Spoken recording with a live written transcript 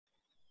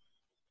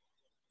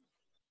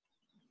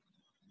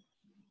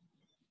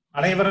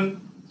அனைவரும்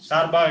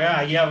சார்பாக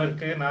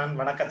ஐயாவிற்கு நான்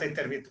வணக்கத்தை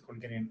தெரிவித்துக்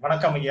கொள்கிறேன்.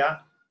 வணக்கம் ஐயா.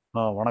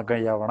 வணக்கம்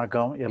ஐயா.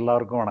 வணக்கம்,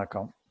 எல்லாருக்கும்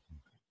வணக்கம்.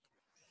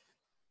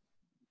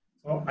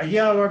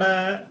 ஐயாவோட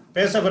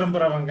பேச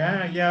விரும்புறவங்க,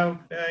 ஐயா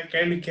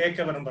கேள்வி கேட்க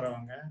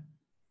விரும்புறவங்க,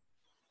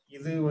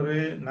 இது ஒரு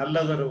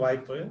நல்லதொரு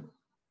வாய்ப்பு.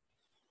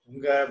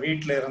 உங்க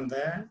வீட்டில இருந்த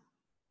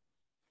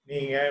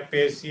நீங்க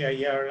பேசி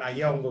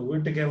ஐயா உங்க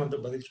வீட்டுக்கே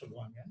வந்து பதில்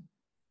சொல்லுவாங்க.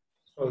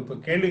 இப்போ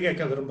கேள்வி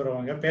கேட்க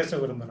விரும்புறவங்க, பேச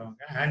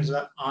விரும்புறவங்க, ஹேண்ட்ஸ்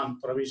ஆன்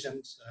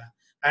ப்ரொவிஷன்ஸ்,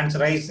 ஹேண்ட்ஸ்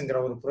ரைஸ்ங்கிற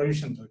ஒரு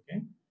ப்ரொவிஷன் இருக்கு.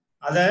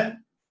 அதை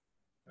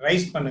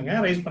ரைஸ் பண்ணுங்க.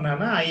 ரைஸ்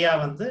பண்ணா ஐயா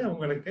வந்து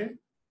உங்களுக்கு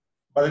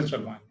பதில்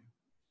சொல்லுவாங்க.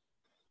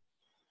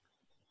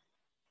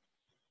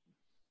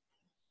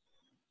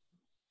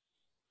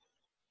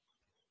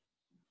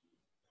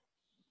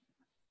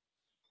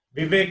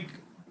 விவேக்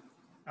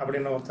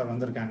அப்படின்னு ஒருத்தர்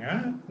வந்திருக்காங்க.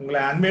 உங்களை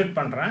அன்மியூட்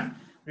பண்றேன்.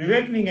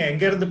 விவேக், நீங்க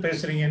எங்க இருந்து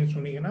பேசுறீங்கன்னு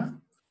சொன்னீங்கன்னா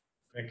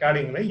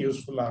ரெக்கார்டிங்ல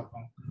யூஸ்ஃபுல்லா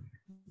இருக்கும்.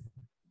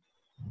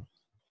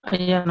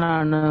 ஐயா,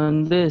 நான்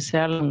வந்து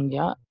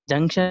சேலம்யா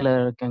ஜங்ஷன்ல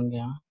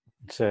இருக்கேங்கய்யா.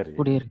 சரி,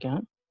 குடியிருக்கேன்.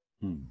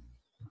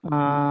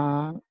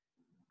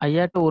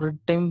 ஐயாட்ட ஒரு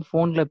டைம்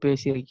ஃபோன்ல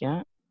பேசியிருக்கேன்.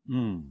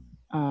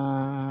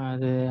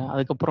 அது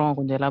அதுக்கப்புறம்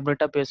கொஞ்சம்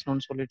எலாபரேட்டா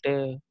பேசணும்னு சொல்லிட்டு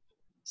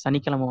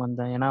சனிக்கிழமை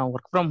வந்தேன். ஏன்னா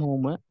ஒர்க் ஃப்ரம்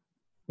ஹோமு,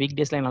 வீக்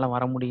டேஸ்ல என்னால்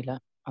வர முடியல.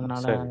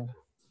 அதனால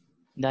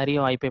இந்த அரிய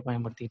வாய்ப்பை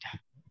பயன்படுத்திக்கிட்டேன்.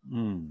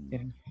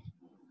 சரிங்க.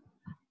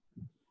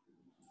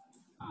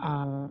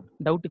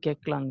 டவுட்டு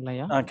கேட்கலாங்களா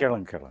ஐயா?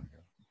 கேளுங்க.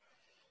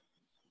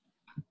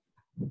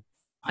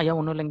 ஐயா,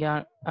 ஒன்றும் இல்லைங்கய்யா,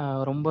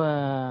 ரொம்ப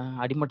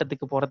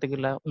அடிமட்டத்துக்கு போகிறதுக்கு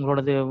இல்லை.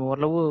 உங்களோடது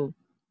ஓரளவு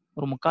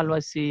ஒரு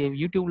முக்கால்வாசி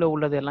யூடியூப்ல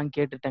உள்ளது எல்லாம்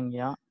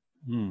கேட்டுட்டேங்கய்யா.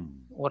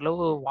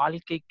 ஓரளவு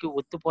வாழ்க்கைக்கு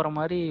ஒத்து போற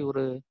மாதிரி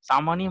ஒரு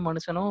சாமானிய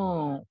மனுஷனும்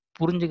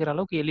புரிஞ்சுக்கிற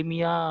அளவுக்கு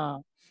எளிமையா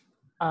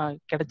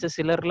கிடைச்ச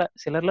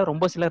சிலர்ல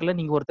ரொம்ப சிலர்ல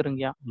நீங்க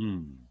ஒருத்தருங்கய்யா.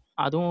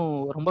 அதுவும்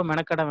ரொம்ப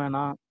மெனக்கட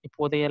வேணாம்.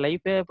 இப்போதைய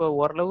லைஃபே இப்போ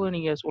ஓரளவு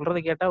நீங்க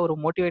சொல்றதை கேட்டா ஒரு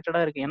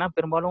மோட்டிவேட்டடா இருக்கு. ஏன்னா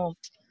பெரும்பாலும்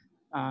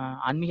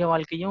ஆன்மீக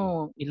வாழ்க்கையும்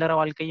இல்லற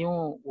வாழ்க்கையும்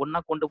ஒன்னா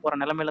கொண்டு போற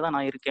நிலைமையில தான்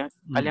நான் இருக்கேன்.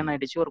 கல்யாணம்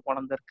ஆயிடுச்சு, ஒரு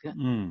குழந்தை இருக்கு.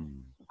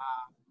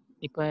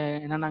 இப்ப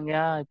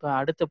என்னன்னாங்கய்யா, இப்ப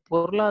அடுத்த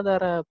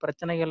பொருளாதார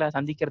பிரச்சனைகளை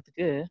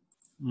சந்திக்கிறதுக்கு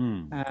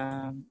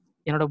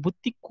என்னோட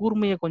புத்தி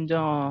கூர்மையை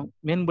கொஞ்சம்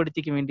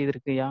மேம்படுத்திக்க வேண்டியது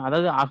இருக்குய்யா.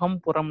 அதாவது அகம்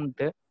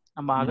புறம்ட்டு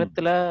நம்ம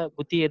அகத்துல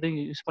புத்தி எதுவும்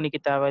யூஸ் பண்ணிக்க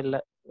தேவையில்லை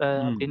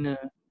அப்படின்னு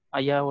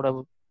ஐயாவோட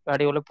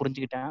வேடையோட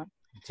புரிஞ்சுக்கிட்டேன்.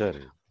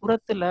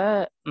 புறத்துல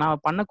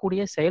நான்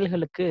பண்ணக்கூடிய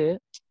செயல்களுக்கு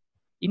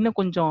இன்னும்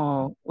கொஞ்சம்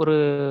ஒரு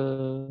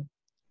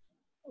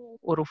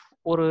ஒரு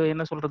ஒரு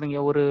என்ன சொல்றதுங்க,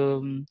 ஒரு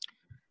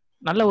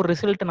நல்ல ஒரு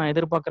ரிசல்ட் நான்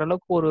எதிர்பார்க்குற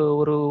அளவுக்கு ஒரு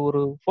ஒரு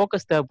ஒரு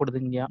ஃபோக்கஸ்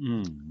தேவைப்படுதுங்கய்யா.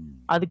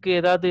 அதுக்கு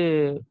ஏதாவது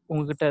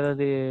உங்ககிட்ட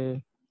ஏதாவது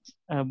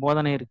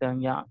போதனை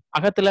இருக்காங்கய்யா?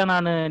 அகத்துல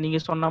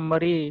நீங்க சொன்ன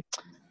மாதிரி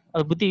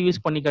அது புத்தி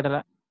யூஸ் பண்ணிக்கிடல.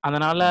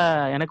 அதனால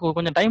எனக்கு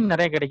கொஞ்சம் டைம்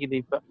நிறைய கிடைக்குது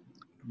இப்ப.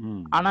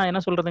 ஆனா என்ன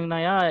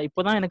சொல்றதுங்கய்யா,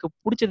 இப்பதான் எனக்கு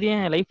பிடிச்சதையே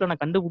லைஃப்ல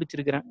நான்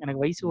கண்டுபிடிச்சிருக்கிறேன்.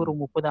 எனக்கு வயசு ஒரு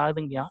 30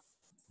 ஆகுதுங்கய்யா.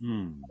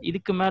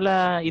 இதுக்கு மேல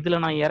இதுல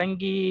நான்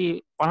இறங்கி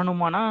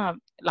பண்ணணுமானா,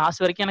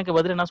 லாஸ்ட் வரைக்கும் எனக்கு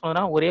பதில் என்ன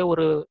சொல்றேன்னா, ஒரே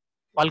ஒரு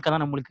வாழ்க்கை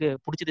தான் நம்மளுக்கு,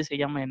 பிடிச்சது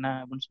செய்யாம என்ன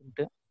அப்படின்னு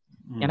சொல்லிட்டு.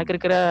 எனக்கு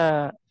இருக்கிற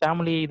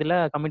ஃபேமிலி இதுல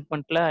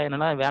கமிட்மெண்ட்ல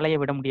என்னால வேலையை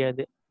விட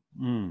முடியாது.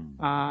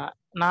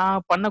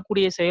 நான்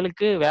பண்ணக்கூடிய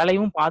செயலுக்கு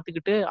வேலையும்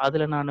பார்த்துக்கிட்டு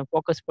அதுல நான்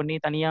ஃபோக்கஸ் பண்ணி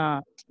தனியா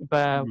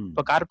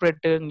இப்ப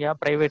கார்பரேட்டுங்கய்யா,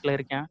 பிரைவேட்ல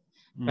இருக்கேன்.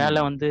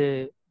 வேலை வந்து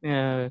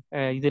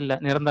இது இல்ல,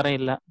 நிரந்தரம்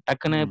இல்ல.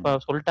 டக்குன்னு இப்ப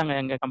சொல்லிட்டாங்க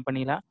எங்க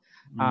கம்பெனில,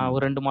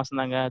 ஒரு 2 மாசம்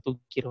தாங்க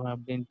தூக்கிடுவேன்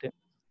அப்படின்ட்டு.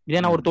 இதே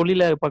நான் ஒரு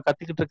தொழில இப்ப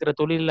கத்துக்கிட்டு இருக்கிற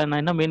தொழில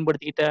நான் என்ன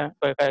மேம்படுத்திக்கிட்டேன்,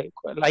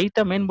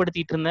 லைட்டா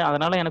மேம்படுத்திட்டு இருந்தேன்.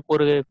 அதனால எனக்கு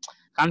ஒரு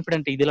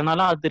கான்பிடென்ட்,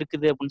 இதுலனாலும் அது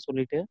இருக்குது அப்படின்னு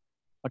சொல்லிட்டு.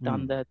 பட்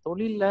அந்த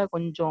தொழில்ல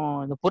கொஞ்சம்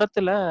இந்த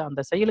புறத்துல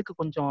அந்த செயலுக்கு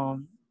கொஞ்சம்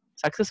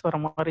சக்சஸ் வர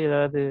மாதிரி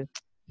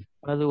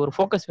அதாவது ஒரு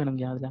ஃபோக்கஸ்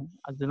வேணுங்க அதுல.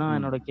 அதுதான்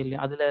என்னோட கேள்வி.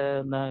 அதுல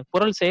இந்த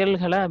புறல்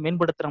செயல்களை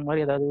மேம்படுத்துற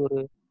மாதிரி ஏதாவது ஒரு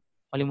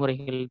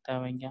வழிமுறைகள்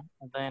தேவைங்க.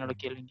 அதுதான் என்னோட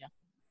கேள்விங்க.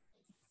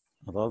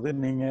 அதாவது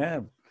நீங்க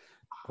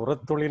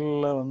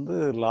புறத்தொழில வந்து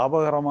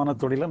லாபகரமான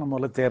தொழிலை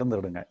நம்மள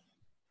தேர்ந்தெடுங்க.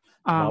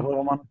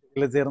 லாபகரமான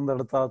தொழிலை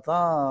தேர்ந்தெடுத்தா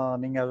தான்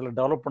நீங்க அதுல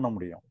டெவலப் பண்ண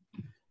முடியும்.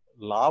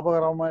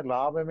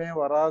 லாபமே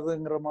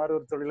வராதுங்கிற மாதிரி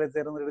ஒரு தொழிலை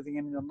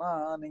தேர்ந்தெடுத்தீங்கன்னு சொன்னா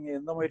நீங்க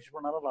எந்த முயற்சி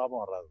பண்ணாலும்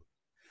லாபம் வராது.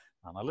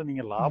 அதனால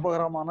நீங்க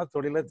லாபகரமான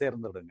தொழிலை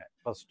தேர்ந்தெடுங்க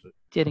ஃபர்ஸ்ட்.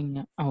 சரிங்க.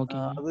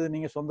 அது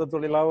நீங்க சொந்த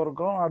தொழிலாகவும்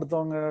இருக்கும்,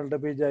 அடுத்தவங்கள்ட்ட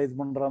போய் இது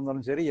பண்றா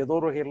இருந்தாலும் சரி, ஏதோ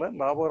ஒரு வகையில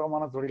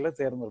லாபகரமான தொழிலை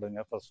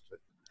தேர்ந்தெடுங்க ஃபர்ஸ்ட்.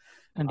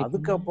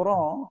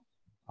 அதுக்கப்புறம்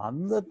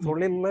அந்த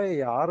தொழில்ல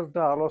யார்கிட்ட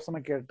ஆலோசனை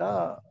கேட்டா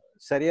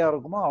சரியா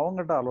இருக்குமோ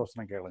அவங்ககிட்ட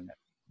ஆலோசனை கேளுங்க.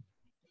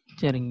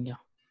 சரிங்க.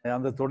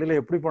 அந்த தொழிலை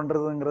எப்படி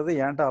பண்றதுங்கிறது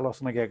என்கிட்ட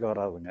ஆலோசனை கேட்க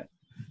வராதுங்க.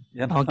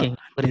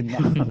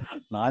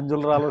 நான்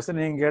சொல்ற ஆலோசனை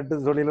நீங்க கேட்டு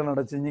தொழில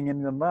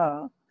நடச்சிங்கன்னு சொன்னா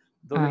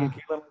தொழில்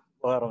கீழே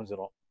போக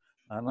ஆரம்பிச்சிடும்.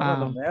 அதனால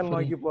அந்த மேல்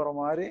நோக்கி போற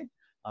மாதிரி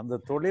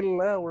அந்த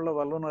தொழில்ல உள்ள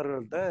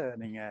வல்லுநர்கள்ட்ட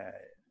நீங்க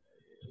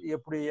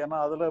எப்படி, ஏன்னா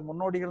அதுல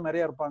முன்னோடிகள்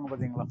நிறைய இருப்பாங்க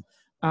பாத்தீங்களா.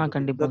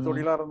 எந்த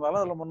தொழிலா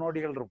இருந்தாலும் அதுல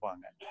முன்னோடிகள்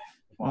இருப்பாங்க.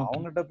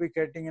 அவங்ககிட்ட போய்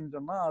கேட்டீங்கன்னு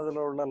சொன்னா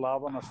அதுல உள்ள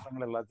லாப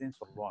நஷ்டங்கள் எல்லாத்தையும்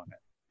சொல்லுவாங்க.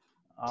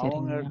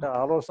 அவங்ககிட்ட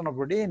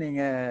ஆலோசனைப்படி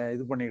நீங்க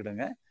இது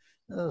பண்ணிக்கிடுங்க.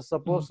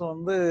 சப்போஸ்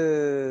வந்து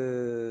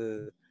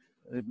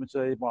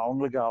இப்போ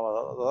அவங்களுக்கு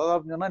அதாவது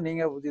அப்படின்னா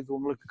நீங்க இது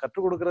உங்களுக்கு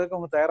கற்றுக் கொடுக்கறதுக்கு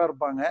அவங்க தயாரா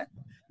இருப்பாங்க.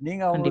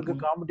 நீங்க அவங்களுக்கு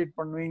கண்டிப்பாங்க. காம்படிட்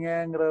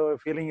பண்ணுவீங்கங்கிற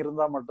ஃபீலிங்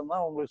இருந்தா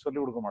மட்டும்தான் உங்களுக்கு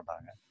சொல்லிக் கொடுக்க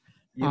மாட்டாங்க.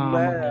 இல்ல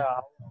ஆமாங்கய்யா.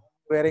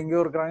 வேற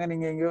எங்கேயோ இருக்கிறாங்க,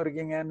 நீங்க எங்கேயோ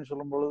இருக்கீங்கன்னு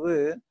சொல்லும் பொழுது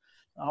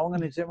அவங்க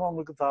நிச்சயமா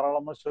உங்களுக்கு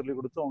தாராளமா சொல்லிக்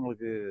கொடுத்து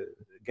உங்களுக்கு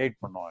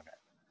கைட் பண்ணுவாங்க.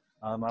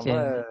 அதனால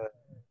சரிங்க.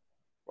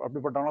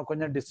 அப்படிப்பட்டவங்க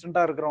கொஞ்சம்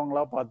டிஸ்டன்டா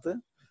இருக்கிறவங்களா பார்த்து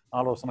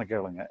ஆலோசனை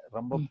கேளுங்க.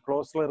 ரொம்ப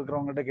க்ளோஸ்ல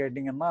இருக்கிறவங்ககிட்ட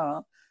கேட்டீங்கன்னா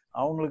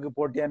அவங்களுக்கு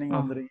போட்டியா நீங்க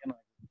வந்துருவீங்கன்னு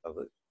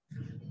அது.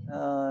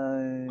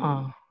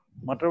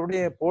 மற்றபடி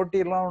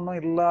போட்டியெல்லாம் ஒன்றும்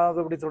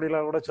இல்லாதபடி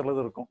தொழிலாக கூட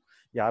சிலது இருக்கும்.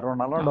 யார்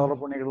வேணாலும்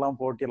டெவலப் பண்ணிக்கலாம்,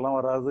 போட்டியெல்லாம்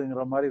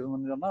வராதுங்கிற மாதிரி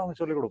இருந்துன்னு சொன்னா அவங்க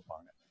சொல்லிக்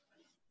கொடுப்பாங்க.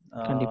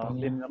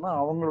 அப்படின்னு சொன்னா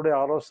அவங்களுடைய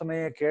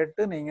ஆலோசனையை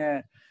கேட்டு நீங்க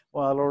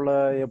அதில் உள்ள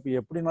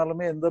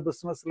எப்படினாலுமே எந்த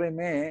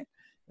பிசினஸ்லயுமே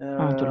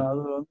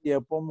அது வந்து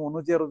எப்பவும்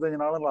 365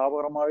 நாளும்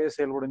லாபகரமாவே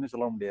செயல்படுன்னு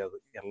சொல்ல முடியாது.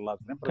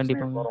 எல்லாத்துலயும்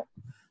பிரச்சனைகள் வரும்.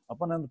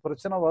 அப்ப அந்த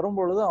பிரச்சனை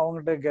வரும்பொழுது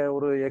அவங்ககிட்ட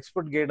ஒரு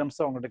எக்ஸ்பர்ட்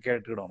கைடன்ஸ் அவங்ககிட்ட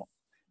கேட்டுக்கிடணும்.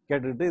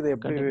 கேட்டுக்கிட்டு இதை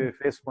எப்படி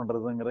ஃபேஸ்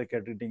பண்றதுங்கிறத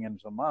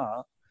கேட்டுட்டீங்கன்னு சொன்னா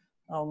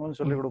அவங்களும்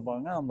சொல்லிக்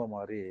கொடுப்பாங்க. அந்த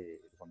மாதிரி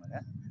இது பண்ணுங்க.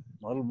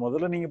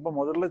 முதல்ல நீங்க இப்ப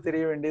முதல்ல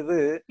தெரிய வேண்டியது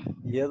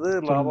எது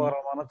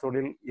லாபகரமான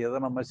தொழில், எதை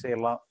நம்ம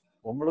செய்யலாம்.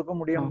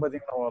 உங்களுக்கும் முடியும்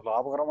பாத்தீங்கன்னா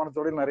லாபகரமான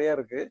தொழில் நிறைய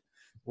இருக்கு.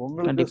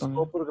 உங்களுக்கு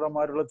ஸ்கோப் இருக்கிற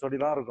மாதிரி உள்ள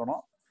தொழிலா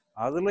இருக்கணும்.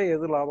 அதுல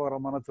எது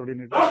லாபகரமான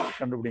தொழில்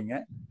கண்டுபிடிங்க.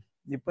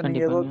 இப்ப நீங்க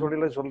ஏதோ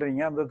தொழிலை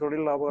சொல்றீங்க, அந்த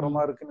தொழில்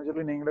லாபகரமா இருக்குன்னு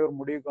சொல்லி நீங்களே ஒரு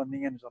முடிவுக்கு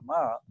வந்தீங்கன்னு சொன்னா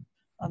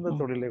அந்த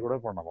தொழிலை கூட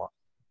பண்ணலாம்.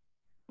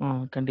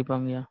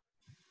 கண்டிப்பாங்கய்யா.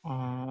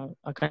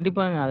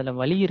 கண்டிப்பாங்க. அதுல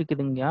வழி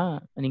இருக்குதுங்கய்யா.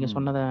 நீங்க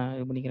சொன்னத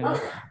இது பண்ணிக்கிறேங்க.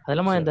 அது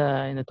இல்லாம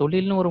இந்த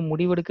தொழில்னு ஒரு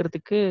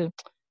முடிவெடுக்கிறதுக்கு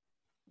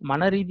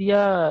மன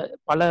ரீதியா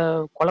பல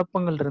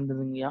குழப்பங்கள்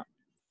இருந்ததுங்கய்யா.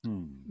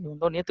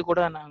 நேத்து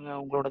கூட நாங்க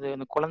உங்களோடது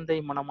இந்த குழந்தை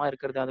மனமா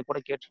இருக்கிறது அது கூட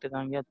கேட்டுட்டு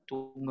தாங்க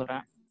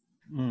தூங்குறேன்.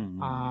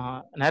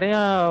 நிறைய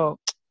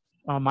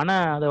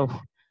அத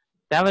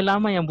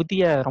தேவையில்லாம என்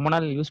புத்திய ரொம்ப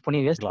நாள் யூஸ் பண்ணி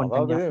வேஸ்ட்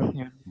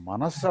பண்ணிட்டேங்க.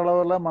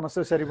 மனசளவுல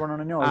மனசை சரி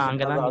பண்ணணும்னு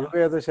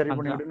அதுவே அதை சரி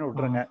பண்ணிவிட்டுன்னு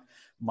விட்டுருங்க.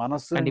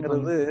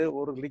 மனசுங்கிறது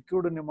ஒரு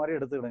லிக்விடு மாதிரி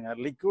எடுத்துக்கிடுங்க.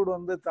 லிக்விட்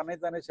வந்து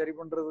தன்னைத்தானே சரி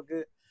பண்றதுக்கு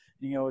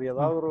நீங்க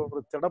ஏதாவது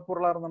ஒரு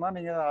திடப்பொருளா இருந்தனா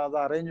நீங்க அதை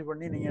அரேஞ்ச்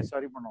பண்ணி நீங்க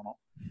சரி பண்ணணும்.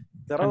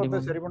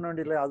 திரவத்தை சரி பண்ண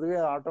வேண்டியதில்லை, அதுவே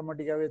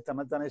ஆட்டோமேட்டிக்காவே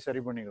தன்னைத்தானே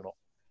சரி பண்ணிக்கிடும்.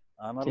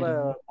 அதனால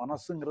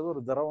மனசுங்கிறது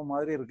ஒரு திரவம்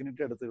மாதிரி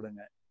இருக்குன்னுட்டு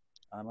எடுத்துக்கிடுங்க.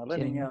 அதனால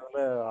நீங்க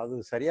அதுல அது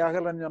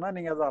சரியாகலன்னு சொன்னா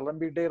நீங்க அதை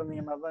அலம்பிக்கிட்டே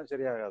இருந்தீங்கன்னா தான்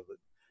சரியாகாது.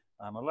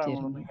 அதனால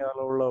நீங்க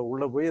அதுல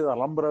உள்ள போய் அதை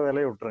அலம்புற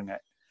வேலையை விட்டுருங்க.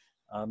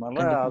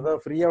 அதனால அதை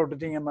ஃப்ரீயா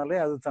விட்டுட்டீங்கன்னாலே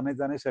அது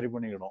தன்னைத்தானே சரி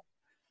பண்ணிக்கிடும்.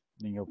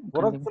 நீங்க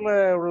புறத்துல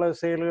உள்ள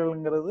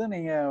செயல்கள்ங்கிறது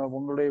நீங்க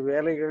உங்களுடைய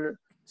வேலைகள்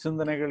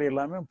சிந்தனைகள்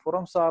எல்லாமே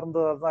புறம்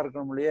சார்ந்ததா தான்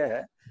இருக்கணும் இல்லையே,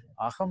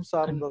 அகம்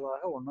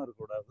சார்ந்ததாக ஒன்றும்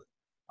இருக்கக்கூடாது.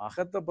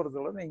 அகத்தை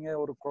பொறுத்தவரை நீங்க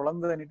ஒரு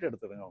குழந்தைன்னுட்டு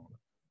எடுத்துடுங்க அவங்க.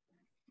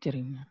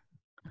 சரிங்க.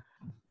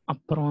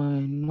 அப்புறம்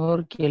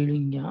இன்னொரு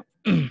கேள்விங்க.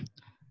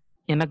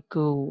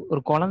 எனக்கு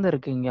ஒரு குழந்தை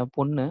இருக்குங்க,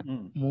 பொண்ணு.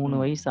 3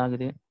 வயசு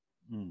ஆகுது.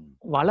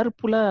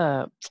 வளர்ப்புல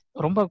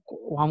ரொம்ப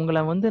அவங்கள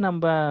வந்து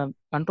நம்ம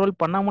கண்ட்ரோல்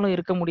பண்ணாமலும்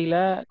இருக்க முடியல.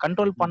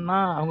 கண்ட்ரோல் பண்ணா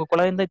அவங்க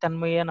குழந்தை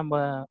தன்மையை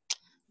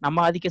நம்ம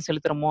ஆதிக்கம்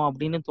செலுத்துறோமோ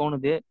அப்படின்னு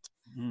தோணுது.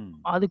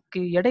 அதுக்கு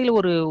இடையில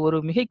ஒரு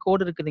மிகை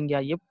கோடு இருக்குதுங்க.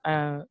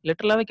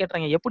 லிட்டரலாவே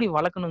கேட்டுறாங்க, எப்படி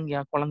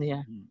வளர்க்கணுங்க குழந்தைய?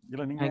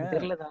 இல்ல நீங்க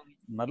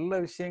நல்ல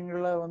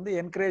விஷயங்களை வந்து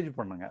என்கரேஜ்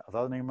பண்ணுங்க.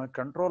 அதாவது நீங்க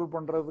கண்ட்ரோல்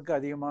பண்றதுக்கு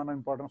அதிகமான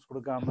இம்பார்ட்டன்ஸ்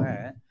கொடுக்காம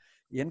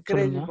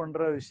என்கரேஜ்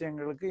பண்ற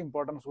விஷயங்களுக்கு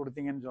இம்பார்ட்டன்ஸ்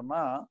கொடுத்தீங்கன்னு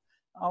சொன்னா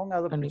அவங்க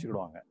அதை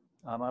பிடிச்சுக்கிடுவாங்க.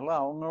 அதனால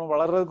அவங்க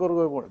வளர்றதுக்கு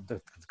ஒரு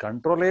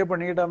கண்ட்ரோலே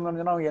பண்ணிக்கிட்டு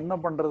இருந்தாங்கன்னா அவங்க என்ன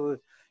பண்றது,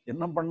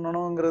 என்ன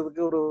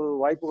பண்ணணுங்கிறதுக்கு ஒரு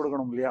வாய்ப்பு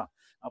கொடுக்கணும் இல்லையா?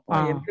 அப்போ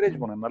என்கரேஜ்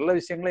பண்ணுங்க. நல்ல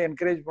விஷயங்களை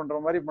என்கரேஜ் பண்ற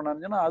மாதிரி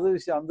பண்ணாங்கன்னா அது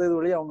விஷயம் அந்த இது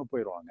வழியா அவங்க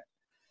போயிடுவாங்க.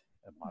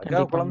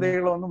 மக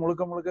குழந்தைகளை வந்து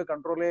முழுக்க முழுக்க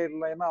கண்ட்ரோலே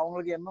இல்லைன்னா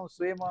அவங்களுக்கு என்ன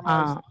சுயமான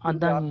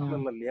ஆற்றல்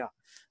இல்லை இல்லையா?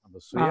 அந்த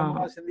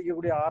சுயமா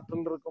சிந்திக்கக்கூடிய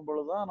ஆற்றல் இருக்கும்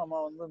பொழுதுதான் நம்ம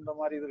வந்து இந்த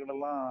மாதிரி இதுகள்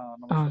எல்லாம்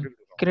நம்ம சொல்லி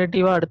கொடுக்கணும்.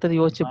 கிரியேட்டிவா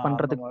அடுத்தது யோசிச்சு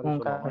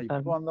பண்றதுக்கு.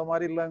 இப்போ அந்த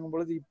மாதிரி இல்லங்கும்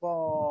பொழுது இப்போ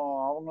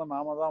அவங்க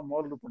நாம தான்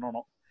மோல்டு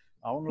பண்ணணும்.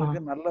 அவங்களுக்கு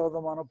நல்ல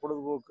விதமான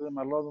பொழுதுபோக்கு,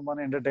 நல்ல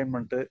விதமான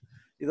என்டர்டைன்மெண்ட்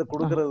இதை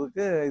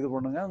கொடுக்கறதுக்கு இது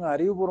பண்ணுங்க. அவங்க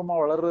அறிவுபூர்வமா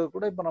வளர்றது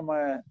கூட இப்ப நம்ம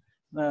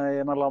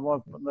என்னெல்லாமோ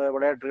இந்த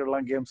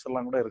விளையாட்டுகள்லாம் கேம்ஸ்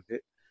எல்லாம் கூட இருக்கு.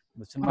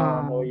 இந்த சின்ன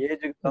அந்த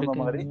ஏஜுக்கு தகுந்த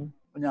மாதிரி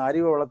கொஞ்சம்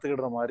அறிவை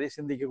வளர்த்துக்கிடுற மாதிரி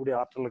சிந்திக்கக்கூடிய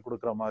ஆற்றலை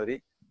கொடுக்குற மாதிரி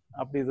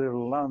அப்படி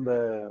இதுகள்லாம் அந்த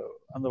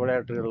அந்த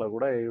விளையாட்டுகள்ல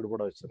கூட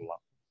ஈடுபட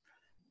வச்சிடலாம்.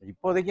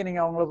 இப்போதைக்கு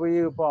நீங்க அவங்கள போய்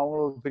இப்போ அவங்க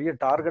பெரிய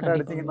டார்கெட்டா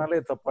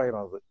எடுத்தீங்கன்னாலே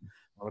தப்பாயிரும். அது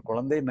அந்த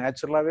குழந்தைய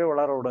நேச்சுரலாவே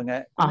வளர விடுங்க,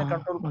 கொஞ்சம்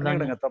கண்ட்ரோல்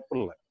பண்ணிவிடுங்க, தப்பு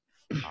இல்லை.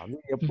 அது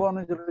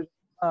எப்போன்னு சொல்லி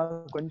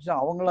கொஞ்சம்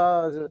அவங்களா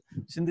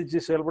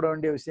சிந்திச்சு செயல்பட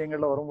வேண்டிய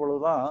விஷயங்கள்ல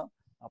வரும்பொழுதுதான்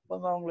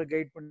அப்பதான் அவங்களை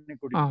கைட் பண்ணி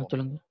கூட்டிட்டு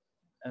போகணும்.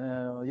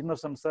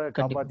 இன்னோசன்ஸை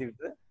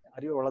காப்பாத்திக்கிட்டு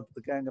அறிவை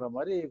வளர்த்துக்கங்கிற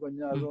மாதிரி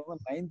கொஞ்சம் அது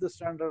வந்து 9th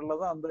ஸ்டாண்டர்ட்ல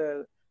தான் அந்த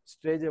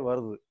ஸ்டேஜே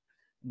வருது.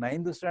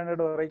 9th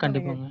ஸ்டாண்டர்ட் வரைக்கும்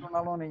நீங்க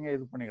எப்பனாலும் நீங்க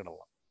இது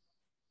பண்ணிக்கிடலாம்.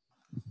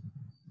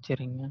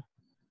 சரிங்க.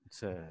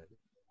 சரி.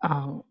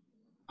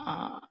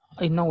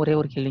 இன்னும் ஒரே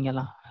ஒரு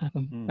கேள்விங்களா,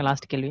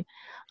 லாஸ்ட் கேள்வி.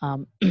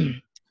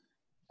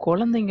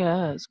 குழந்தைங்க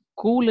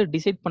ஸ்கூல்ல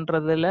டிசைட்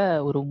பண்றதுல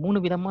ஒரு 3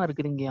 விதமா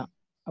இருக்குதுங்கயா.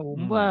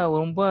 ரொம்ப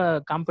ரொம்ப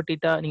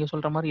காம்படிட்டா நீங்க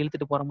சொல்ற மாதிரி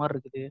இழுத்துட்டு போற மாதிரி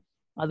இருக்குது.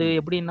 அது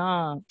எப்படின்னா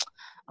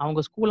அவங்க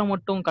ஸ்கூலை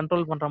மட்டும்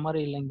கண்ட்ரோல் பண்ற மாதிரி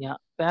இல்லைங்கயா,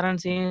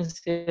 பேரண்ட்ஸையும்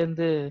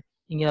சேர்ந்து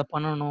இங்க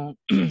பண்ணணும்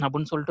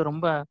அப்படின்னு சொல்லிட்டு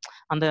ரொம்ப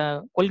அந்த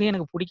கொள்கை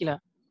எனக்கு பிடிக்கல.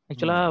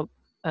 ஆக்சுவலா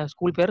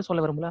ஸ்கூல் பேரை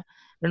சொல்ல விரும்பல.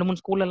 2-3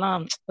 ஸ்கூல்ல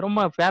எல்லாம் ரொம்ப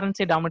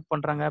பேரண்ட்ஸே டாமினேட்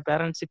பண்றாங்க.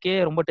 பேரண்ட்ஸுக்கே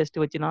ரொம்ப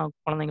டெஸ்ட் வச்சு தான்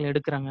குழந்தைங்களை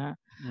எடுக்கிறாங்க.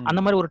 அந்த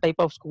மாதிரி ஒரு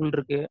டைப் ஆஃப் ஸ்கூல்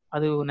இருக்கு.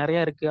 அது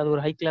நிறைய இருக்கு. அது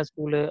ஒரு ஹை கிளாஸ்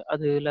ஸ்கூலு.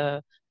 அதுல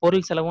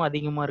பொருள் செலவும்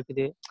அதிகமா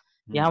இருக்குது.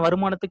 என்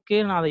வருமானத்துக்கு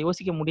நான் அதை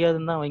யோசிக்க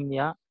முடியாதுன்னு தான்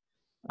வைங்கயா.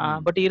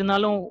 பட்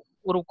இருந்தாலும்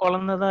ஒரு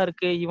குழந்தை தான்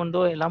இருக்கு. ஈவன் தோ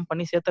எல்லாம்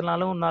பண்ணி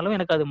சேர்த்தனாலும்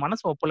எனக்கு அது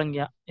மனசு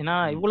ஒப்பலைங்கயா. ஏன்னா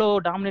இவ்வளவு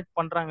டாமினேட்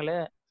பண்றாங்களே,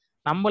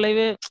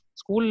 நம்மளவே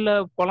ஸ்கூல்ல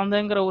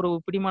குழந்தைங்கிற ஒரு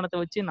பிடிமானத்தை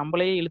வச்சு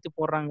நம்மளே இழுத்து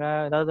போடுறாங்க.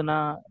 ஏதாவதுன்னா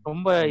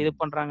ரொம்ப இது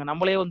பண்றாங்க.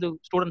 நம்மளே வந்து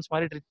ஸ்டூடெண்ட்ஸ்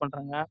மாதிரி ட்ரீட்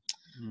பண்றாங்க.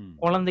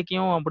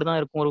 குழந்தைக்கும் அப்படிதான்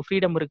இருக்கும். ஒரு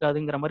ஃப்ரீடம்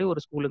இருக்காதுங்கிற மாதிரி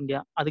ஒரு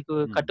ஸ்கூலுங்கயா. அதுக்கு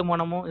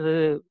கட்டுமானமும் இது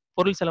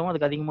பொருள் செலவும்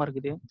அதுக்கு அதிகமா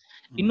இருக்குது.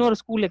 இன்னொரு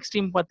ஸ்கூல்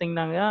எக்ஸ்ட்ரீம்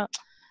பாத்தீங்கன்னாங்க,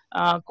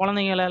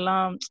 குழந்தைங்கள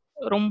எல்லாம்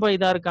ரொம்ப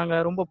இதா இருக்காங்க.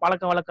 ரொம்ப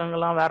பழக்க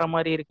வழக்கங்கள்லாம் வேற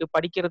மாதிரி இருக்கு.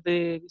 படிக்கிறது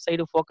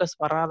சைடு ஃபோக்கஸ்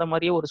வராத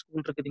மாதிரியே ஒரு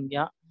ஸ்கூல்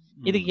இருக்குதுங்கயா.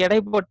 இதுக்கு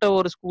இடைப்பட்ட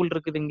ஒரு ஸ்கூல்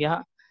இருக்குதுங்கயா.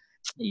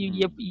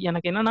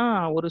 எனக்கு என்னன்னா,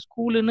 ஒரு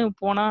ஸ்கூலுன்னு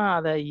போனா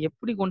அதை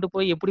எப்படி கொண்டு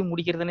போய் எப்படி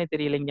முடிக்கிறதுனே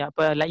தெரியலைங்க.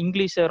 இப்ப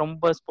இங்கிலீஷ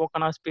ரொம்ப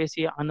ஸ்போக்கனா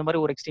பேசி அந்த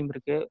மாதிரி ஒரு எக்ஸ்ட்ரீம்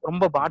இருக்கு.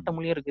 ரொம்ப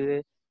பாட்டமுலயும் இருக்குது.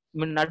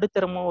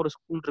 நடுத்தரமா ஒரு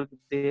ஸ்கூல்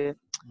இருக்குது.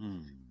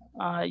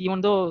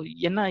 ஈவன் தோ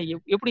என்ன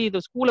எப்படி இது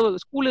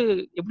ஸ்கூலு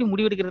எப்படி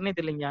முடிவெடுக்கிறதுனே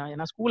தெரியலைங்க.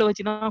 ஏன்னா ஸ்கூலை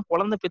வச்சுதான்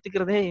குழந்தை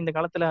பெத்துக்கிறதே இந்த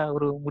காலத்துல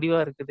ஒரு முடிவா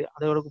இருக்குது.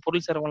 அதோட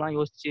பொருள் செலவெல்லாம்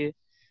யோசிச்சு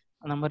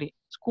அந்த மாதிரி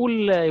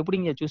ஸ்கூல்ல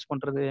எப்படிங்க சூஸ்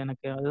பண்றது?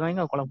 எனக்கு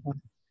அதுதாங்க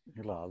குழப்பம்.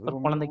 இல்ல அது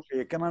உங்களுக்கு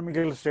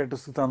எக்கனாமிக்கல்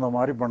ஸ்டேட்டஸ்க்கு தகுந்த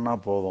மாதிரி பண்ணா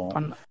போதும்.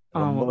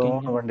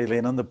 ரொம்ப வண்டியில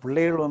ஏன்னா இந்த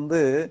பிள்ளைகள் வந்து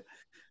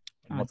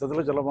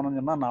மொத்தத்துல சொல்ல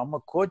போனோம்னா நம்ம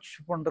கோச்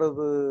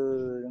பண்றது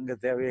எங்க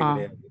தேவையே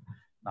கிடையாது.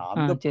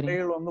 அந்த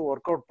பிள்ளைகள் வந்து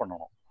ஒர்க் அவுட்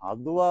பண்ணணும்.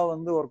 அதுவா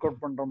வந்து ஒர்க்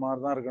அவுட் பண்ற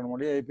மாதிரி தான் இருக்கணும்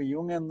முடியும். இப்ப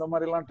இவங்க இந்த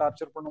மாதிரி எல்லாம்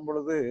டார்ச்சர் பண்ணும்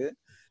பொழுது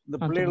இந்த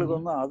பிள்ளைகளுக்கு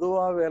வந்து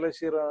அதுவா வேலை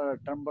செய்யற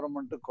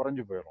டெம்பரமெண்ட்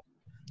குறைஞ்சு போயிடும்.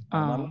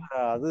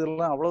 அதனால அது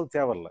எல்லாம் அவ்வளவு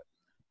தேவையில்லை.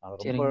 அது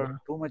ரொம்ப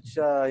டூ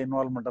மச்சா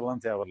இன்வால்வ்மெண்ட்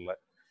எல்லாம் தேவையில்லை.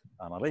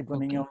 அதனால இப்ப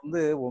நீங்க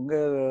வந்து உங்க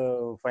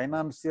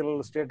பைனான்சியல்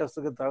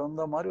ஸ்டேட்டஸுக்கு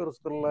தகுந்த மாதிரி ஒரு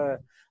ஸ்கூல்ல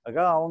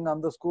அவங்க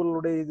அந்த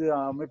ஸ்கூலுடைய இது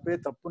அமைப்பே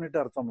தப்புன்னுட்டு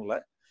அர்த்தம் இல்லை.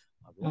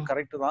 அதுவும்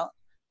கரெக்ட் தான்.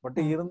 பட்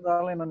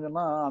இருந்தாலும் என்னன்னு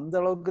சொன்னா அந்த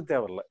அளவுக்கு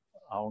தேவையில்லை.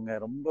 அவங்க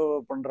ரொம்ப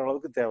பண்ற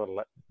அளவுக்கு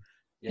தேவையில்லை.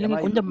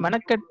 கொஞ்சம்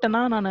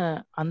மெனக்கெட்டனா நான்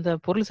அந்த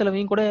பொருள்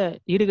செலவையும் கூட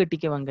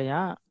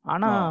ஈடுகட்டிக்குவாங்கயா.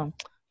 ஆனா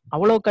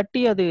அவ்வளவு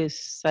கட்டி அது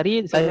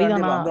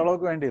சரிதானா? அந்த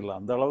அளவுக்கு வேண்டியதில்லை.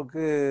 அந்த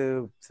அளவுக்கு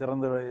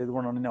சிறந்த இது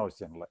பண்ணணும்னு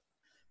அவசியம் இல்லை.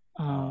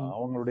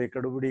 அவங்களுடைய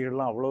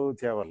கெடுபிடிகள்லாம் அவ்வளவு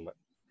தேவையில்லை.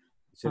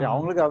 சரி,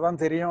 அவங்களுக்கு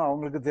அதான் தெரியும்.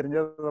 அவங்களுக்கு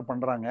தெரிஞ்சதை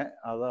பண்றாங்க.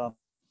 அதான்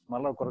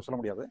நல்லா குறை சொல்ல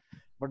முடியாது.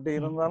 பட்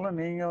இருந்தாலும்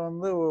நீங்க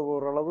வந்து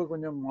ஓரளவு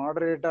கொஞ்சம்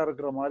மாடரேட்டா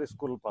இருக்கிற மாதிரி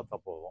ஸ்கூல் பார்த்தா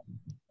போதும்.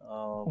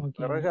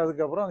 பிறகு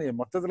அதுக்கப்புறம்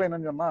மொத்தத்துல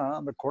என்னன்னு சொன்னா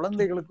அந்த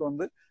குழந்தைகளுக்கு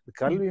வந்து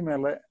கல்வி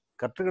மேல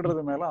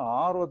கற்றுக்கிடுறது மேல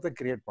ஆர்வத்தை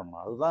கிரியேட்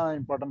பண்ணலாம். அதுதான்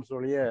இம்பார்ட்டன்ஸ்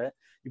ஒழிய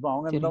இப்ப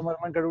அவங்க இந்த மாதிரி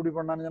எல்லாம் கெடுபிடி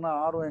பண்ணாங்கன்னா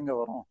ஆர்வம் எங்க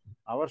வரும்?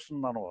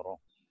 அவர்ஷம் தானே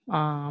வரும்.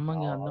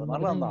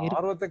 அதனால அந்த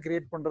ஆர்வத்தை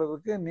கிரியேட்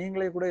பண்றதுக்கு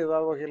நீங்களே கூட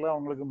ஏதாவது வகையில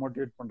அவங்களுக்கு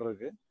மோட்டிவேட்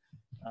பண்றதுக்கு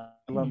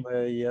அந்த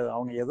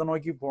அவங்க எதை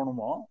நோக்கி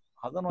போகணுமோ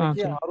அதை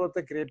நோக்கி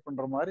ஆர்வத்தை கிரியேட்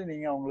பண்ற மாதிரி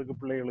நீங்க அவங்களுக்கு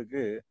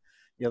பிள்ளைகளுக்கு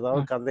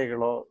ஏதாவது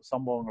கதைகளோ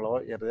சம்பவங்களோ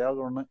எதையாவது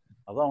ஒண்ணு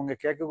அதான் அவங்க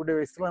கேட்கக்கூடிய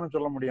வயசுல என்ன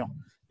சொல்ல முடியும்.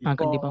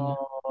 இப்போ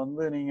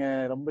வந்து நீங்க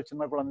ரொம்ப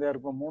சின்ன குழந்தையா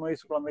இருக்கும் 3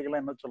 வயசு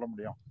குழந்தைகள்லாம் என்ன சொல்ல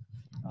முடியும்?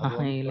 அது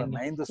வந்து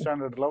 9th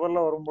ஸ்டாண்டர்ட்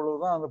லெவல்ல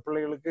வரும்பொழுதுதான் அந்த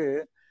பிள்ளைகளுக்கு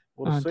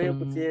ஒரு சுய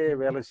புத்தியே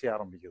வேலை செய்ய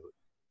ஆரம்பிக்குது.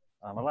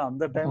 அதனால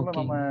அந்த டைம்ல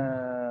நம்ம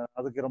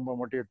அதுக்கு ரொம்ப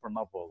மோட்டிவேட்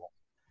பண்ணா போதும்.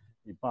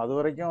 இப்ப அது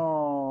வரைக்கும்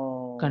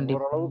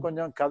ஓரளவு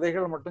கொஞ்சம்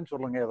கதைகள் மட்டும்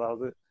சொல்லுங்க.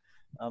 ஏதாவது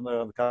அந்த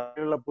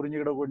கதைகளை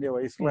புரிஞ்சுக்கிடக்கூடிய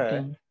வயசுல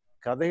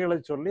கதைகளை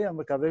சொல்லி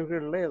அந்த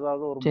கதைகள்ல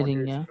ஏதாவது ஒரு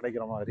மோட்டிவேஷன்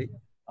கிடைக்கிற மாதிரி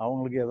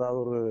அவங்களுக்கு ஏதாவது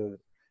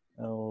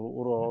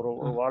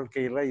ஒரு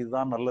வாழ்க்கையில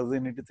இதுதான்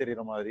நல்லதுன்னுட்டு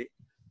தெரியற மாதிரி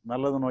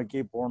நல்லது நோக்கி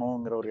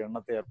போகணுங்கிற ஒரு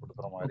எண்ணத்தை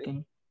ஏற்படுத்துற மாதிரி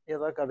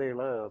ஏதாவது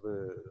கதைகளை அது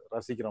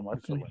ரசிக்கிற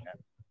மாதிரி சொல்லுங்க.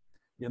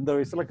 எந்த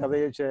வயசுல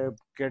கதையை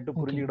கேட்டு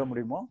புரிஞ்சுக்கிட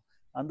முடியுமோ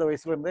அந்த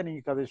வயசுல இருந்தே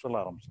நீங்க கதையை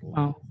சொல்ல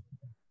ஆரம்பிச்சிடலாம்.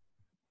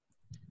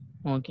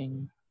 ஓகேங்க,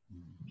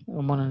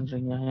 ரொம்ப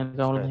நன்றிங்க.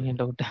 எனக்கு அவ்வளவுதான்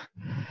doubt.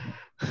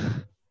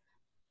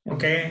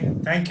 Okay,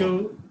 thank you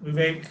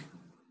Vivek.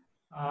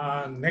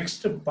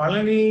 Next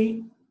Palani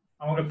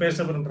அவங்க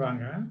பேச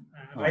விரும்புறாங்க.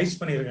 ரைஸ்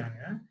பண்ணியிருக்காங்க.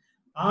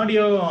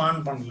 ஆடியோ ஆன்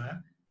பண்ணல.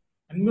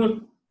 அன்மியூட்.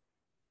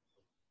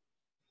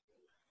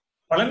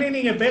 பழனி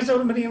நீங்க பேச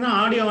விரும்புறீங்கன்னா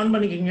ஆடியோ ஆன்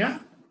பண்ணிக்கோங்க.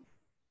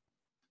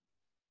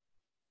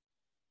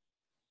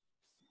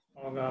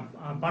 அவங்க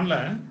பண்ணல.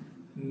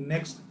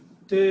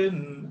 நெக்ஸ்ட்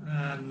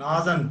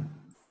நாதன்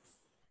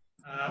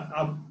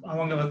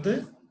அவங்க வந்து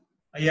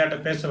ஐயாட்ட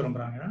பேச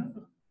விரும்புறாங்க.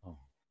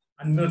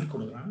 அன்மியூட்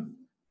கொடுக்குறேன்.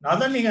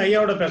 நாதன், நீங்க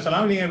ஐயாவோட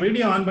பேசலாம். நீங்க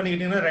வீடியோ ஆன்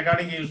பண்ணிக்கிட்டீங்கன்னா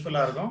ரெக்கார்டிங்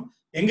யூஸ்ஃபுல்லா இருக்கும்.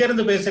 எங்க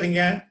இருந்து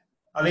பேசுறீங்க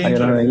அதையும்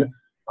சொல்லுங்க.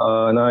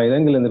 நான்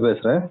இலங்கையில இருந்து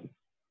பேசுறேன்.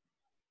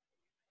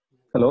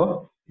 ஹலோ,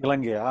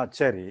 இலங்கையா?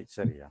 சரி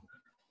சரியா.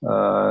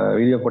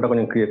 வீடியோ போட்டா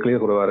கொஞ்சம்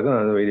கிளியர் குறைவா இருக்கு.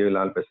 நான்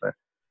வீடியோவில் ஆன் பேசுறேன்.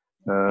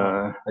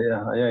 ஐயா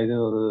ஐயா இது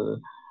ஒரு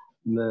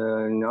இந்த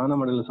ஞான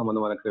மண்டல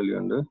சம்பந்தமான கேள்வி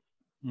உண்டு.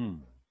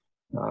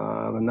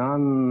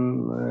 நான்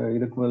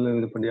இதுக்கு மேல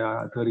இது பண்ணி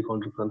தேடி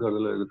கொண்டிருக்க வந்து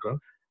அதில் இருக்கிறேன்.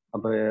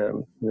 அப்ப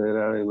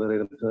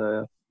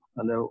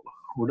அந்த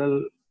உடல்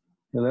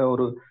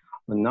ஒரு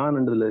நான்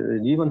என்றதுல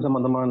ஜீவன்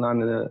சம்பந்தமா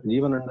நான்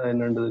ஜீவன்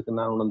என்னன்றதுக்கு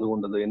நான் உணர்ந்து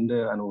கொண்டது எந்த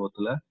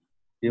அனுபவத்துல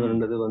ஜீவன்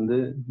என்றது வந்து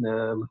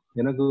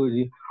எனக்கு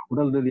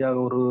உடல் ரீதியாக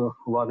ஒரு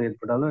உபாதை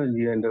ஏற்பட்டாலும்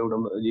என்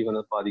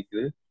ஜீவனை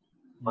பாதிக்குது.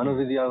 மன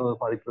ரீதியாக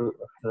பாதிப்பு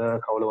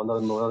கவலை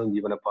வந்தாலும்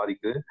ஜீவனை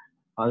பாதிக்குது.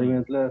 அதே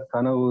நேரத்துல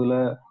கனவுல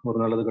ஒரு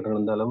நல்லது கட்டம்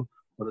இருந்தாலும்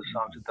ஒரு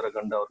சித்திர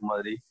கண்ட ஒரு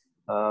மாதிரி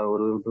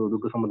ஒரு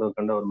துக்க சம்பந்தம்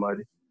கண்ட ஒரு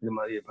மாதிரி இது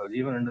மாதிரி இப்ப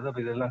ஜீவன் என்றது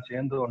அப்ப இதெல்லாம்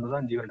சேர்ந்து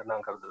ஒன்றுதான் ஜீவன்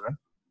நான் கருதுறேன்.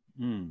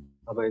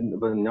 அப்ப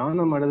இப்ப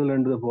ஞானம்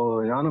அடைதல்ன்றது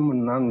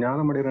நான்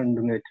ஞானம் அடைகிறேன்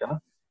நினைச்சா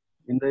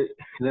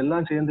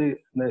இதெல்லாம்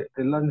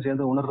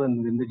சேர்ந்து உணர்ற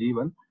இந்த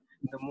ஜீவன்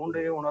இந்த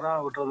மூன்றையும் உணரா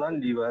விட்டுறதுதான்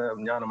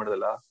ஞானம்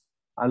அடைதலா,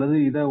 அல்லது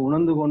இதை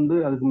உணர்ந்து கொண்டு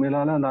அதுக்கு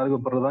மேலால அந்த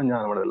அறிவுப்படுறதுதான்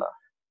ஞானம் அடைதலா?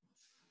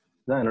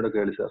 இதான் என்னோட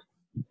கேள்வி சார்.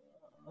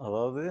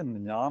 அதாவது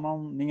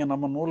ஞானம் நீங்க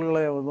நம்ம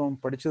நூல்களை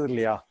எதுவும் படிச்சது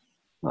இல்லையா?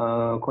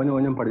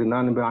 கொஞ்சம் படிச்சு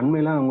நான் இப்ப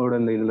அண்மையில உங்களோட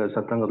இந்த இதுல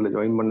சத்தங்கத்துல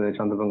ஜாயின் பண்ண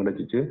சந்தர்ப்பம்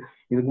கிடைச்சிச்சு.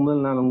 இதுக்கு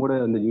முதல் நான் உங்களோட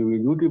இந்த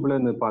யூடியூப்ல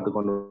இருந்து பார்த்து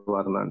கொண்டு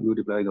வரேன்.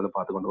 யூடியூப்ல இதோட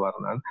பார்த்து கொண்டு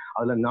வரேன்.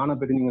 அதுல ஞானம்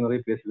பற்றி நீங்க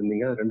நிறைய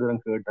பேசியிருந்தீங்க. 2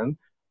 தரம் கேட்டேன்.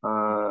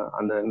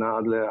 அந்த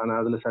நான்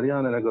அதுல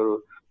சரியான எனக்கு ஒரு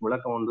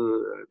விளக்கம் வந்து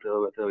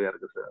தேவையா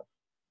இருக்கு சார்.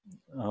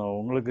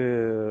 உங்களுக்கு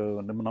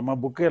நம்ம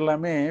புக்கு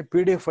எல்லாமே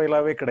பிடிஎஃப்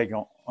ஃபைலாவே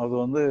கிடைக்கும். அது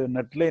வந்து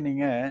நெட்ல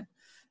நீங்க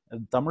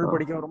தமிழ்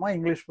படிக்க வருமா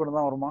இங்கிலீஷ் படிக்க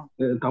தான் வருமா?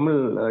 தமிழ்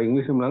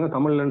இங்கிலீஷ்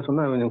தமிழ்லன்னு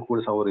சொன்னா கொஞ்சம்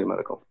கூட சௌகரியமா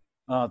இருக்கும்.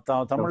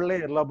 தமிழ்ல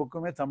எல்லா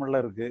புக்குமே தமிழ்ல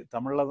இருக்கு.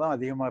 தமிழ்ல தான்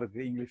அதிகமா இருக்கு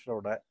இங்கிலீஷ்ல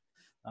விட.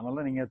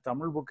 அதனால நீங்க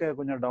தமிழ் புக்கை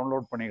கொஞ்சம்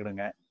டவுன்லோட்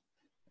பண்ணிக்கிடுங்க.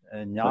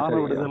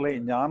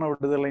 ஞான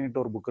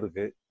விடுதலைன்ட்டு ஒரு புக்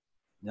இருக்கு.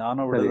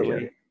 ஞான விடுதலை,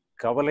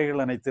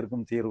 கவலைகள்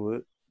அனைத்திற்கும் தீர்வு,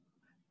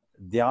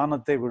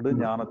 தியானத்தை விடு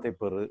ஞானத்தை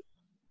பெறு,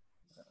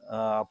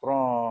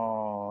 அப்புறம்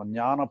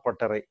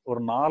ஞானப்பட்டறை,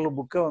 ஒரு 4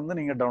 புக்கை வந்து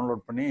நீங்க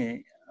டவுன்லோட் பண்ணி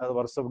அது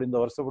இந்த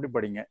வருஷப்படி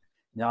படிங்க.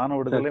 ஞான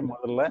விடுதலை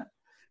முதல்ல,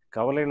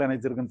 கவலைகள்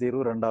அனைத்திற்கும்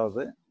தீர்வு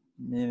 2வது,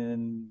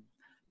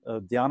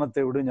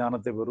 தியானத்தை விடு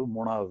ஞானத்தை பெறு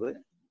 3வது,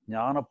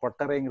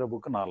 ஞானப்பட்டறைங்கிற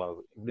புக்கு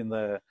 4வது. இப்படி இந்த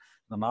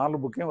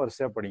 4 புக்கையும்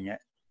வரிசையா படிங்க.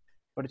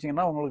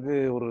 படிச்சீங்கன்னா உங்களுக்கு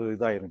ஒரு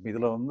இதாயிரும்.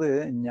 இதுல வந்து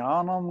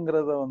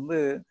ஞானம்ங்கிறத வந்து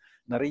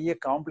நிறைய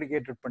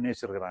காம்ப்ளிகேட்டட் பண்ணி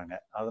வச்சிருக்கிறாங்க.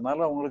 அதனால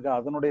அவங்களுக்கு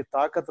அதனுடைய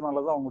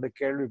தாக்கத்தினாலதான் அவங்களுடைய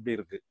கேள்வி இப்படி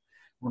இருக்கு.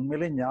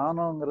 உண்மையிலே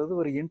ஞானம்ங்கிறது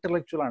ஒரு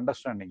இன்டெலெக்சுவல்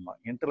அண்டர்ஸ்டாண்டிங் தான்,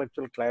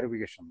 இன்டெலெக்சுவல்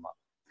கிளாரிபிகேஷன் தான்.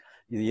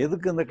 இது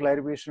எதுக்கு இந்த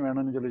கிளாரிபிகேஷன்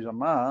வேணும்னு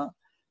சொன்னா,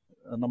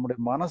 நம்முடைய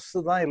மனசு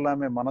தான்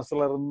எல்லாமே.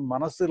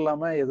 மனசு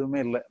இல்லாம எதுவுமே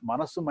இல்லை.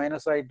 மனசு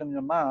மைனஸ் ஆயிட்டுன்னு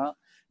சொன்னா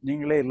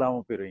நீங்களே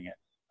இல்லாம போயிருவீங்க.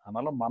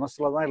 அதனால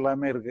மனசுலதான்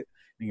எல்லாமே இருக்கு.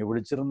 நீங்க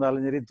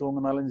விழிச்சிருந்தாலும் சரி,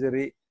 தூங்கினாலும்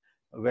சரி,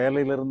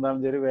 வேலையில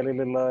இருந்தாலும் சரி,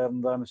 வேலையில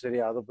இருந்தாலும் சரி,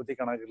 அதை பத்தி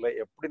கணக்கு இல்லை.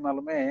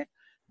 எப்படினாலுமே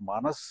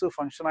மனசு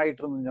ஃபங்க்ஷன்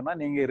ஆகிட்டு இருந்துச்சுன்னா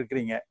நீங்க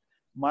இருக்கிறீங்க,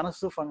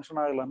 மனசு ஃபங்க்ஷன்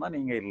ஆகலைன்னா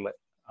நீங்க இல்லை.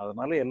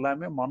 அதனால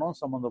எல்லாமே மனம்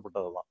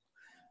சம்மந்தப்பட்டதுதான்.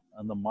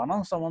 அந்த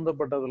மனம்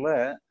சம்மந்தப்பட்டதுல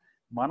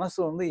மனசு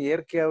வந்து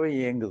இயற்கையாவே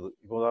இயங்குது.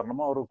 இப்போ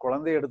உதாரணமா ஒரு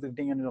குழந்தைய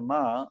எடுத்துக்கிட்டீங்கன்னு சொன்னா,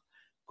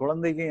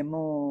 குழந்தைக்கு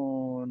இன்னும்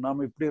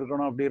நாம இப்படி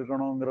இருக்கணும் அப்படி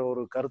இருக்கணுங்கிற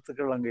ஒரு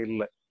கருத்துக்கள் அங்க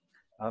இல்லை.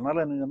 அதனால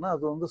என்னன்னா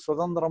அது வந்து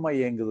சுதந்திரமா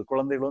இயங்குது.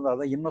 குழந்தைகள் வந்து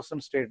அதான்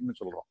இன்னோசன்ட் ஸ்டேட்னு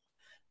சொல்றோம்.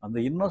 அந்த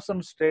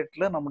இன்னோசன்ட்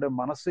ஸ்டேட்ல நம்முடைய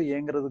மனசு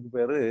இயங்குறதுக்கு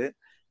பேரு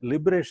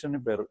லிபரேஷன்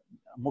பேரு,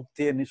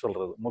 முக்தின்னு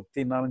சொல்றது.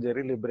 முக்தினாலும்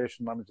சரி,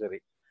 லிபரேஷன்னாலும் சரி,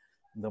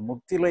 இந்த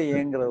முக்தியில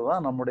இயங்குறது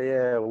தான் நம்முடைய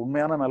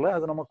உண்மையான நிலை.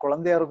 அது நம்ம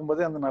குழந்தையா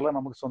இருக்கும்போதே அந்த நிலை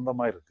நமக்கு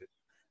சொந்தமா இருக்கு.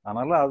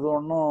 அதனால அது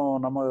ஒன்றும்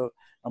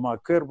நம்ம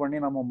அக்வயர் பண்ணி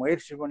நம்ம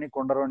முயற்சி பண்ணி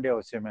கொண்டு வர வேண்டிய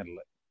அவசியமே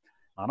இல்லை.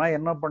 ஆனா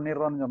என்ன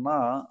பண்ணிடுறோம்னு சொன்னா,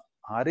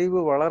 அறிவு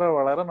வளர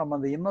வளர நம்ம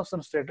அந்த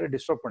இன்னோசன்ட் ஸ்டேட்டை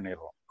டிஸ்டர்ப்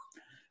பண்ணிடுறோம்.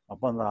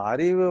 அப்போ அந்த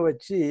அறிவை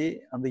வச்சு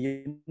அந்த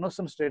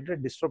இன்னோசன்ட் ஸ்டேட்டை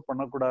டிஸ்டர்ப்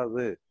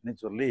பண்ணக்கூடாதுன்னு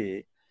சொல்லி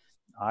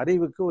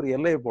அறிவுக்கு ஒரு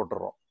எல்லையை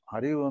போட்டுறோம்.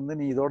 அறிவு வந்து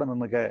நீ இதோட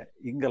நின்னுக்க,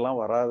 இங்கெல்லாம்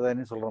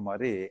வராதன்னு சொல்ற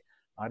மாதிரி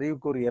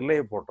அறிவுக்கு ஒரு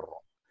எல்லையை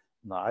போட்டுறோம்.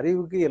 இந்த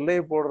அறிவுக்கு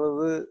எல்லையை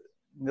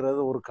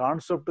போடுறதுங்கிறது ஒரு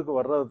கான்செப்டுக்கு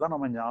வர்றது தான்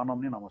நம்ம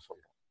ஞானம்னு நம்ம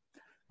சொல்றோம்.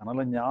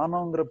 அதனால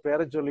ஞானம்ங்கிற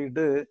பேரை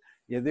சொல்லிட்டு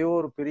எதையோ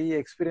ஒரு பெரிய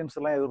எக்ஸ்பீரியன்ஸ்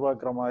எல்லாம்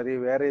எதிர்பார்க்குற மாதிரி,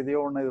 வேற எதையோ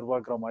ஒன்று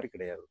எதிர்பார்க்குற மாதிரி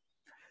கிடையாது.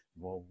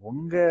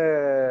 உங்க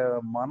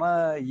மன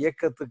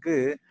இயக்கத்துக்கு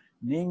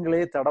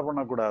நீங்களே தடை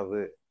பண்ணக்கூடாது,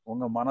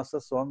 உங்க மனசை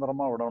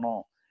சுதந்திரமா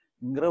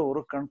விடணும்ங்கிற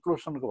ஒரு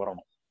கன்க்ளூஷனுக்கு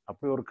வரணும்.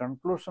 அப்படி ஒரு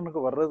கன்க்ளூஷனுக்கு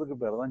வர்றதுக்கு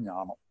பேர் தான்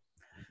ஞானம்.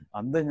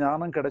 அந்த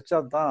ஞானம் கிடைச்சா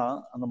தான்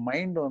அந்த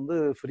மைண்ட் வந்து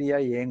ஃப்ரீயா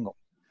இயங்கும்.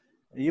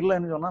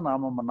 இல்லைன்னு சொன்னா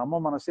நம்ம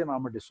மனசையே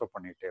நாம டிஸ்டர்ப்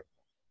பண்ணிட்டே இருப்போம்.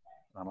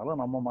 அதனால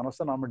நம்ம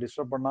மனசை நாம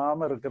டிஸ்டர்ப்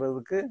பண்ணாம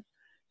இருக்கிறதுக்கு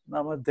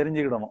நாம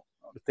தெரிஞ்சுக்கிடணும்.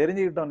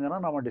 தெரிஞ்சுக்கிட்டோம்னு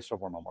சொன்னா நம்ம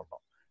டிஸ்டர்ப் பண்ண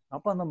மாட்டோம்.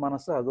 அப்ப அந்த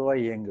மனசு அதுவா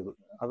இயங்குது.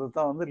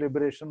 அதைத்தான் வந்து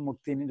லிபரேஷன்,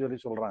 முக்தின்னு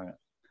சொல்றாங்க.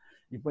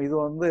 இப்போ இது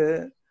வந்து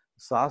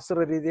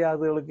சாஸ்திர ரீதியா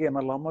அதுகளுக்கு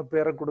என்னெல்லாம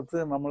பேரை கொடுத்து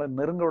நம்மளை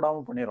நெருங்க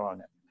விடாம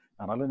பண்ணிடுவாங்க.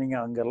 அதனால நீங்க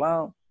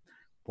அங்கெல்லாம்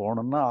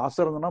போகணும்னா ஆசை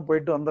இருந்ததுன்னா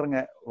போயிட்டு வந்துருங்க.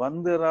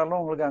 வந்துடாலும்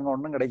உங்களுக்கு அங்க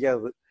ஒன்றும்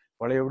கிடைக்காது.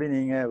 பழையபடி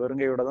நீங்க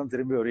வெறுங்கையோட தான்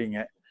திரும்பி வருவீங்க.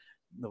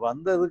 இந்த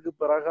வந்ததுக்கு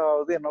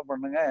பிறகாவது என்ன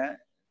பண்ணுங்க,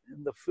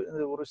 இந்த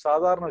ஒரு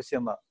சாதாரண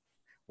விஷயம்தான்,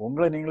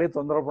 உங்களை நீங்களே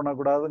தொந்தரவு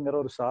பண்ணக்கூடாதுங்கிற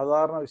ஒரு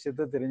சாதாரண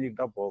விஷயத்த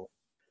தெரிஞ்சுக்கிட்டா போதும்.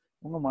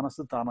 உங்க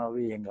மனசு தானாவே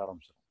இயங்க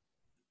ஆரம்பிச்சிடும்.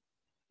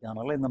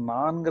 அதனால இந்த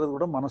நான்கிறத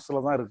விட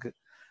மனசுலதான் இருக்கு.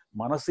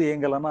 மனசு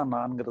இயங்கலைன்னா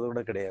நான்கிறத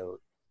விட கிடையாது.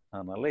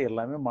 அதனால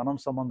எல்லாமே மனம்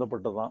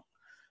சம்பந்தப்பட்டதான்,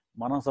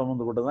 மனம்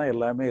சம்பந்தப்பட்டதான்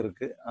எல்லாமே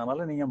இருக்கு.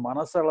 அதனால நீங்க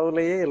மனசு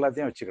அளவுலயே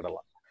எல்லாத்தையும்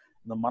வச்சுக்கிடலாம்.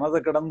 இந்த மனதை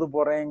கடந்து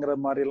போறேங்கிற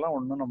மாதிரி எல்லாம்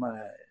ஒன்றும் நம்ம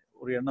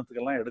ஒரு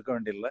எண்ணத்துக்கெல்லாம் எடுக்க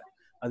வேண்டியதில்லை.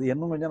 அது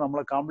இன்னும் கொஞ்சம்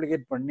நம்மளை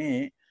காம்ப்ளிகேட் பண்ணி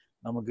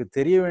நமக்கு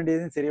தெரிய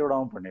வேண்டியதையும் தெரிய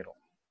விடாம பண்ணிடும்.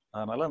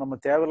 அதனால நம்ம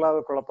தேவையில்லாத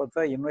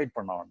குழப்பத்தை இன்வைட்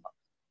பண்ண வேண்டாம்.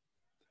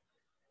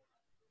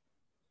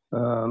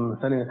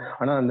 சரிங்க.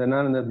 ஆனா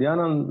நான் இந்த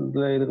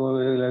தியானத்துல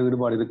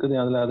ஈடுபாடு இருக்குது.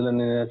 அதுல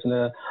சில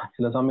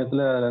சில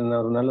சமயத்துல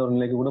ஒரு நல்ல ஒரு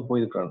நிலைக்கு கூட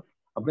போயிருக்கிறேன்.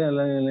 அப்படியே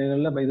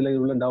நிலைகள்ல இதுல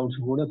உள்ள டவுட்ஸ்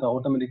கூட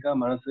ஆட்டோமேட்டிக்கா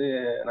மனசு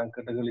நான்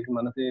கேட்ட கேள்விக்கு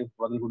மனசே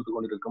பதில் கொடுத்து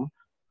கொண்டிருக்கும்.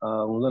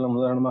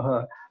 உதாரணமாக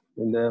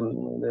இந்த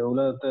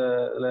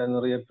உலகத்துல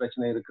நிறைய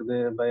பிரச்சனை இருக்குது,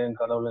 பயம்,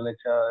 கடவுள்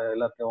நினைச்சா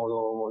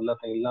எல்லாத்தையும்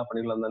இல்லா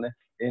பண்ணிக்கலாம் தானே,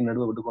 ஏன்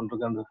நடுவை விட்டு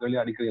கொண்டிருக்கான்ற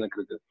கேள்வி அடிக்கடி எனக்கு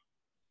இருக்கு.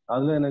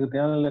 அதுல எனக்கு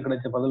தியானத்துல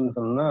கிடைச்ச பதில்னு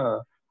சொன்னா,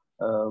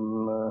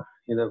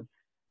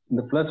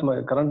 இந்த பிளஸ்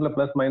கரண்ட்ல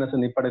பிளஸ்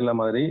மைனஸ் நிப்பாடையில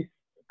மாதிரி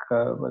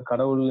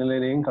கடவுள்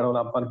நிலையிலையும்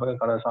கடவுள்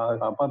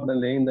அப்பாற்பட்ட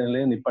நிலையும் இந்த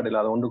நிலையும்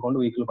நிப்பாடையில அதை ஒன்று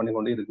கொண்டு ஈக்குவல் பண்ணி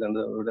கொண்டு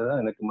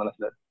இருக்குதான் எனக்கு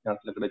மனசுல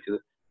கிடைச்சது.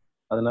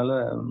 அதனால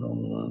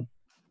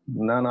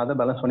நான் அதை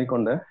பேலன்ஸ் பண்ணி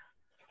கொண்டேன்.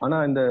 ஆனா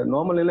இந்த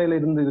நார்மல் நிலையில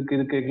இருந்து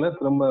இருக்கைக்குள்ள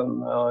திரும்ப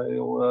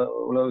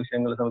உலக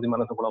விஷயங்களை சமதி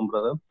மனசை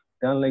குழம்புறதும்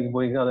தியான நிலைக்கு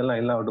போய்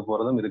அதெல்லாம் எல்லாம் விட்டு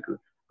போறதும் இருக்குது.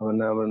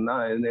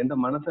 எந்த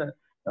மனசை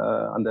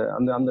அந்த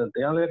அந்த அந்த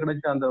தியானில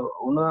கிடைச்ச அந்த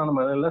உன்னதான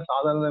நிலையில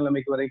சாதாரண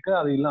நிலைமைக்கு வரைக்கும்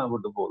அது இல்லாம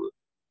விட்டு போகுது.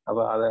 அப்ப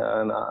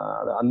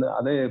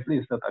அதை எப்படி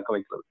தக்க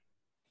வைக்கிறது?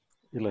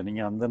 இல்ல,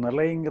 நீங்க அந்த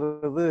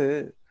நிலைங்கிறது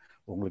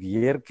உங்களுக்கு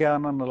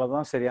இயற்கையான நிலை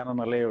தான் சரியான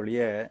நிலையை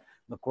ஒழிய,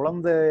 இந்த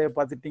குழந்தைய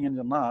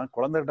பார்த்துட்டீங்கன்னு சொன்னா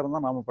குழந்தைகிட்ட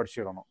இருந்தா நாம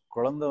படிச்சுக்கணும்.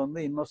 குழந்தை வந்து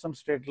இன்னோசன்ட்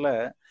ஸ்டேட்ல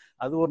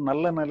அது ஒரு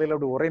நல்ல நிலையில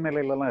அப்படி ஒரே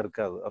நிலையிலலாம்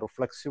இருக்காது. அது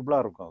ஃபிளெக்சிபிளா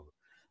இருக்கும்.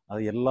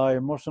 அது எல்லா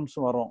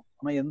எமோஷன்ஸும் வரும்,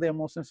 ஆனா எந்த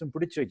எமோஷன்ஸும்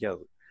பிடிச்சு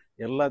வைக்காது.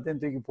 எல்லாத்தையும்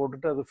தூக்கி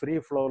போட்டுட்டு அது ஃப்ரீ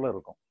ஃப்ளோவில்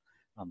இருக்கும்.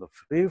 அந்த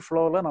ஃப்ரீ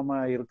ஃப்ளோவில் நம்ம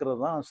இருக்கிறது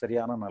தான்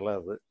சரியான நிலை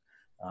அது.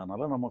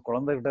 அதனால நம்ம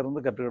குழந்தைகிட்ட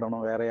இருந்து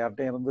கற்றுக்கிடணும். வேற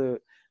யார்கிட்டையும் இருந்து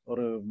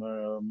ஒரு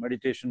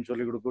மெடிடேஷன்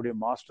சொல்லிக் கொடுக்கக்கூடிய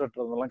மாஸ்டர்கிட்ட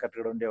இருந்தெல்லாம்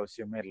கற்றுக்கிட வேண்டிய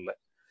அவசியமே இல்லை.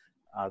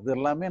 அது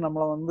எல்லாமே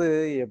நம்மளை வந்து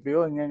எப்பயோ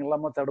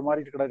எங்கெங்கெல்லாம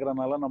தடுமாறிட்டு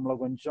கிடக்கிறனால நம்மளை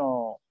கொஞ்சம்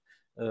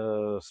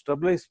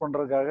ஸ்டெபிளைஸ்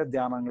பண்ணுறதுக்காக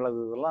தியானங்கள்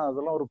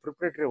அதெல்லாம் ஒரு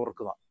ப்ரிப்பரேட்டரி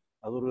ஒர்க்கு தான்.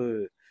 அது ஒரு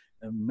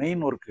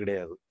மெயின் ஒர்க்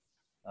கிடையாது.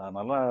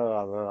 அதனால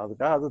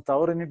அதுக்காக அது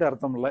தவறுன்னுட்டு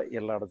அர்த்தம் இல்லை.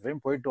 எல்லா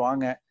இடத்துலையும் போயிட்டு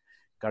வாங்க.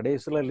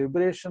 கடைசியில்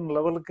லிபரேஷன்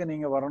லெவலுக்கு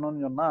நீங்கள்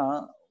வரணும்னு சொன்னால்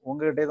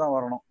உங்ககிட்டே தான்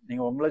வரணும்.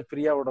 நீங்கள் உங்களை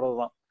ஃப்ரீயாக விடுறது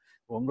தான்.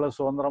 உங்களை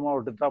சுதந்திரமாக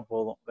விட்டுட்டா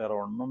போதும், வேற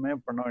ஒன்றுமே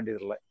பண்ண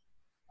வேண்டியதில்லை.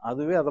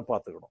 அதுவே அதை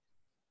பார்த்துக்கணும்.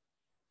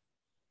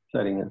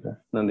 சரிங்க சார்,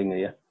 நன்றிங்க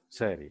ஐயா.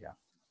 சரியா,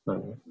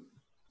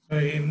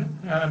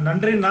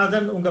 நன்றி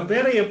நாதன். உங்க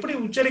பேரை எப்படி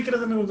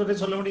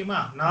உச்சரிக்கிறதுன்னு சொல்ல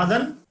முடியுமா?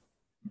 நாதன்?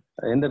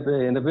 என்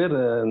பேர்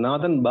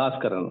நாதன்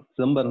பாஸ்கரன்.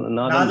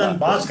 நாதன்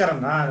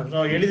பாஸ்கரன்.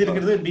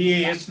 எழுதிருக்கிறது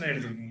BAS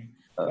எழுதிருக்கீங்க.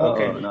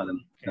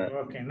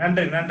 ஓகே,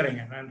 நன்றி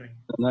நன்றிங்க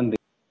நன்றி.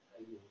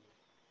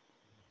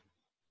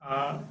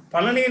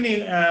 பழனி,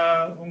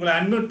 உங்களை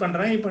அன்மியூட்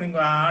பண்றேன். இப்போ நீங்க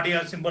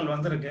ஆடியோ சிம்பிள்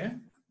வந்திருக்கு,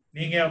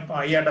 நீங்க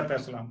ஐயாட்ட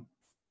பேசலாம்.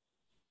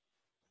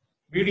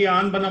 வீடியோ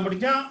ஆன் பண்ண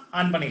முடிஞ்சா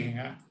ஆன்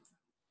பண்ணிக்கோங்க.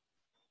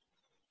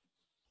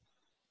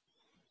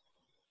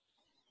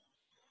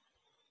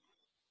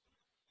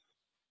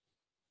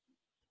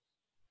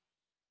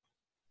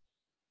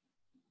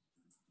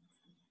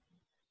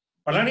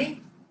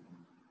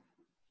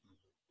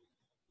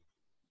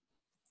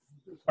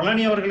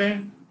 பழனி அவர்களே,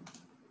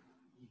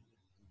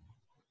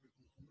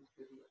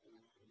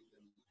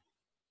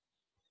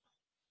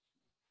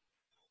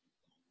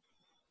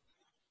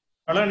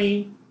 பழனி.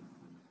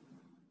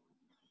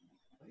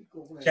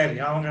 சரி,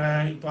 அவங்க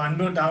இப்போ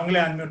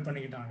அவங்களே அன்மியூட்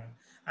பண்ணிக்கிட்டாங்க.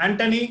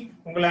 ஆண்டனி,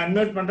 உங்களை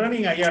அன்மியூட் பண்றேன்,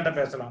 நீங்க ஐயாட்ட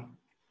பேசலாம்.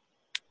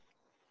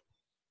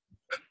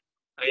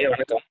 ஐயா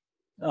வணக்கம்.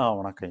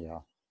 வணக்கம் ஐயா.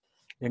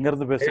 எங்க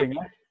இருந்து பேசுறீங்க?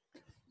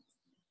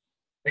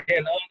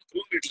 நான்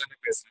குரோம்பேட்ல இருந்து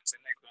பேசுறேன்,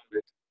 சென்னை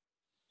குரோம்பேட்.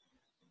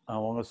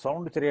 உங்க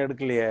சவுண்ட் சரியா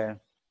எடுக்கலையே.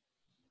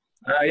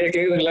 ஐயா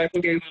கேக்குதுங்களா? இப்போ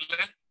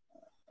கேக்குதுங்களா?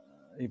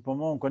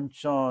 இப்பவும்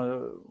கொஞ்சம்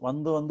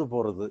வந்து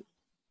போறது.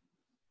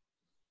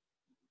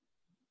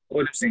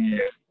 ஒரு நிமிஷம்.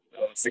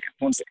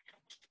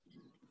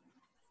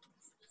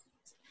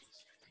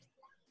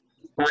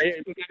 ஐயா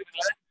இப்போ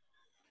கேக்குதுங்களா?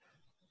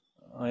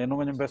 இன்னும்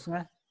கொஞ்சம் பேசுங்க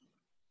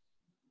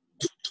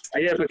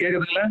ஐயா. இப்போ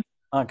கேக்குதுங்களா?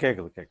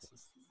 கேக்குது.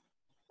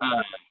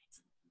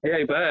 ஐயா,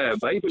 இப்ப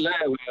பைபிள்ல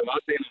ஒரு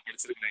வார்த்தையை நான்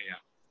படிச்சிருக்கேன் ஐயா.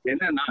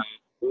 என்னன்னா,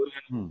 ஒரு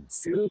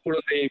சிறு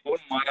குழந்தையை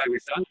போல்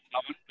மாறாவிட்டால்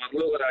அவன்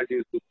பரலோக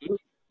ராஜ்யத்துக்கு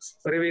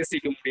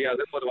பிரவேசிக்க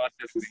முடியாதுன்னு ஒரு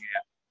வார்த்தை இருக்குதுங்க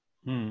ஐயா.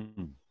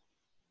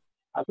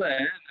 அப்ப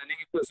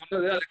நீங்க இப்ப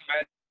சொன்னது அதுக்கு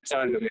மேட்ச்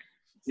ஆகுது.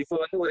 இப்ப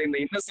வந்து ஒரு இந்த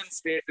இன்னசென்ட்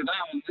ஸ்டேட்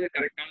தான் வந்து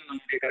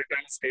நம்முடைய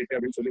கரெக்டான ஸ்டேட்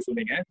அப்படின்னு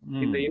சொன்னீங்க.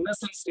 இந்த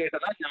இன்னசென்ட் ஸ்டேட்டை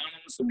தான்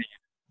ஞானம்னு சொன்னீங்க.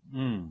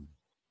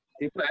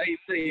 இப்ப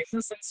இந்த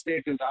இன்னசென்ட்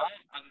ஸ்டேட் தான்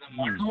அந்த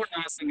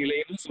மனோநாச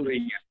நிலைன்னு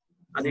சொல்றீங்க.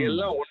 அது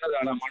எல்லாம்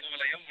ஒண்ணுதான?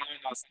 மனோலயம்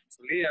மனோநாசம்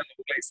சொல்லி அந்த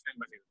புக்ல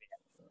எக்ஸ்பிளைன் பண்ணிருந்தீங்க.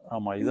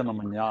 ஆமா, இதை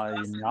நம்ம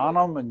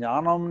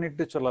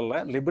ஞானம்னுட்டு சொல்லல,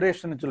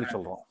 லிபரேஷன் சொல்லி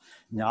சொல்றோம்.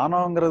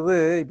 ஞானம்ங்கிறது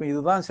இப்ப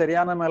இதுதான்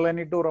சரியான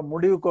நிலைன்னுட்டு ஒரு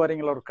முடிவுக்கு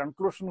வரீங்களா, ஒரு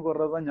கன்க்ளூஷனுக்கு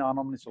வர்றதுதான்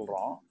ஞானம்னு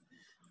சொல்றோம்.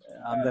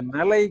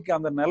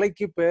 அந்த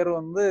நிலைக்கு பேர்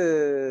வந்து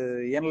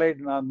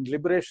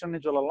லிபரேஷன்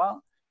சொல்லலாம்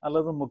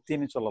அல்லது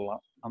முக்தின்னு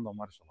சொல்லலாம், அந்த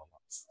மாதிரி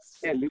சொல்லலாம்.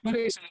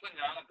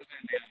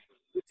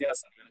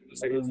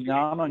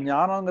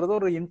 ஞானம்ங்கிறது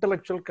ஒரு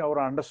இன்டெலெக்சுவல்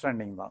ஒரு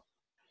அண்டர்ஸ்டாண்டிங் தான்.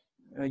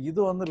 இது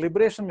வந்து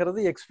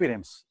லிபரேஷன்ங்கிறது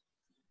எக்ஸ்பீரியன்ஸ்.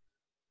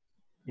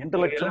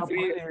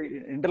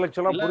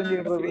 இன்டெலெக்சுவலா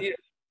புரிஞ்சுக்கிறது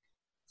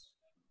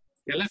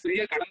எல்லாம்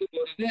ஃப்ரீயா கடந்து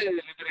போறது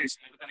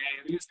லிபரேஷன்.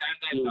 எதுவும்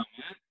ஸ்டாண்டா இல்லாம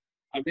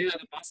அப்படியே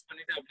அதை பாஸ்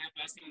பண்ணிட்டு அப்படியே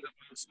பாசிங்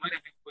மாதிரி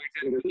அப்படியே போயிட்டே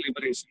இருக்கிறது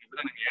லிபரேஷன்.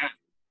 இப்படிதானுங்க?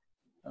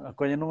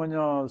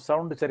 கொஞ்சம்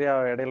சவுண்ட் சரியா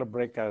இடையில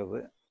பிரேக்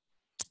ஆகுது.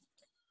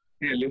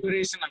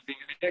 லிபரேஷன்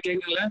அப்படிங்கிறது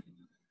கேக்குதுல்ல?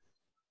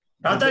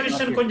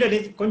 ராதாகிருஷ்ணன்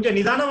கொஞ்சம்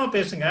நிதானமா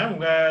பேசுங்க.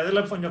 உங்க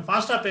இதுல கொஞ்சம்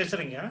ஃபாஸ்டா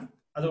பேசுறீங்க,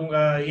 அது உங்க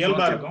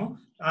இயல்பா இருக்கும்.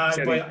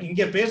 இப்போ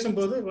இங்க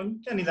பேசும்போது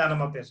கொஞ்சம்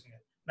நிதானமா பேசுங்க.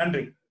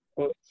 நன்றி.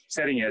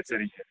 சரிங்க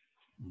சரிங்க.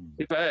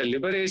 இப்ப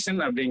லிபரேஷன்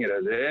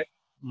அப்படிங்கிறது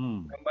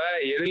நம்ம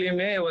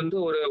எதுலயுமே வந்து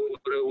ஒரு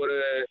ஒரு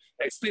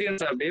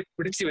எக்ஸ்பீரியன்ஸ் அப்படியே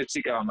பிடிச்சு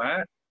வச்சுக்காம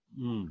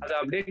அது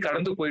அப்படியே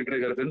கடந்து போயிட்டு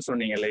இருக்கிறதுன்னு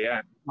சொன்னீங்க இல்லையா?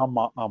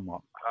 ஆமா ஆமா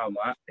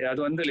ஆமா, அது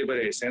வந்து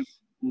லிபரேஷன்.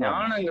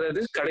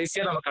 ஞானங்கிறது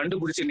கடைசியா நம்ம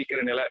கண்டுபிடிச்சு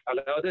நிக்கிற நிலை,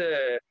 அதாவது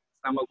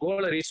நம்ம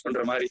கோலை ரீச்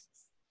பண்ற மாதிரி.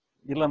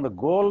 இல்ல, அந்த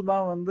கோல்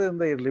தான் வந்து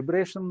இந்த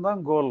லிபரேஷன்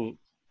தான் கோல்.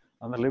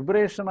 அந்த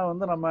லிபரேஷனை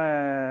வந்து நம்ம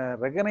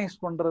ரெகனைஸ்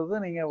பண்றது,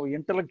 நீங்க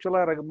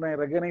இன்டெலெக்சுவலா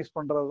ரெகனைஸ்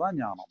பண்றது தான்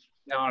ஞானம்.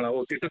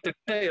 ஞானம்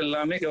கிட்டத்தட்ட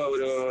எல்லாமே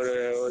ஒரு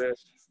ஒரு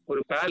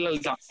ஒரு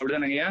பேரலல் தான்,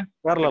 அப்படிதானங்க?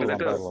 பேரலல்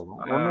தான்,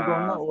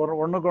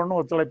 ஒண்ணுக்கு ஒண்ணு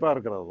ஒத்துழைப்பா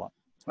இருக்கிறது தான்.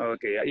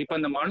 ஓகே. இப்ப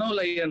இந்த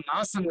மனோலய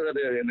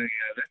நாசங்கிறது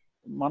என்னங்க?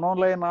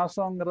 மனோலய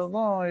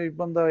நாசங்கிறதும்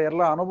இப்ப இந்த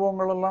எல்லா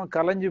அனுபவங்கள் எல்லாம்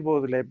கலைஞ்சு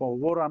போகுது இல்லையா? இப்ப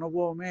ஒவ்வொரு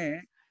அனுபவமே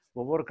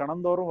ஒவ்வொரு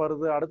கணந்தோறும்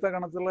வருது. அடுத்த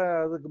கணத்துல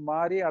அதுக்கு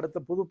மாறி அடுத்த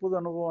புது புது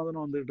அனுபவம்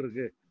அதுன்னு வந்துட்டு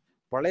இருக்கு.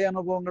 பழைய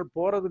அனுபவங்கள்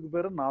போறதுக்கு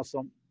பேரு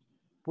நாசம்,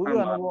 புது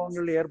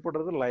அனுபவங்கள்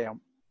ஏற்படுறது லயம்.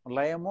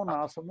 லயமும்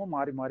நாசமும்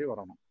மாறி மாறி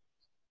வரணும்.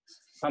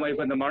 ஆமா,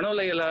 இப்ப இந்த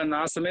மனோலய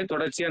நாசமே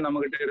தொடர்ச்சியா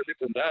நம்ம கிட்ட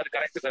இருந்துட்டு இருந்தா அது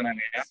கரெக்ட்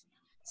தானே?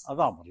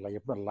 அதான்,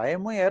 இப்ப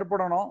லயமும்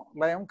ஏற்படணும்,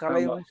 லயம்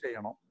கலையவும்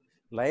செய்யணும்.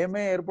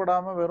 லயமே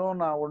ஏற்படாம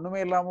வெறும் நான் ஒண்ணுமே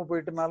இல்லாம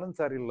போயிட்டுனாலும்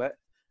சரியில்லை.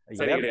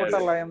 ஏற்பட்ட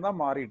லயம் தான்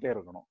மாறிட்டே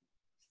இருக்கணும்.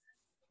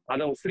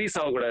 அதான் ஃப்ரீஸ்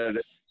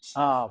ஆகக்கூடாது.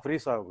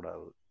 ஃப்ரீஸ்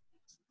ஆகக்கூடாது.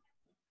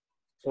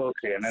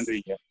 ஓகே,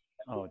 நன்றிங்க.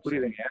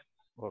 புரியுதுங்க.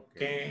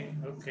 Okay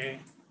okay.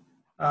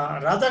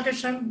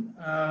 ராதாகிருஷ்ணன்,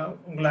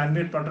 உங்களை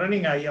அன்மியூட் பண்றேன்,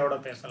 நீங்க ஐயாவோட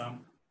பேசலாம்.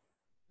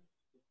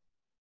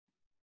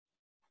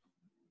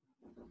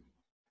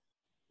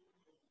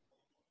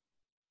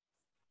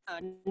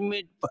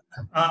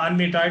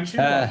 அன்மியூட் ஆயிடுச்சு.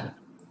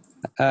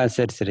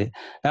 சரி சரி.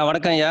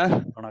 வணக்கம் ஐயா.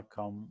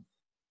 வணக்கம்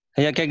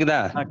ஐயா, கேக்குதா?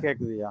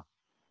 கேக்குதுயா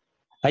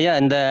ஐயா.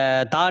 இந்த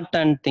தாட்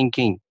அண்ட்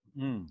திங்கிங்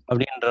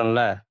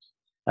அப்படின்றோம்ல,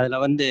 அதுல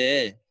வந்து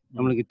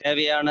நம்மளுக்கு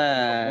தேவையான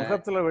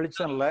முகத்துல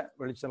வெளிச்சம் இல்ல,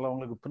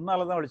 உங்களுக்கு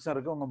பின்னாலதான் வெளிச்சம்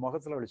இருக்கு, உங்க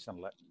முகத்துல வெளிச்சம்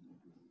இல்ல.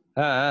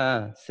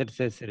 சரி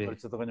சரி சரி.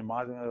 வெளிச்சத்தை கொஞ்சம்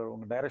மாத்தி,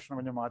 உங்க டைரக்ஷன்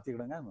கொஞ்சம்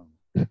மாத்திக்கிடுங்க.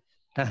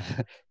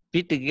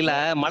 வீட்டுக்கு கீழே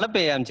மழை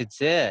பெய்ய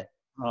ஆரம்பிச்சிச்சு,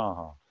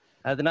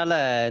 அதனால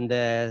இந்த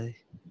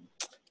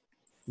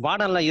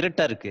வானம்லாம்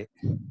இருட்டா இருக்கு.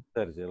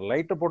 சரி சரி,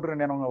 லைட்டை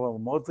போட்டுருந்தேன், உங்க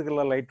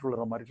முகத்துக்குள்ள லைட்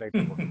விழுற மாதிரி லைட்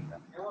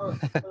போட்டுருந்தேன்.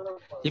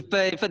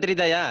 இப்ப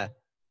தெரியுதாயா?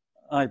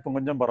 இப்ப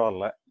கொஞ்சம்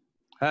பரவாயில்ல.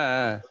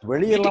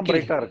 வெளியெல்லாம்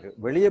பிரைட்டா இருக்கு,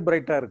 வெளியே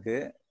பிரைட்டா இருக்கு.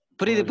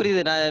 புரியுது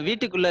புரியுது. நான்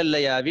வீட்டுக்குள்ள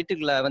இல்லையா,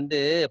 வீட்டுக்குள்ள வந்து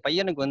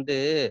பையனுக்கு வந்து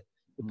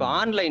இப்ப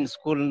ஆன்லைன்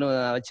ஸ்கூல்னு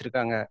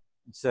வச்சிருக்காங்க.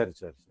 சரி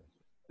சரி சரி.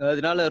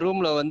 அதனால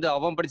ரூம்ல வந்து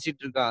அவன்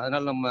படிச்சிட்டு இருக்கான்,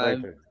 அதனால நம்ம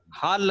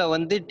ஹால்ல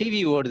வந்து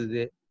டிவி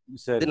ஓடுது.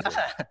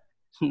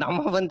 நம்ம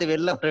வந்து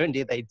வெளில வர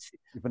வேண்டியதாயிடுச்சு.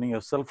 இப்ப நீங்க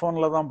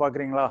செல்போன்ல தான்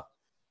பாக்குறீங்களா?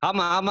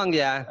 ஆமா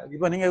ஆமாங்கய்யா.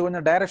 இப்ப நீங்க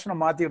கொஞ்சம் டைரக்ஷனை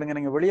மாத்திடுங்க,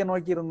 நீங்க வெளியே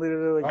நோக்கி இருந்து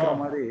வைக்கிற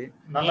மாதிரி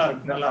நல்லா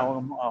இருக்கு.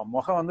 அவங்க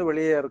முகம் வந்து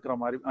வெளியே இருக்கிற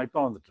மாதிரி இப்ப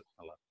வந்துட்டு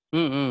நல்லா.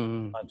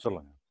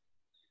 சொல்லுங்க.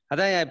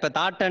 அதான் இப்ப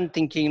தாட் அண்ட்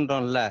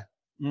திங்கிங்ன்றோம்ல,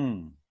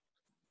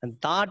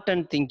 தாட்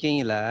அண்ட்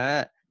திங்கிங்ல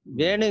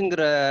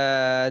வேணுங்கிற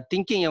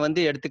திங்கிங்க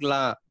வந்து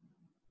எடுத்துக்கலாம்,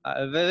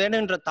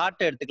 வேணுன்ற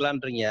தாட்டை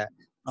எடுத்துக்கலான்றீங்க.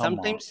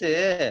 சம்டைம்ஸ்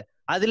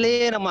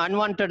அதுலயே நம்ம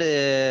அன்வான்ட்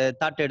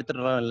தாட்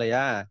எடுத்துடுறோம்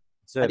இல்லையா?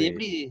 அது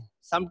எப்படி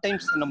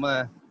சம்டைம்ஸ் நம்ம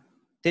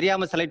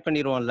தெரியாம செலக்ட்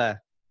பண்ணிடுவோம்ல?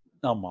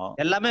 ஆமா,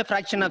 எல்லாமே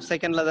ஃபிராக்ஷன் ஆஃப்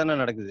செகண்ட்ல தானே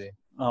நடக்குது.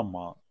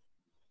 ஆமா.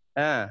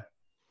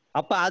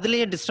 அப்ப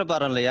அதுலயே டிஸ்டர்ப்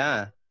ஆறோம் இல்லையா?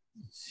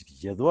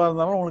 எதுவா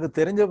இருந்தாலும் உங்களுக்கு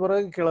தெரிஞ்ச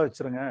பிறகு கீழே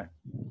வச்சிருங்க.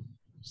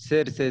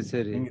 சரி சரி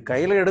சரி. நீங்க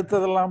கையில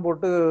எடுத்ததெல்லாம்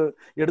போட்டு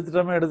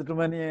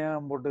எடுத்துட்டோமே நீ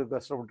போட்டு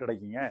கஷ்டப்பட்டு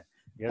கிடைக்கீங்க.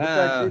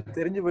 எடுத்தாச்சு,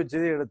 தெரிஞ்சு போச்சு,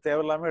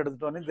 தேவையில்லாம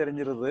எடுத்துட்டோன்னே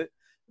தெரிஞ்சிருது,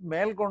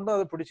 மேல் கொண்டு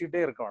அதை பிடிச்சுக்கிட்டே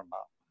இருக்க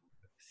வேண்டாம்.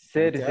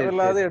 சரி,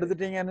 தேவையில்லாத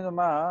எடுத்துட்டீங்கன்னு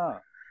சொன்னா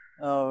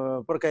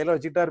அப்புறம் கையில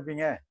வச்சுக்கிட்டா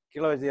இருப்பீங்க,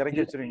 கீழே வச்சு இறக்கி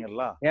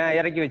வச்சிருவீங்கல்ல.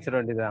 இறக்கி வச்சிட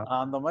வேண்டியதான்.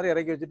 அந்த மாதிரி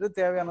இறக்கி வச்சுட்டு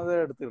தேவையானதை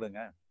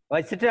எடுத்துக்கிடுங்க,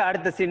 வச்சுட்டு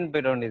அடுத்த சீன்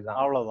போயிட வேண்டியதுதான்.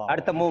 அவ்வளவுதான்,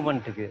 அடுத்த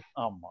மூவ்மெண்ட்டுக்கு.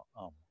 ஆமா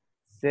ஆமா.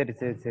 சரி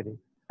சரி சரி.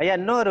 ஐயா,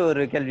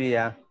 இன்னொரு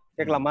கேள்வியா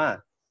கேட்கலாமா?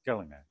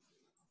 கேளுங்க.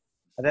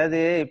 அதாவது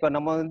இப்ப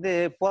நம்ம வந்து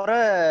புற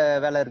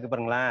வேலை இருக்கு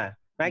பாருங்களேன்,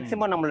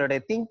 மேக்சிமம் நம்மளுடைய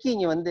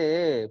திங்கிங் வந்து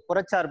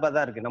புறச்சார்பா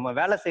தான் இருக்கு. நம்ம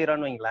வேலை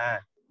செய்யறோம்னு வைங்களேன்,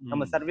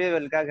 நம்ம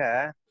சர்வைவலுக்காக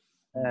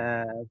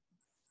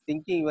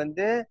திங்கிங்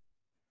வந்து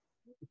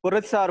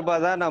புறச்சார்பா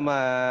தான், நம்ம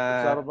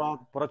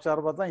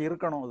புறச்சார்பா தான்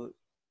இருக்கணும்,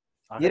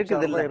 அது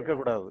இருக்குது இல்ல,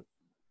 இருக்கக்கூடாது.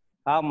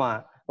 ஆமா.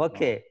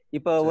 ஓகே.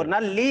 இப்ப ஒரு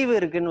நாள் லீவு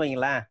இருக்குன்னு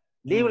வைங்களேன்,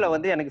 லீவ்ல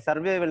வந்து எனக்கு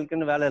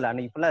சர்வைவலுக்குன்னு வேலை இல்லை,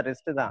 அன்னைக்கு ஃபுல்லா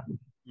ரெஸ்ட் தான்.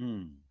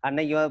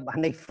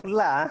 அன்னைக்கு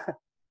ஃபுல்லா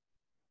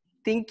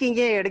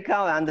திங்கிங்கே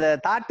எடுக்காம, அந்த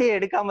தாட்டே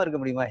எடுக்காம இருக்க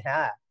முடியுமா?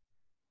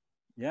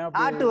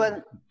 தாட்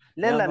வந்து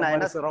இல்ல நான்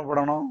என்ன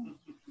சிரமப்படணும்?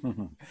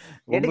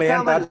 உங்களை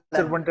ஏன்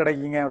டார்ச்சர் பண்ணிட்டு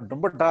கிடைக்கீங்க?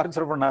 ரொம்ப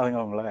டார்ச்சர் பண்ணாதுங்க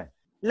உங்களை.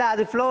 இல்ல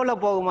அது ஃப்ளோல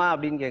போகுமா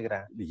அப்படின்னு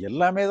கேக்குறேன்.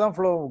 எல்லாமே தான்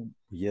ஃப்ளோ,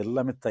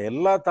 எல்லாமே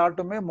எல்லா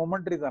தாட்டுமே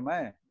மொமெண்ட்ரி தானே.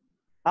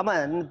 ஆமா,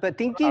 இப்ப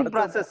திங்கிங்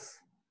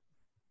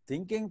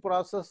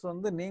ப்ராசஸ்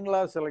வந்து நீங்களா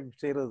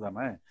செலக்ட் செய்யறது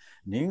தானே.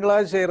 நீங்களா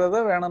செய்யறத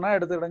வேணும்னா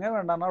எடுத்துடுங்க,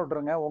 வேண்டாம்னா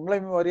விட்டுருங்க.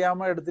 உங்களையும்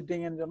அறியாம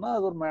எடுத்துட்டீங்கன்னு சொன்னா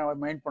அது ஒரு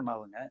மைண்ட்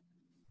பண்ணாதுங்க.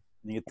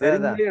 நீங்க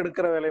தெரிஞ்சு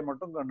எடுக்கிற வேலையை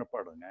மட்டும்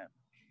கண்டுபாடுங்க.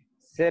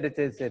 சரி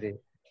சரி சரி.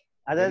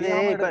 அதாவது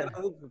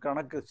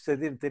கணக்கு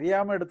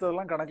தெரியாம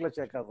எடுத்ததெல்லாம் கணக்குல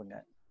சேர்க்காதுங்க.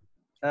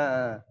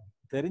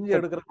 தெரிஞ்சு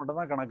எடுக்கிறது மட்டும்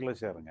தான் கணக்குல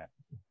சேருங்க.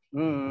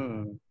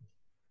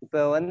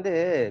 இப்ப வந்து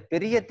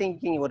பெரிய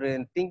திங்கிங், ஒரு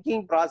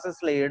திங்கிங்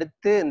ப்ராசஸ்ல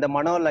எடுத்து இந்த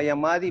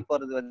மனோலயம் மாதிரி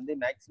போறது வந்து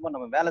மேக்சிமம்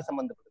நம்ம வேலை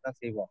சம்பந்தப்பட்டு தான்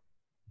செய்வோம்.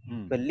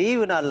 இப்ப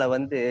லீவு நாள்ல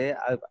வந்து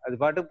அது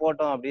பாட்டு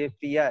போட்டோம் அப்படியே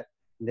ஃப்ரீயா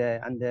இந்த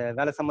அந்த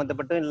வேலை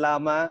சம்பந்தப்பட்டும்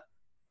இல்லாம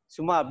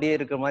சும்மா அப்படியே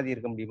இருக்கிற மாதிரி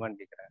இருக்க முடியுமான்னு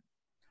கேக்குறேன்.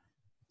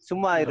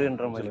 சும்மா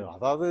இருன்ற மாதிரி.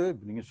 அதாவது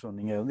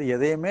நீங்க வந்து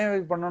எதையுமே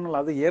பண்ணணும்,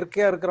 அது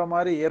இயற்கையா இருக்கிற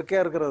மாதிரி இயற்கையா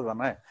இருக்கிறது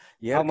தானே.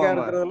 இயற்கையா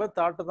இருக்கிறதுல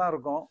தாட்டு தான்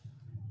இருக்கும்.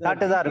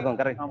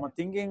 கரெக்ட். ஆமா,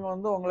 திங்கிங்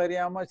வந்து உங்களை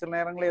அறியாம சில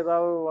நேரங்களில்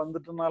ஏதாவது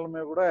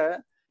வந்துட்டுனாலுமே கூட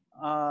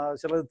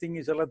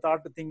சில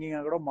தாட்டு திங்கிங்கா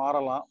கூட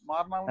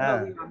மாறினாலும்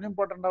அது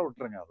அன்இம்பார்ட்டண்டா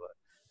விட்டுருங்க.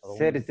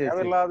 அதை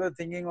தேவையில்லாத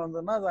திங்கிங்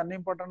வந்துன்னா அது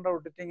அன்இம்பார்ட்டண்டா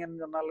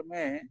விட்டுட்டீங்கன்னு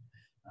சொன்னாலுமே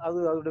அது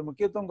அதோட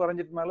முக்கியத்துவம்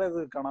குறைஞ்சிட்டனால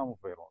அது காணாம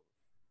போயிடும்.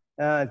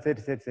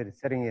 சரி சரி சரி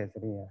சரிங்க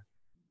சரிங்க.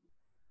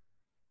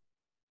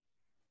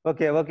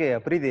 ஓகே ஓகே,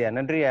 புரியுதுயா,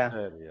 நன்றியா.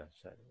 சரியா,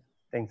 சரி,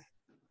 தேங்க்ஸ்.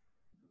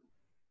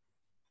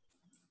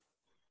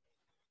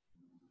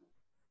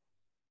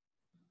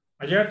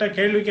 ஐயாட்ட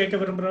கேள்வி கேட்க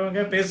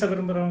விரும்புறவங்க, பேச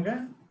விரும்புறவங்க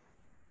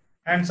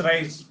ஹேண்ட்ஸ்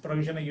ரைஸ்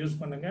ப்ரொவிஷனை யூஸ்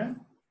பண்ணுங்க.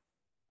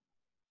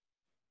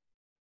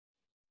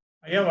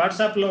 ஐயா,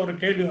 வாட்ஸ்அப்ல ஒரு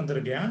கேள்வி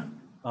வந்திருக்கேன்,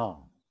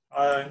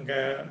 இங்க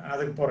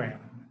அதுக்கு போறேன்.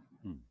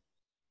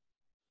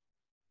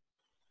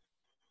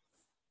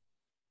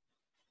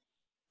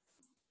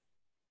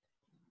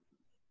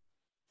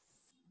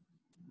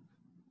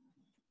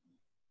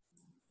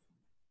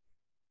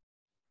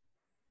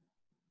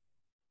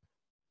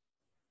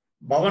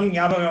 பவன்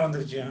ஞாபகம்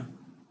வந்துருச்சு.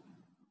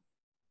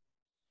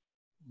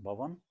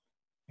 பவன்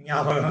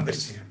ஞாபகம்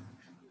வந்துருச்சு.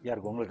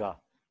 யாருக்கு? உங்களுக்கா?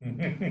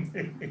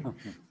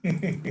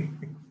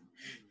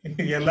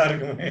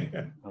 எல்லாருக்குமே.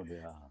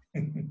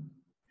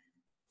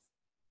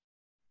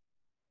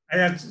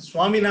 ஐயா,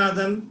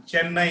 சுவாமிநாதன்,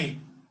 சென்னை,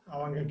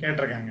 அவங்க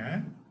கேட்டிருக்காங்க.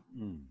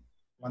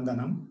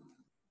 வந்தனம்.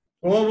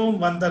 கோபம்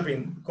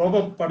வந்தபின்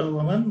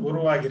கோபப்படுபவன்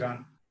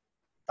உருவாகிறான்.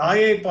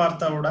 தாயை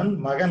பார்த்தவுடன்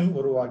மகன்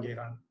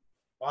உருவாகிறான்.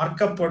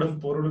 பார்க்கப்படும்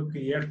பொருளுக்கு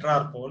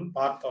ஏற்றாற்போல்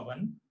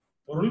பார்ப்பவன்,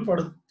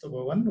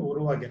 பொருள்படுத்துபவன்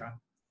உருவாகிறான்.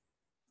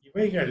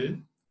 இவைகள்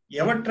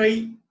எவற்றை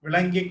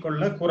விளங்கிக்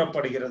கொள்ள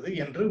கூறப்படுகிறது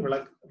என்று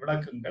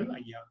விளக்குங்கள்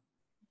ஐயா.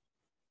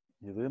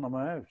 இது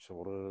நம்ம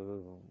ஒரு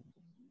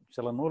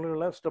சில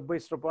நூல்களை ஸ்டெப் பை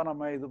ஸ்டெப்பா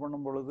நம்ம இது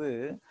பண்ணும் பொழுது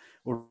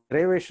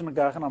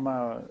டெரிவேஷனுக்காக நம்ம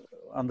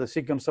அந்த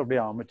சீக்வன்ஸ்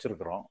அப்படியே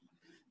அமைச்சிருக்கிறோம்.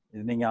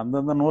 இது நீங்க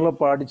அந்தந்த நூலை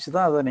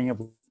படிச்சுதான் அதை நீங்க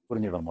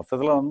புரிஞ்சிடணும்.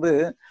 மொத்தத்துல வந்து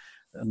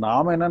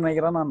நாம என்ன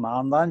நினைக்கிறோம்னா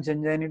நான் தான்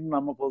செஞ்சேன்னு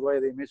நம்ம பொதுவாக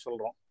எதையுமே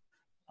சொல்றோம்.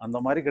 அந்த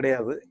மாதிரி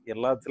கிடையாது.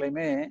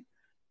 எல்லாத்துலேயுமே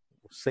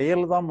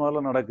செயல் தான் முதல்ல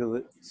நடக்குது.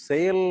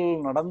 செயல்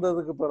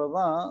நடந்ததுக்கு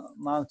பிறகுதான்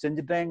நான்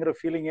செஞ்சுட்டேங்கிற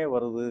ஃபீலிங்கே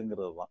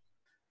வருதுங்கிறது தான்.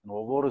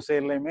 ஒவ்வொரு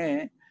செயல்லையுமே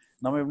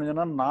நம்ம எப்படி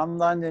சொன்னா நான்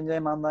தான்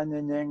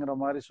செஞ்சேங்கிற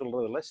மாதிரி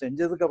சொல்றது இல்லை.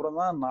 செஞ்சதுக்கு அப்புறம்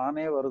தான்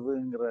நானே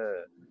வருதுங்கிற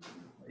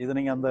இது.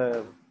 நீங்க அந்த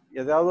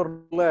ஏதாவது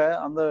ஒரு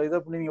அந்த இதை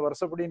நீங்க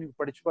வருஷப்படி நீங்க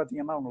படிச்சு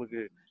பார்த்தீங்கன்னா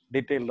உங்களுக்கு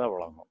டீட்டெயில்டா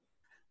வழங்கும்.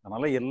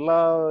 அதனால எல்லா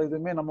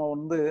இதுவுமே நம்ம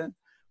வந்து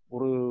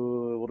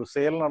ஒரு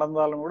செயல்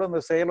நடந்தாலும் கூட அந்த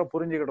செயலை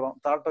புரிஞ்சுக்கிடுறோம்,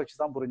 தாட்டை வச்சு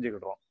தான்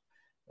புரிஞ்சுக்கிடுறோம்,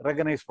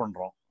 ரெகனைஸ்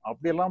பண்றோம்.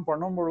 அப்படியெல்லாம்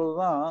பண்ணும்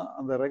பொழுதுதான்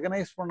அந்த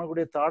ரெகனைஸ்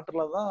பண்ணக்கூடிய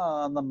தாட்டுல தான்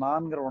அந்த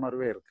நான்கிற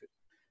உணர்வே இருக்கு.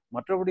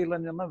 மற்றபடி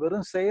இல்லைன்னு சொன்னா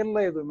வெறும்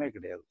செயல்ல எதுவுமே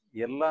கிடையாது.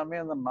 எல்லாமே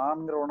அந்த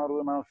நான்கிற உணர்வு,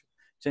 நான்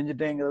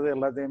செஞ்சுட்டேங்கிறது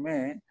எல்லாத்தையுமே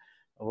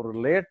ஒரு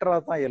லேட்டரா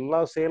தான், எல்லா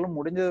செயலும்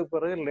முடிஞ்சதுக்கு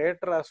பிறகு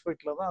லேட்டர்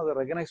ஆஸ்பெக்ட்ல தான் அதை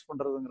ரெகனைஸ்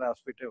பண்றதுங்கிற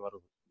ஆஸ்பெக்டே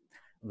வருது.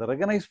 இந்த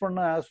ரெகனைஸ்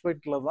பண்ண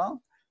ஆஸ்பெக்ட்ல தான்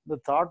இந்த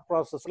தாட்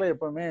ப்ராசஸ்ல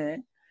எப்பவுமே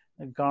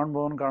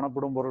காண்பவன்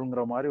காணப்படும்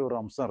பொருள்ங்கிற மாதிரி ஒரு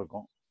அம்சம்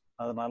இருக்கும்.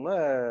 அதனால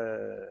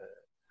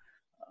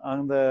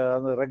அந்த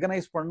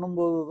ரெகனைஸ்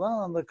பண்ணும்போது தான்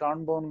அந்த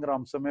காண்பவன்கிற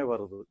அம்சமே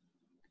வருது.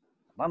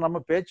 ஆனால் நம்ம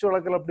பேச்சு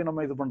வழக்கில் அப்படி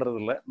நம்ம இது பண்றது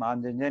இல்லை.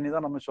 நான் செஞ்சேன்னு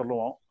தான் நம்ம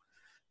சொல்லுவோம்.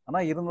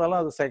 ஆனால் இருந்தாலும்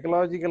அது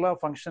சைக்கலாஜிக்கலா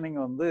ஃபங்க்ஷனிங்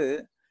வந்து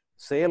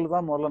செயல்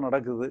தான் முதல்ல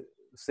நடக்குது.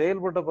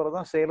 செயல்பட்ட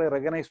பிறகுதான் செயலை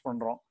ரெகனைஸ்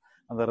பண்றோம்.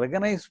 அந்த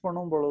ரெகனைஸ்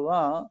பண்ணும்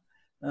பொழுதுதான்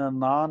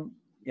நான்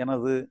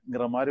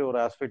எனதுங்கிற மாதிரி ஒரு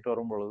ஆஸ்பெக்ட்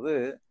வரும் பொழுது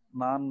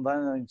நான்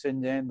தான்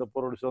செஞ்சேன், இந்த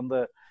பொருள்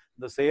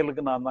இந்த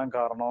செயலுக்கு நான் தான்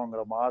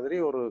காரணம்ங்கிற மாதிரி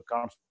ஒரு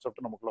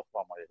கான்செப்ட் நமக்குள்ள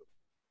ஃபார்ம் ஆயிடுது.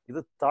 இது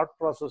தாட்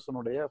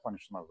ப்ராசஸினுடைய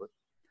ஃபங்க்ஷன் அது.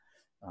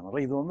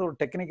 அதனால இது வந்து ஒரு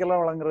டெக்னிக்கலா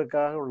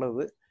வழங்குறதுக்காக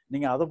உள்ளது.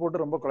 நீங்க அதை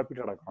போட்டு ரொம்ப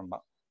குழப்பிட்டு கிடக்க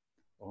வேண்டாம்.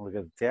 உங்களுக்கு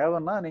அது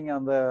தேவைன்னா நீங்க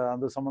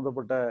அந்த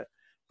சம்பந்தப்பட்ட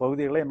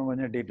பகுதிகளை இன்னும்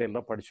கொஞ்சம்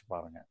டீட்டெயிலாக படிச்சு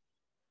பாருங்க.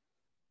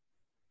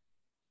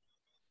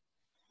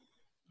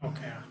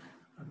 ஓகே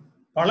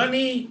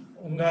பழனி,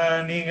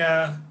 நீங்க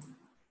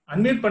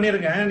அன்மியூட்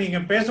பண்ணிருங்க, நீங்க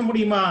பேச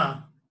முடியுமா?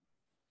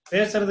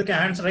 பேசுறதுக்கு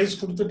ஹேண்ட்ஸ் ரைஸ்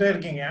கொடுத்துட்டே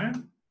இருக்கீங்க.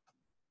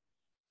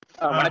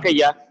 வணக்கம்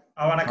ஐயா.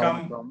 வணக்கம்.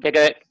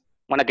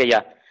 வணக்கம் ஐயா.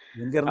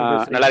 எங்க இருந்து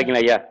பேசுறீங்க? நல்லா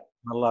இருக்கீங்களா ஐயா?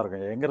 நல்லா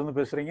இருக்கேன். எங்க இருந்து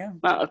பேசுறீங்க?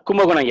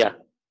 கும்பகோணம் ஐயா.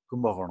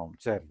 கும்பகோணம்.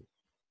 சரி,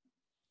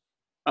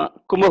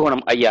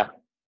 கும்பகோணம் ஐயா.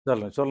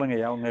 சொல்லுங்க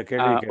ஐயா, உங்க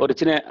கேள்வி. ஒரு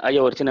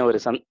சின்ன ஒரு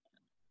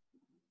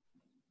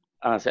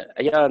சார்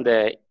ஐயா, அந்த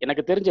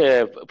எனக்கு தெரிஞ்ச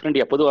ஃப்ரெண்ட்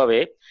ஐயா,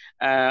 பொதுவாகவே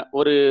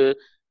ஒரு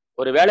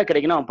ஒரு வேலை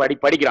கிடைக்குன்னா அவன்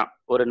படிக்கிறான்,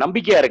 ஒரு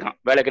நம்பிக்கையா இருக்கான்,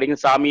 வேலை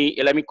கிடைக்கும், சாமி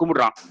எல்லாமே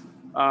கும்பிடுறான்,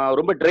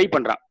 ரொம்ப ட்ரை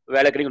பண்றான்,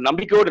 வேலை கிடைக்கும்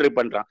நம்பிக்கையோடு ட்ரை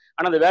பண்றான்.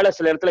 ஆனா அந்த வேலை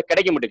சில இடத்துல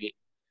கிடைக்க மாட்டேங்குது.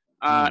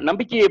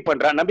 நம்பிக்கையை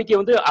பண்றான். நம்பிக்கை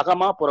வந்து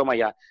அகமா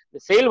புறமாயா,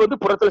 செயல் வந்து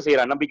புறத்துல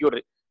செய்யறான்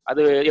நம்பிக்கையோடு.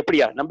 அது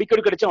எப்படியா?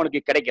 நம்பிக்கையோடு கிடைச்சா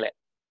அவனுக்கு கிடைக்கல,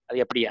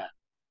 அது எப்படியா?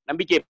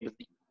 நம்பிக்கையை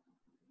பத்தி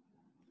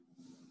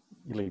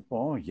இல்ல, இப்போ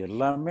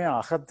எல்லாமே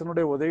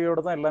அகத்தினுடைய உதவியோட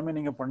தான் எல்லாமே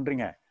நீங்க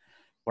பண்றீங்க.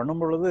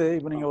 பண்ணும் பொழுது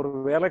இப்ப நீங்க ஒரு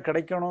வேலை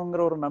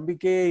கிடைக்கணுங்கிற ஒரு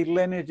நம்பிக்கையே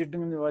இல்லைன்னு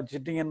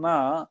வச்சுட்டீங்கன்னா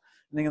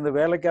நீங்க இந்த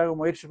வேலைக்காக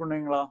முயற்சி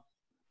பண்ணுவீங்களா?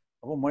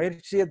 அப்போ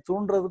முயற்சியை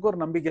தூண்டுறதுக்கு ஒரு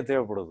நம்பிக்கை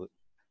தேவைப்படுது.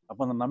 அப்ப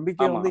அந்த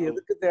நம்பிக்கை வந்து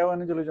எதுக்கு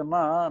தேவைன்னு சொல்லி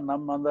சொன்னா,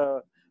 நம்ம அந்த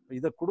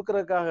இதை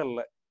கொடுக்கறதுக்காக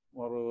இல்லை,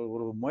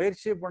 ஒரு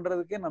முயற்சியை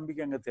பண்றதுக்கே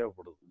நம்பிக்கை அங்க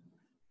தேவைப்படுது.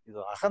 இது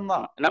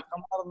அகம்தான்.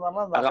 அகமா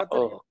இருந்தாலும் அந்த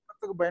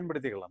அகத்துக்கு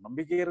பயன்படுத்திக்கலாம்.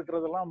 நம்பிக்கை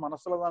இருக்கிறதெல்லாம்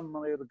மனசுலதான்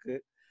இருக்கு.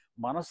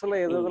 மனசுல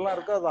எதெல்லாம்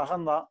இருக்கோ அது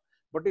அகம்தான்.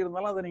 பட்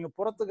இருந்தாலும் அதை நீங்க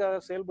புறத்துக்காக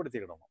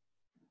செயல்படுத்திக்கிடணும்.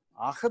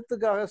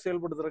 அகத்துக்காக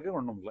செயல்படுத்துறதுக்கு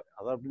ஒண்ணும் இல்லை.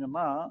 அது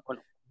அப்படின்னா,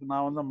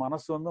 நான் வந்து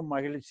மனசு வந்து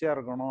மகிழ்ச்சியா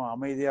இருக்கணும்,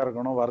 அமைதியா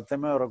இருக்கணும்,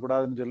 வருத்தமே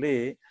வரக்கூடாதுன்னு சொல்லி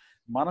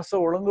மனசை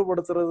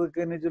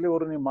ஒழுங்குபடுத்துறதுக்குன்னு சொல்லி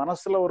நீ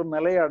மனசுல ஒரு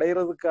நிலையை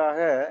அடையிறதுக்காக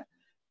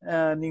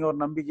நீங்க ஒரு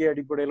நம்பிக்கை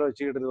அடிப்படையில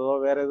வச்சுக்கிட்டதோ,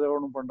 வேற ஏதோ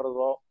ஒண்ணு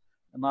பண்றதோ,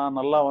 நான்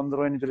நல்லா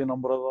வந்துருவேன்னு சொல்லி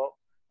நம்புறதோ,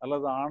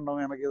 அல்லது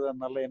ஆண்டவன் எனக்கு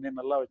இதை என்னை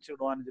நல்லா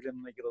வச்சுக்கிடுவான்னு சொல்லி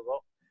நினைக்கிறதோ,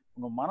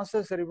 உங்க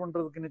மனசை சரி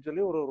பண்றதுக்குன்னு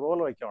சொல்லி ஒரு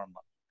ரோல் வைக்க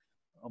வேண்டாம்.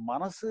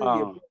 மனசு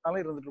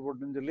எப்படினாலும் இருந்துட்டு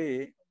போட்டுன்னு சொல்லி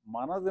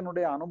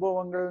மனதினுடைய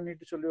அனுபவங்கள்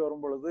நீட்டு சொல்லி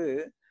வரும் பொழுது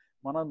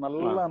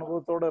நல்ல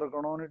அனுபவத்தோட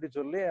இருக்கணும்னுட்டு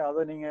சொல்லி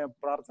அதை நீங்க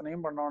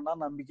பிரார்த்தனையும் பண்ண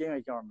வேண்டாம், நம்பிக்கையும்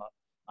வைக்க வேண்டாம்.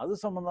 அது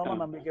சம்பந்தமா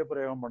நம்பிக்கை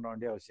பிரயோகம் பண்ண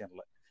வேண்டிய அவசியம்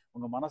இல்லை.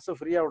 உங்க மனசை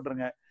ஃப்ரீயா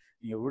விட்டுருங்க.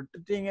 நீங்க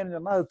விட்டுட்டீங்கன்னு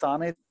சொன்னா அது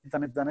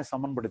தனித்தானே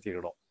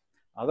சமன்படுத்திக்கிடும்.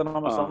 அதை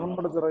நம்ம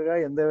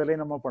சமன்படுத்துறதுக்காக எந்த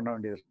வேலையும் நம்ம பண்ண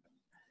வேண்டியது.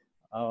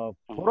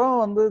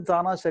 புறம் வந்து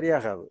தானா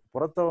சரியாகாது.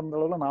 புறத்தை வந்த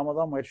அளவுல நாம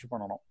தான் முயற்சி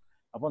பண்ணணும்.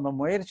 அப்ப அந்த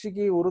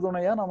முயற்சிக்கு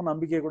உறுதுணையா நம்ம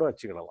நம்பிக்கையை கூட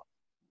வச்சுக்கிடலாம்.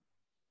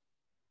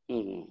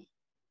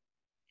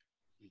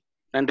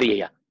 நன்றி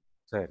ஐயா.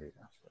 சரி,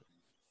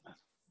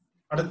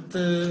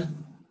 அடுத்து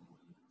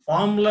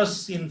ஃபார்ம்லெஸ்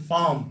இன்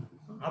ஃபார்ம்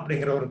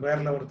அப்படிங்கிற ஒரு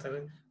பேர்ல ஒருத்தர்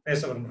பேச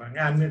விரும்புறாங்க.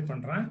 அட்மிட்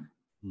பண்றேன்.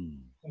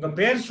 உங்க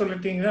பேர்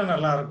சொல்லிட்டீங்கன்னா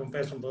நல்லா இருக்கும்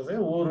பேசும்போது.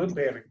 ஊரு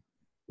பேரு?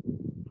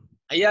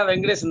 ஐயா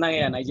வெங்கடேசன் தாங்க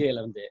ஐயா,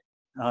 நைஜீரியால இருந்து.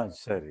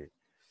 சரி,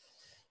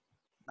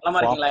 நலமா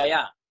இருக்கீங்களா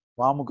ஐயா?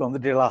 ஃபார்முக்கு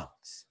வந்துட்டீங்களா?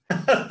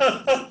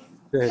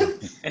 சரி.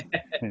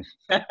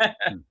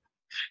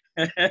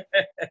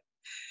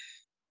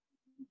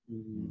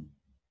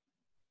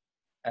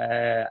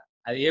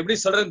 அது எப்படி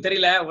சொல்றதுன்னு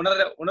தெரியல.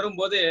 உணரும்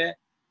போது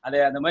அதை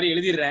அந்த மாதிரி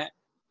எழுதிடுறேன்.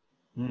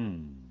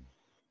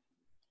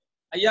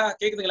 ஐயா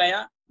கேக்குதுங்களா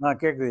ஐயா?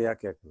 கேக்குதுயா,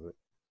 கேக்குது.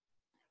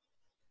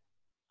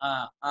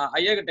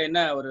 ஐயா கிட்ட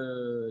என்ன ஒரு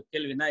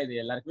கேள்வின்னா, இது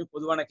எல்லாருக்குமே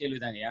பொதுவான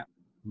கேள்விதாங்க ஐயா.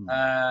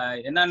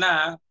 என்னன்னா,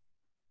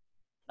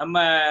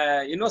 நம்ம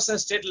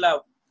இன்னோசன்ட் ஸ்டேட்ல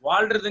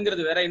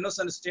வாழ்றதுங்கிறது வேற,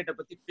 இன்னோசன்ட் ஸ்டேட்டை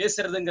பத்தி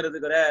பேசுறதுங்கிறது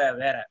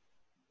வேற.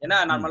 ஏன்னா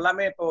நம்ம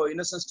எல்லாமே இப்போ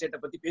இன்னோசன்ட் ஸ்டேட்டை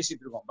பத்தி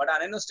பேசிட்டு இருக்கோம். பட்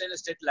அன்இன்னோசன்ட்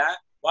ஸ்டேட்ல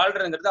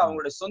வாழ்றதுங்கிறது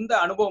அவங்களுடைய சொந்த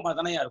அனுபவமா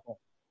தானே இருக்கும்.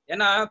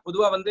 ஏன்னா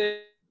பொதுவா வந்து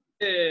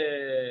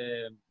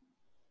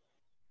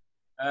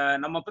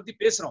நம்ம பத்தி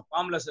பேசுறோம்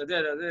ஃபார்ம்லெஸ்,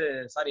 அதாவது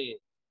சாரி,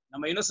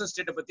 நம்ம இன்னோசன்ட்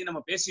ஸ்டேட்டை பத்தி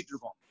நம்ம பேசிட்டு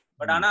இருக்கோம்.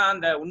 பட் ஆனா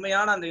அந்த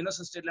உண்மையான அந்த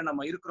இன்னோசன்ட் ஸ்டேட்ல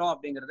நம்ம இருக்கிறோம்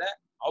அப்படிங்கறத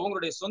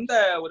அவங்களுடைய சொந்த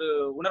ஒரு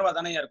உணர்வா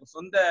தானே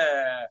இருக்கும்.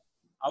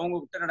 அவங்க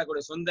கிட்ட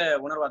நடக்கக்கூடிய சொந்த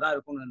உணர்வா தான்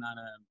இருக்கும்னு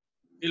நான்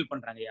ஃபீல்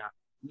பண்றேங்கய்யா.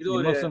 இது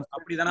ஒரு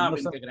அப்படிதானா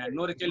அப்படின்னு கேக்குறேன்.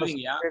 இன்னொரு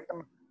கேள்விங்கய்யா,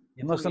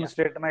 இன்னோசன்ட்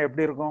ஸ்டேட்னா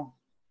எப்படி இருக்கும்?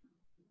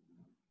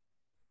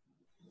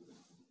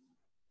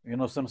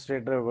 இன்னோசன்ட்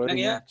ஸ்டேட்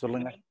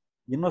சொல்லுங்க.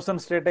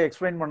 இன்னோசன்ட் ஸ்டேட்டை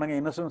எக்ஸ்பிளைன் பண்ணுங்க.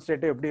 இன்னோசன்ட்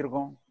ஸ்டேட் எப்படி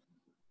இருக்கும்?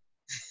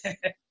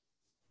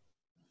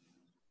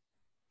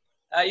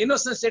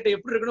 இன்னோசன்ட் ஸ்டேட்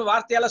எப்படி இருக்குன்னு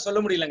வார்த்தையால சொல்ல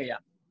முடியலங்கய்யா.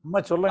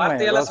 சொல்லுங்க.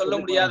 வார்த்தையால சொல்ல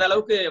முடியாத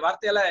அளவுக்கு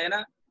வார்த்தையால, ஏன்னா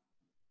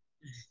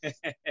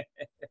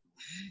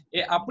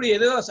அப்படி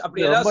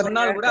ஏதாவது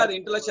சொன்னாலும் கூட அது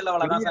இன்டெலெக்சுவல்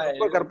லெவல்ல தான்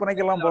சார்.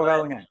 கற்பனைக்கெல்லாம்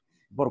போகாதுங்க.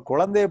 இப்போ ஒரு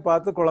குழந்தைய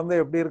பார்த்து குழந்தை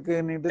எப்படி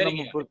இருக்குன்னு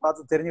நம்ம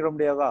பார்த்து தெரிஞ்சிட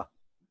முடியாதா?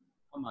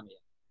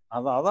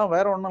 அதான்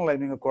வேற ஒண்ணும் இல்லை.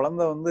 நீங்க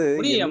குழந்தை வந்து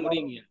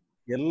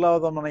எல்லா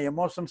விதமான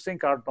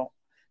எமோஷன்ஸையும் காட்டும்.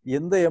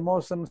 எந்த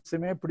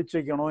எமோஷன்ஸுமே பிடிச்சு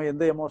வைக்கணும்,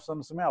 எந்த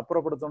எமோஷன்ஸுமே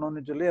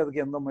அப்புறப்படுத்தணும்னு சொல்லி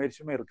அதுக்கு எந்த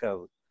முயற்சியுமே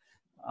இருக்காது.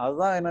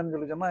 அதுதான் என்னன்னு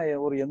சொல்லி சொன்னா,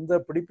 ஒரு எந்த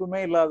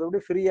பிடிப்புமே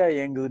இல்லாதபடி ஃப்ரீயா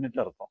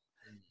இயங்குதுன்னுட்டு அர்த்தம்.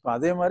 இப்போ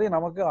அதே மாதிரி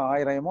நமக்கு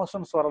 1000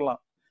 எமோஷன்ஸ்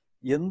வரலாம்.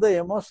 எந்த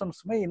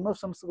எமோஷன்ஸுமே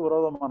இன்னோசன்ஸுக்கு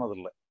விரோதமானது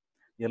இல்லை.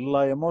 எல்லா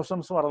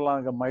எமோஷன்ஸும்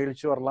வரலாம்.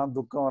 மகிழ்ச்சி வரலாம்,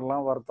 துக்கம்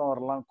வரலாம், வருத்தம்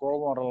வரலாம்,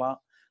 கோபம் வரலாம்,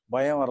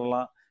 பயம்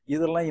வரலாம்.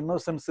 இதெல்லாம்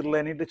இன்னோசன்ஸ்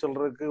இல்லைன்னுட்டு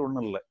சொல்றதுக்கு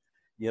ஒண்ணும் இல்லை.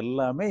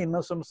 எல்லாமே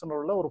இன்னோசன்ஸ்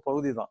உள்ள ஒரு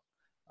பகுதி தான்.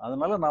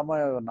 அதனால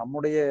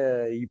நம்முடைய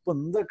இப்ப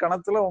இந்த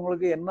கணத்துல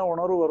உங்களுக்கு என்ன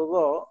உணர்வு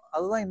வருதோ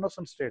அதுதான்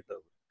இன்னோசன்ட் ஸ்டேட்.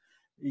 அது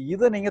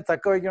இதை நீங்க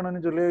தக்க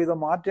வைக்கணும்னு சொல்லி, இதை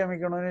மாற்றி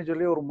அமைக்கணும்னு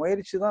சொல்லி ஒரு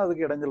முயற்சி தான்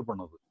அதுக்கு இடைஞ்சல்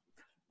பண்ணுது.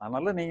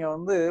 அதனால நீங்க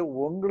வந்து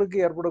உங்களுக்கு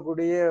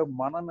ஏற்படக்கூடிய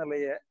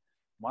மனநிலைய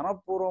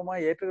மனப்பூர்வமா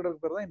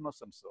ஏற்றுக்கிட்டு தான்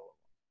இன்னோசன்ஸ்.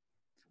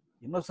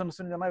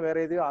 இன்னோசன்ஸ்ன்னு சொன்னா வேற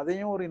எதையோ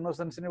அதையும் ஒரு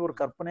இன்னோசன்ஸ்னு ஒரு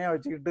கற்பனையா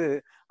வச்சுக்கிட்டு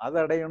அதை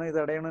அடையணும் இதை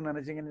அடையணும்னு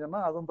நினைச்சீங்கன்னு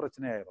சொன்னா அதுவும்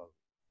பிரச்சனையாயிரும்.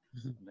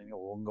 நீங்க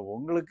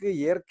உங்களுக்கு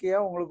இயற்கையா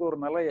உங்களுக்கு ஒரு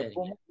நிலை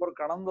எப்பவும் ஒரு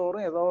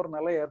கடந்தோறும் ஏதோ ஒரு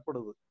நிலை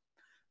ஏற்படுது.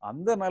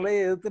 அந்த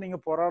நிலையை எதிர்த்து நீங்க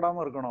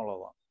போராடாம இருக்கணும்,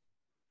 அவ்வளவுதான்.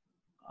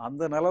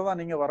 அந்த நிலை தான்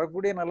நீங்க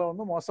வரக்கூடிய நிலை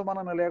வந்து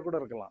மோசமான நிலையா கூட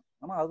இருக்கலாம்.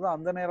 ஆனா அதுதான்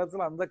அந்த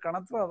நேரத்துல அந்த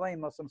கணத்துல அதான்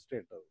இன்னோசன்ட்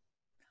ஸ்டேட். அது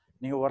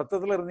நீங்க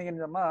வருத்தத்துல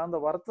இருந்தீங்கன்னு சொன்னா அந்த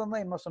வருத்தம்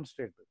தான் இன்னோசன்ட்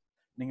ஸ்டேட்.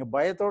 நீங்க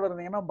பயத்தோட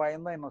இருந்தீங்கன்னா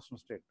பயம் தான்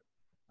இன்னோசன்ட் ஸ்டேட்.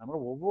 அதனால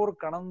ஒவ்வொரு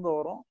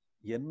கணந்தோறும்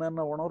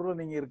என்னென்ன உணர்வுல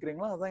நீங்க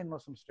இருக்கிறீங்களோ அதான்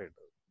இன்னோசன்ட் ஸ்டேட்.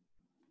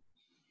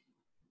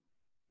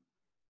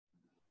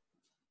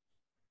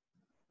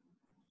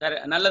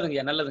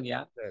 நல்லதுங்கய்யா, நல்லதுங்கய்யா.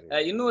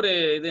 இன்னொரு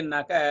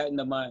இதுனாக்க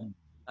இந்த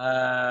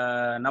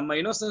நம்ம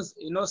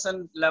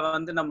இன்னோசன்ட்ல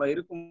வந்து நம்ம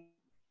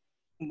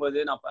இருக்கும்போது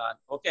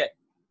ஓகே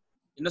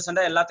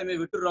இன்னோசென்டா எல்லாத்தையுமே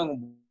விட்டுடுறோங்க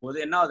போது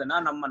என்ன ஆகுதுன்னா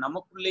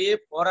நமக்குள்ளேயே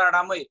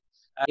போராடாம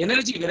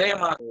எனர்ஜி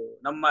விரயமாகும்.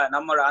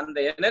 நம்மளோட அந்த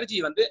எனர்ஜி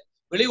வந்து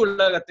வெளி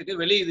உலகத்துக்கு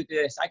வெளி இதுக்கு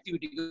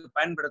ஆக்டிவிட்டிக்கு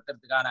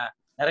பயன்படுத்துறதுக்கான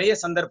நிறைய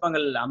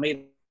சந்தர்ப்பங்கள்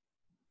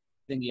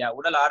அமைதுங்கய்யா.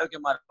 உடல்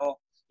ஆரோக்கியமா இருக்கட்டும்,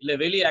 இல்ல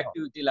வெளி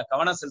ஆக்டிவிட்டியில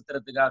கவனம்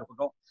செலுத்துறதுக்கா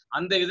இருக்கட்டும்,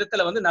 அந்த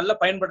விதத்துல வந்து நல்ல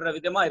பயன்படுற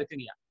விதமா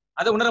இருக்குங்கய்யா.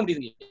 அதை உணர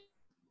முடியுதுங்க.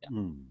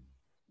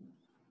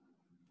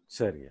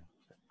 சரி,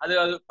 அது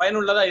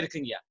பயனுள்ளதா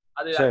இருக்குங்கய்யா.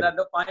 அது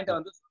அந்த பாயிண்ட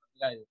வந்து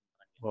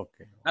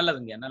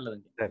நல்லதுங்கய்யா,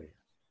 நல்லதுங்க. சரி,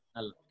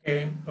 நல்லது.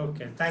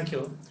 Okay,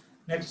 thank you.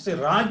 நெக்ஸ்ட்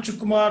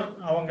ராஜ்குமார்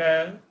அவங்க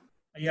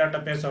ஐயாட்ட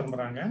பேச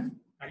விரும்புறாங்க.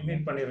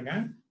 அட்மிட் பண்ணிருங்க.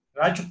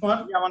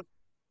 ராஜ்குமார்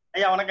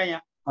ஐயா வணக்கம் ஐயா.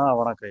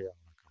 வணக்கம் ஐயா.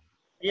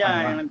 ஐயா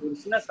எனக்கு ஒரு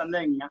சின்ன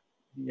சந்தேகங்கய்யா.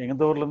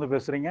 எந்த ஊர்ல இருந்து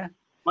பேசுறீங்க?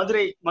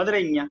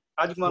 மதுரைங்கய்யா.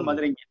 ராஜ்குமார்,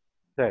 மதுரைங்க.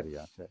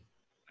 சரியா, சரி.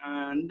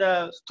 இந்த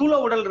ஸ்தூல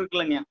உடல்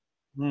இருக்குல்லங்க,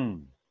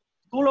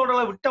 ஸ்தூல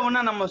உடலை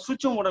விட்டவொன்னா நம்ம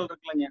சூட்சும உடல்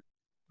இருக்குல்லங்க,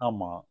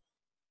 ஆமா,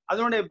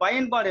 அதனுடைய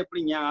பயன்பாடு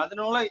எப்படிங்க?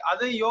 அதனால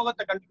அதை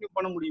யோகத்தை கண்டினியூ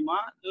பண்ண முடியுமா,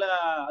 இல்ல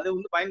அது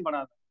வந்து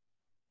பயன்படாது?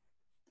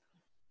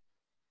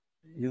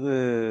 இது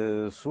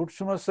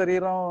சூட்சும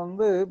சரீரம்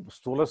வந்து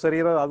ஸ்தூல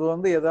சரீரம் அது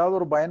வந்து ஏதாவது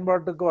ஒரு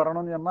பயன்பாட்டுக்கு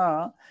வரணும்னு சொன்னா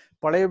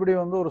பழையபடி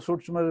வந்து ஒரு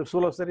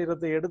ஸ்தூல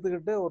சரீரத்தை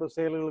எடுத்துக்கிட்டு ஒரு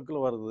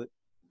செயல்களுக்கு வருது.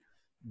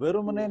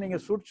 வெறுமனே நீங்க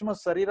சூட்சும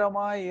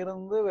சரீரமா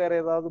இருந்து வேற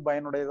ஏதாவது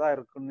பயனுடையதா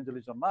இருக்குன்னு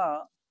சொல்லி சொன்னா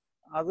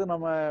அது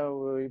நம்ம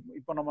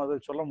இப்ப நம்ம அதை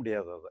சொல்ல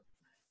முடியாது. அதை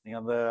நீங்க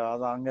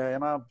அது அங்க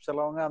ஏன்னா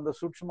சிலவங்க அந்த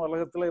சூட்சும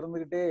உலகத்துல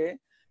இருந்துகிட்டே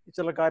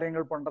சில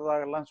காரியங்கள்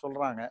பண்றதாக எல்லாம்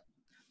சொல்றாங்க.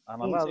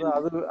 அதனால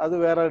அது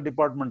வேற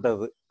டிபார்ட்மெண்ட்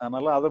அது.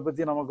 அதனால அதை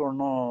பத்தி நமக்கு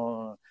ஒன்றும்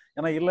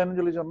ஏன்னா இல்லைன்னு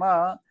சொல்லி சொன்னா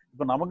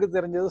இப்ப நமக்கு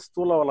தெரிஞ்சது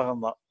ஸ்தூல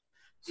உலகம் தான்.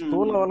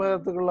 ஸ்தூல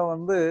உலகத்துக்குள்ள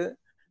வந்து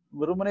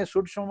வெறுமனே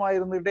சூட்சமா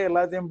இருந்துகிட்டே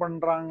எல்லாத்தையும்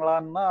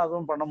பண்றாங்களான்னா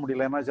அதுவும் பண்ண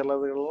முடியல. ஏன்னா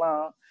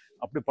சிலதுகள்லாம்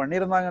அப்படி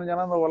பண்ணியிருந்தாங்கன்னு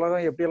சொன்னா அந்த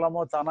உலகம் எப்படி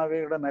எல்லாமோ தானாவே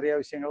கூட நிறைய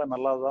விஷயங்களை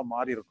நல்லாதான்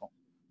மாறி இருக்கும்.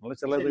 அதனால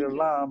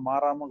சிலதுகள்லாம்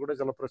மாறாம கூட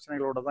சில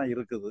பிரச்சனைகளோட தான்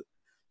இருக்குது.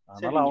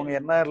 அதனால அவங்க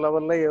என்ன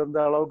லெவல்ல எந்த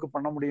அளவுக்கு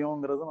பண்ண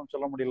முடியுங்கிறது நம்ம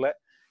சொல்ல முடியல.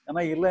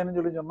 ஏன்னா இல்லைன்னு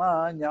சொல்லி சொன்னா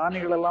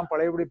ஞானிகள் எல்லாம்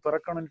பழையபடி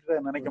பிறக்கணும்னு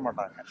நினைக்க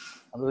மாட்டாங்க.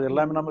 அது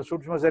எல்லாமே நம்ம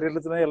சூட்சும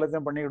சரீரத்துல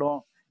எல்லாத்தையும்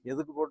பண்ணிக்கிடுவோம்,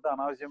 எதுக்கு போட்டு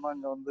அனாவசியமா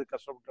இங்க வந்து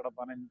கஷ்டப்பட்டு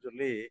கிடப்பானேன்னு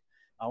சொல்லி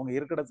அவங்க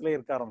இருக்க இடத்துல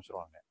இருக்க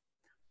ஆரம்பிச்சிருவாங்க.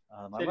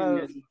 அதனால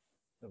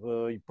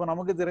இப்ப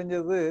நமக்கு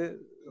தெரிஞ்சது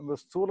இந்த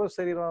ஸ்தூல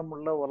சரீரம்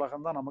உள்ள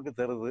உலகம் தான் நமக்கு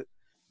தெரியுது.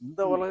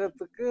 இந்த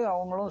உலகத்துக்கு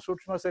அவங்களும்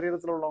சூட்சும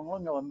சரீரத்துல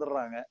உள்ளவங்களும் இங்க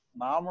வந்துடுறாங்க.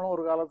 நாமளும்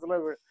ஒரு காலத்துல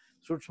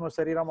சூட்சும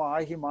சரீரமா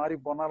ஆகி மாறி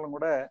போனாலும்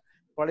கூட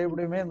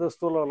பழையபடியுமே இந்த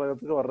ஸ்தூல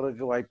உலகத்துக்கு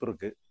வர்றதுக்கு வாய்ப்பு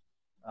இருக்கு.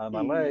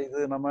 அதனால இது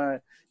நம்ம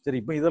சரி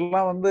இப்ப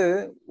இதெல்லாம் வந்து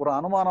ஒரு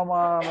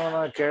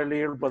அனுமானமான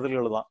கேள்விகள்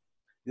பதில்கள் தான்.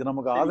 இது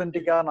நமக்கு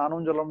ஆதென்டிக்கா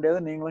நானும் சொல்ல முடியாது,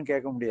 நீங்களும்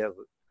கேட்க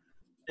முடியாது.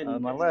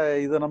 அதனால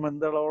இதை நம்ம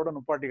இந்த அளவோட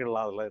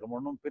நுப்பாட்டிக்கலாம். அதுல ரொம்ப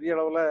ஒன்றும் பெரிய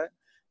அளவுல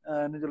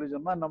சொல்லி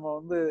சொன்னா நம்ம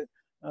வந்து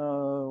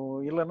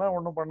இல்லைன்னா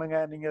ஒண்ணும் பண்ணுங்க,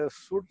 நீங்க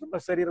சூட்சும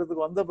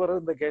சரீரத்துக்கு வந்த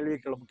பிறகு இந்த கேள்வி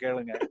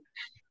கேளுங்க.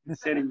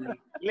 சரிங்க.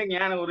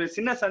 இல்லைங்க ஒரு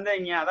சின்ன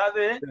சந்தேகங்க.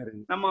 அதாவது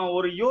நம்ம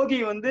ஒரு யோகி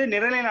வந்து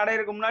நிறைநிலை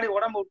அடையறதுக்கு முன்னாடி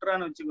உடம்பு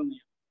விட்டுறான்னு வச்சுக்கோங்க.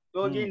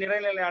 யோகி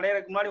நிறைநிலை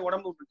அடையறதுக்கு முன்னாடி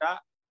உடம்பு விட்டுட்டா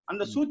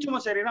அந்த சூட்சும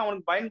சரீரம்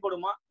அவனுக்கு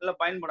பயன்படுமா இல்ல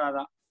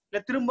பயன்படாதா, இல்ல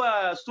திரும்ப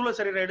ஸ்தூல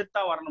சரீரம்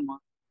எடுத்தா வரணுமா?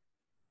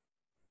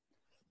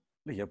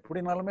 இல்ல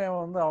எப்படினாலுமே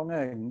வந்து அவங்க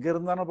இங்க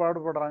இருந்தானே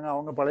பாடுபடுறாங்க.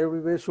 அவங்க பழைய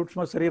போய்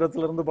சூட்சும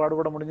சரீரத்துல இருந்து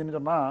பாடுபட முடிஞ்சுன்னு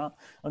சொன்னா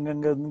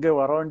இங்க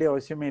வர வேண்டிய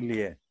அவசியமே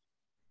இல்லையே.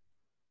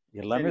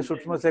 எல்லாமே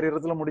சூட்சும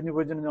சரீரத்துல முடிஞ்சு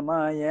போச்சுன்னு சொன்னா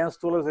ஏன்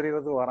ஸ்தூல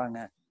சரீரத்துக்கு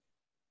வராங்க?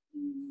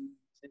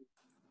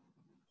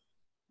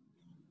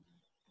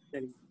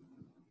 சரி,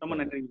 ரொம்ப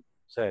நன்றி.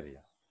 சரி,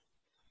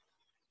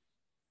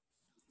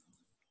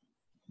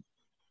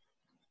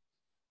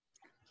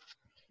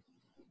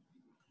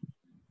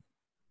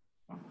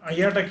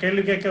 ஐயாட்ட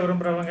கேள்வி கேட்க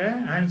விரும்புறவங்க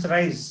ஹேண்ட்ஸ்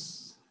ரைஸ்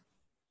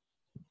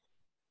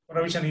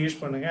ப்ரொவிஷன் யூஸ்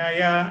பண்ணுங்க.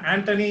 ஐயா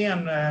ஆண்டனி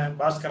அண்ட்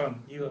பாஸ்கரன்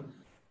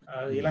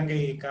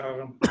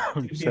இலங்கைக்காரரும்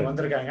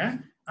வந்திருக்காங்க.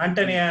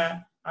 ஆண்டனிய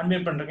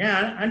அன்மியூட் பண்றீங்க.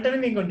 ஆண்டனி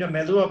நீங்க கொஞ்சம்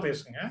மெதுவா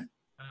பேசுங்க.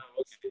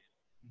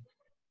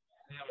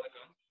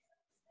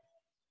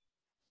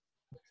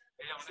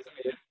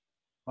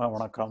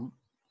 வணக்கம்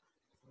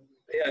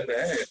ஐயா. இந்த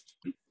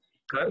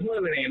கர்ம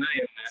வினைனா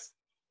என்ன?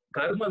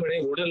 கர்ம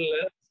வினை உடல்ல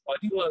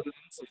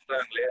பதிவாகுதுன்னு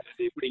சொல்றாங்களே,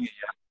 அது எப்படிங்க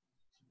ஐயா?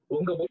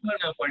 உங்க புக்ல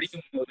நான்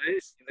படிக்கும் போது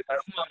இந்த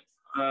கர்மா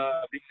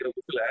அப்படிங்கிற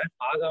புக்ல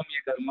ஆகாமிய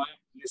கர்மா,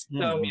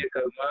 நிஷ்காமிய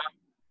கர்மா,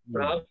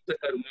 பிராப்த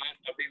கர்மா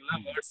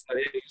அப்படின்லாம் வேர்ட்ஸ்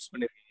நிறைய யூஸ்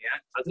பண்ணிருக்கீங்க.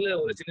 அதுல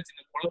ஒரு சின்ன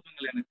சின்ன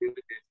குழப்பங்கள் எனக்கு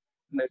இருக்கு.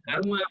 இந்த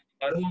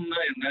கர்மம்னா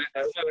என்ன,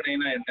 கர்ம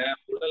வினைனா என்ன,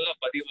 உடல்ல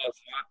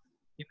பதிவாகுமா,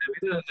 இந்த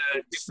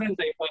டிஃப்ரெண்ட்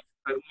டைப் ஆஃப்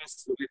கர்மாஸ்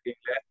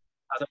சொல்லிருக்கீங்களே,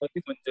 அதை பத்தி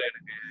கொஞ்சம்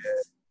எனக்கு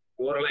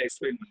ஓரளா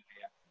எக்ஸ்பிளைன் பண்ணுங்க.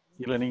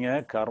 இல்ல நீங்க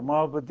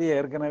கர்மாவை பத்தி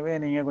ஏற்கனவே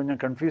நீங்க கொஞ்சம்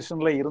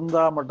கன்ஃபியூஷன்ல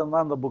இருந்தா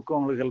மட்டும்தான் அந்த புக்கு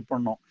உங்களுக்கு ஹெல்ப்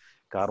பண்ணும்.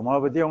 கர்மாவை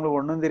பத்தி உங்களுக்கு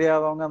ஒன்றும்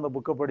தெரியாதவங்க அந்த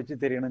புக்கை படிச்சு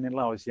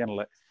தெரியணும்னு அவசியம்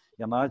இல்லை.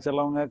 ஏன்னா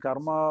சிலவங்க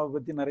கர்மாவை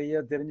பத்தி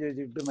நிறைய தெரிஞ்சு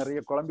வச்சுக்கிட்டு நிறைய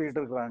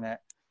குழம்பிக்கிட்டு இருக்கிறாங்க.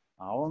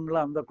 அவங்கள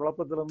அந்த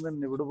குழப்பத்துல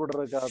இருந்து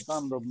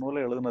விடுபடுறதுக்காகத்தான் அந்த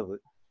நூலை எழுதுனது.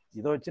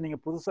 இதை வச்சு நீங்க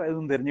புதுசா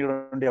எதுவும் தெரிஞ்சுக்கிட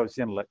வேண்டிய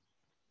அவசியம் இல்லை.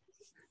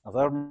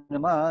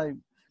 அதாவதுன்னா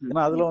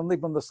ஏன்னா அதுல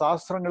இப்ப இந்த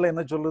சாஸ்திரங்கள்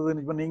என்ன சொல்லுது,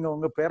 இப்ப நீங்க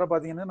உங்க பேரை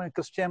பாத்தீங்கன்னா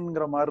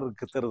கிறிஸ்டியன்ங்கிற மாதிரி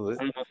இருக்கு தருது.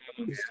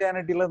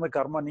 கிறிஸ்டியானிட்டியில இந்த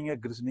கர்மா நீங்க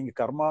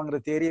கர்மாங்கிற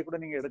தேரியை கூட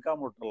நீங்க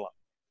எடுக்காம விட்டுறலாம்.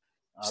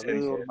 அது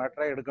ஒரு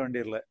மேட்டரா எடுக்க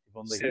வேண்டியதில்லை.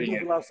 இப்ப இந்த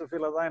ஹிந்து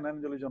பிலாசபில தான்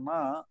என்னன்னு சொல்லி சொன்னா,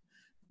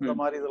 இந்த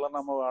மாதிரி இதெல்லாம்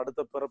நம்ம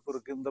அடுத்த பிறப்பு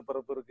இருக்கு, இந்த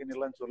பிறப்பு இருக்குன்னு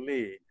எல்லாம் சொல்லி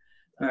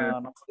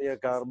நம்முடைய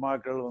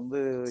கர்மாக்கள்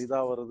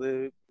இதா வருது,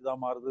 இதா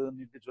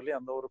மாறுதுன்னு சொல்லி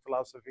அந்த ஒரு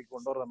பிலாசபி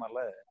கொண்டு வர்றதுனால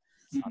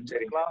அந்த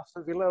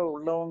பிலாசபில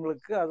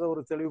உள்ளவங்களுக்கு அதை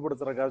ஒரு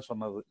தெளிவுபடுத்துறதுக்காக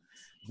சொன்னது.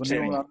 இப்ப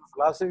நீங்க அந்த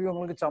பிலாசபி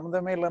உங்களுக்கு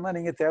சம்மந்தமே இல்லைன்னா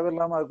நீங்க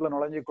தேவையில்லாம அதுக்குள்ள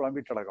நுழைஞ்சு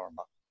குழம்பிட்டு கிடக்க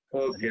வேண்டாம்.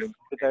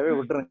 தேவையை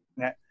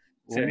விட்டுருங்க.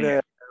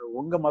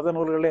 உங்க மத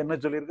நூல்கள்ல என்ன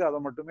சொல்லியிருக்கு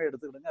அதை மட்டுமே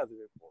எடுத்துக்கிடுங்க,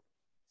 அதுவே போதும்.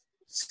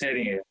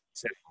 சரிங்க,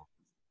 சரி,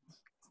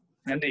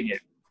 நன்றிங்க.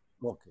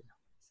 ஓகே.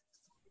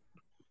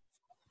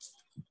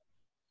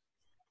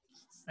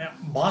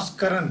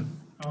 பாஸ்கரன்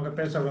அவங்க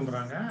பேச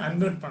விரும்புறாங்க,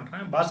 அன்மியூட்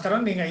பண்றேன்.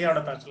 பாஸ்கரன், நீங்க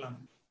ஐயாவோட பேசலாம்.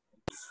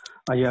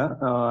 ஐயா,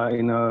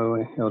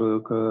 ஒரு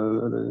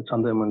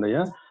சந்தேகம் உண்டு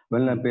ஐயா.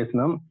 வெளில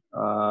பேசினோம்.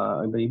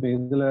 இப்ப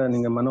இதுல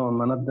நீங்க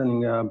மனத்தை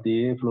நீங்க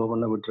அப்படியே ஃப்ளோ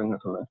பண்ண விட்டுருங்க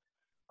சொல்ல.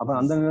 அப்ப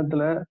அந்த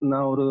நேரத்துல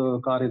நான் ஒரு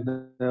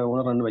காரியத்தை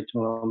உணர்ந்து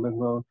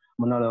வச்சுக்கோங்க.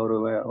 முன்னால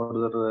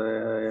ஒருத்தர்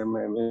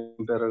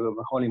பேர்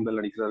ஹாலிங் பெல்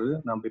அடிக்கிறாரு,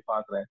 நான் போய்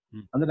பாக்குறேன்.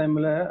 அந்த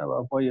டைம்ல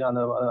போய்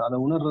அதை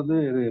உணர்றது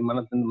இது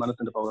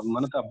மனத்தின் பவர்.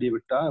 மனத்தை அப்படியே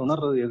விட்டா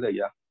உணர்றது எது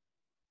ஐயா?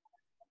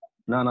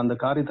 நான் அந்த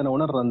காரியத்தை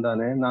உணர்றேன்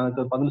தானே, நான்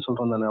பதில்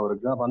சொல்றேன் தானே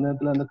அவருக்கு. அப்ப அந்த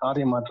நேரத்துல அந்த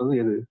காரியம் மாற்றுறது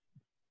எது?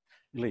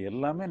 இல்ல,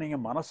 எல்லாமே நீங்க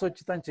மனசு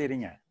வச்சுதான்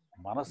செய்றீங்க.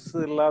 மனசு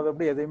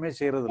இல்லாதபடி எதையுமே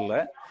செய்யறது இல்ல.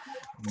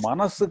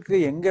 மனசுக்கு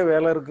எங்க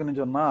வேலை இருக்குன்னு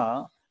சொன்னா,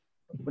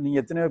 இப்ப நீங்க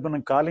எத்தனையோ இப்ப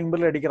காலிங்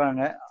பெல்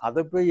அடிக்கிறாங்க,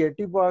 அதை போய்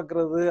எட்டி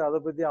பாக்குறது, அதை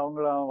பத்தி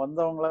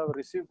வந்தவங்கள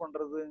ரிசீவ்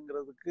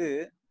பண்றதுங்கிறதுக்கு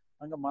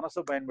அங்க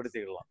மனசை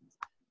பயன்படுத்திக்கலாம்.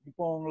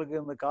 இப்போ உங்களுக்கு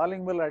இந்த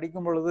காலிங் பெல்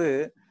அடிக்கும் பொழுது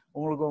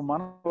உங்களுக்கு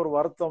ஒரு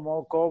வருத்தமோ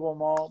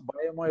கோபமோ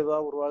பயமோ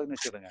ஏதாவது உருவாகுன்னு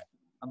வச்சுடுங்க.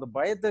 அந்த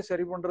பயத்தை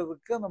சரி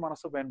பண்றதுக்கு அந்த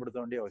மனசை பயன்படுத்த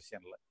வேண்டிய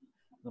அவசியம் இல்லை.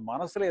 இந்த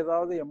மனசுல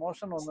ஏதாவது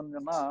எமோஷன்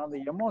வந்துன்னா அந்த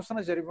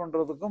எமோஷனை சரி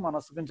பண்றதுக்கும்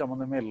மனசுக்கும்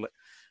சம்மந்தமே இல்லை.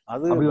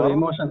 அது அப்படி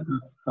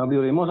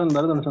ஒரு எமோஷன்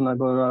வருதுன்னு சொன்னா,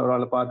 இப்போ ஒரு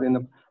ஆளை பார்த்து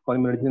என்ன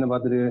அடிச்சு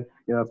பார்த்துட்டு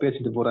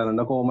பேசிட்டு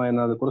போறாரு, கோவமா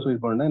என்ன அதை கூட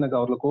சொல்லிட்டு போனேன், எனக்கு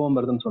அவர்ல கோவம்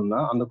வருதுன்னு சொன்னா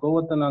அந்த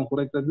கோவத்தை நான்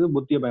குறைக்கிறதுக்கு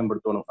புத்தியை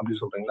பயன்படுத்தணும் அப்படி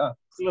சொல்றீங்களா?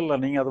 இல்ல,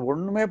 நீங்க அது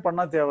ஒண்ணுமே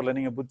பண்ண தேவையில்லை.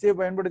 நீங்க புத்தியை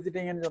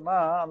பயன்படுத்திட்டீங்கன்னு சொன்னா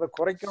அந்த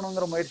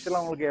குறைக்கணுங்கிற முயற்சி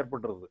எல்லாம் உங்களுக்கு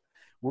ஏற்பட்டுருது.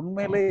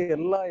 உண்மையிலேயே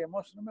எல்லா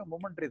எமோஷனுமே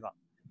மொமெண்ட்ரி தான்.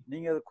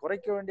 நீங்க அதை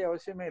குறைக்க வேண்டிய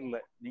அவசியமே இல்லை.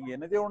 நீங்க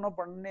என்னதையோ ஒன்றும்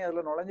பண்ணி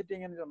அதுல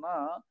நுழைஞ்சிட்டீங்கன்னு சொன்னா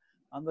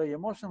அந்த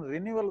எமோஷன்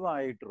ரினிவல் தான்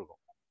ஆகிட்டு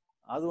இருக்கும்.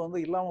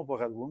 அது இல்லாம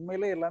போகாது.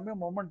 உண்மையிலே எல்லாமே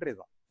மொமெண்ட்ரி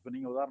தான். இப்ப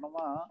நீங்க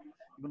உதாரணமா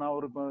இப்ப நான்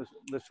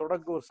இந்த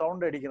சொடக்கு ஒரு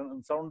சவுண்ட்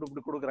அடிக்கிறேன், சவுண்ட்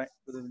இப்படி கொடுக்குறேன்,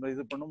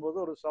 இது பண்ணும்போது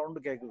ஒரு சவுண்ட்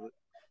கேட்குது.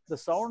 இந்த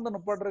சவுண்ட்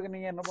நிப்பாட்டுறதுக்கு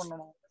நீங்க என்ன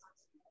பண்ணணும்?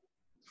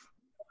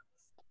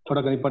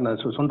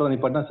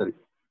 நிப்பாட்டினா சரி.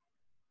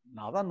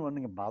 அதான்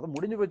அது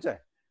முடிஞ்சு போச்சே.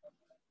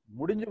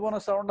 முடிஞ்சு போன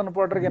சவுண்ட்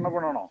நிப்பாட்டுறதுக்கு என்ன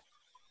பண்ணணும்?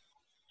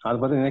 அதை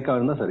பத்தி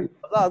நினைக்காம சரி,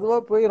 அதான் அதுவா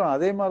போயிடும்.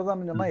 அதே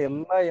மாதிரிதான் சொன்னா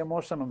எல்லா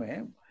எமோஷனுமே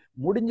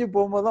முடிஞ்சு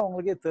போகும்போதுதான்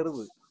உங்களுக்கே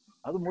தெரியுது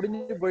அது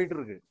முடிஞ்சு போயிட்டு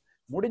இருக்கு.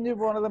 முடிஞ்சு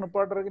போனதை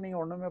நிப்பாட்டுறதுக்கு நீங்க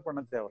ஒண்ணுமே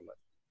பண்ண தேவையில்லை.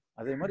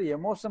 அதே மாதிரி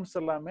எமோஷன்ஸ்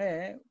எல்லாமே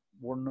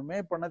ஒண்ணுமே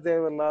பண்ண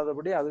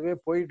தேவையில்லாதபடி அதுவே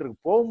போயிட்டு இருக்கு.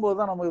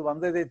 போகும்போதுதான் நமக்கு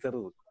வந்ததே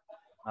தெரியுது.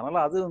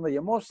 அதனால அது இந்த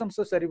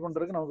எமோஷன்ஸை சரி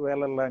பண்றதுக்கு நமக்கு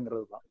வேலை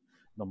இல்லைங்கிறது தான்.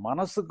 இந்த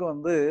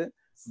மனசுக்கு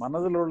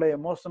மனதில் உள்ள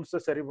எமோஷன்ஸை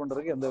சரி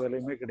பண்றதுக்கு எந்த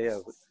வேலையுமே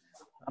கிடையாது.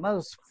 ஆனா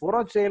புற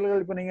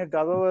செயல்கள், இப்ப நீங்க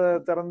கதவை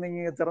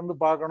திறந்து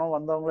பார்க்கணும்,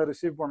 வந்தவங்களை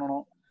ரிசீவ்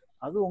பண்ணணும்,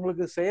 அது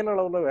உங்களுக்கு செயல்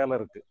அளவுல வேலை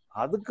இருக்கு.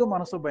 அதுக்கு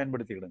மனசை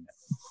பயன்படுத்திக்கிடுங்க.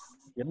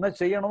 என்ன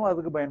செய்யணுமோ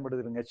அதுக்கு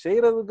பயன்படுத்திடுங்க.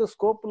 செய்யறதுக்கு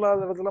ஸ்கோப்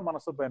இல்லாத இடத்துல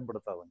மனசை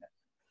பயன்படுத்தாதுங்க.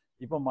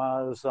 இப்ப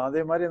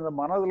அதே மாதிரி இந்த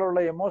மனதில்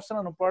உள்ள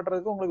எமோஷனை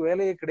நிப்பாட்டுறதுக்கு உங்களுக்கு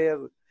வேலையே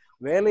கிடையாது.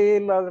 வேலையே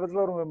இல்லாத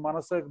இடத்துல ஒரு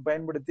மனசை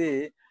பயன்படுத்தி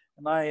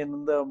நான்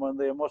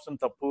இந்த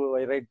எமோஷன் தப்பு,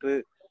 ரைட்டு,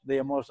 இந்த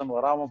எமோஷன்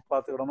வராம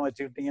பார்த்துக்கிடணும்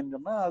வச்சுக்கிட்டீங்கன்னு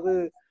சொன்னா அது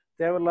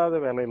தேவையில்லாத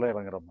வேலையில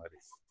இறங்குற மாதிரி.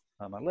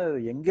 அதனால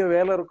எங்க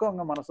வேலை இருக்கோ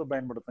அங்க மனசை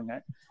பயன்படுத்துங்க.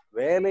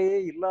 வேலையே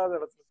இல்லாத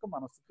இடத்துக்கு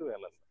மனசுக்கு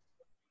வேலை இல்லை.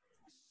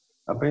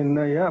 அப்ப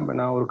என்னையா,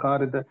 நான் ஒரு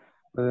காரியத்தை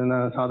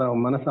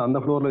சாதாரண மனசு அந்த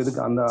ஃப்ளோர்ல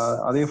இருக்கு,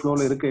 அதே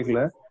ஃப்ளோர்ல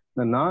இருக்கல,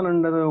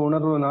 இந்த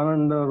உணர்வு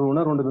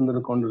ஒன்று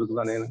இருந்து கொண்டு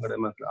இருக்குதானே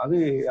மனசுல.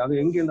 அது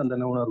எங்கேருந்து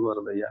அந்த உணர்வு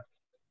வருது ஐயா?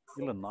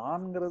 இல்ல,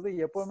 நான்கிறது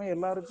எப்பவுமே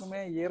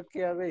எல்லாருக்குமே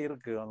இயற்கையாவே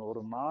இருக்கு. அந்த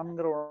ஒரு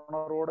நான்கிற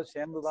உணர்வோட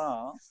சேர்ந்துதான்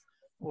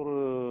ஒரு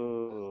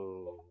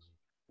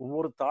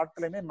ஒவ்வொரு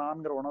தாட்லையுமே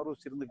நான்கிற உணர்வு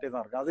இருந்துகிட்டே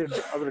தான்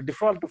இருக்கு. அது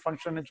டிஃபால்ட்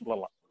ஃபங்க்ஷன்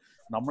சொல்லலாம்.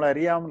 நம்மளை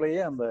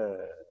அறியாமலேயே அந்த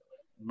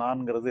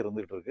நான்கிறது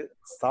இருந்துகிட்டு இருக்கு.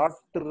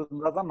 தாட்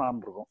இருந்தா தான்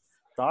நான் இருக்கும்,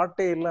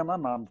 தாட்டே இல்லைன்னா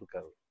நான்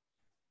இருக்காது.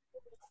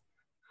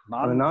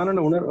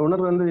 நான்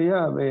உணர்வு வந்து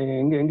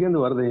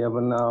எங்கேருந்து வருது?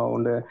 அப்ப நான்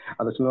உண்டு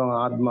அதை சொல்லுவாங்க,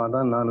 ஆத்மா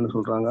தான் நான்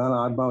சொல்றாங்க. ஆனா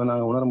ஆத்மாவை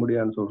நாங்க உணர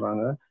முடியாதுன்னு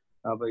சொல்றாங்க.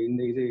 அப்ப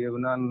இந்த இது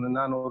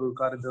நான் ஒரு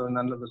காரியத்தை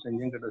நல்லது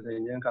செஞ்சேன், கெட்ட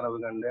செஞ்சேன், கனவு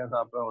கண்டேன்,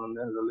 சாப்பிட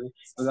உணர்ந்தேன்னு சொல்லி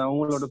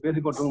அவங்களோட பேசி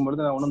கொண்டிருக்கும்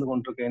பொழுது நான் உணர்ந்து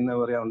கொண்டிருக்கேன். என்ன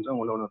வரையா வந்து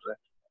உங்களை உணர்றேன்.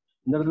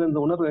 இந்த இடத்துல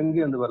இந்த உணர்வு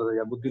எங்கே இருந்து வருது?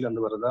 புத்தியில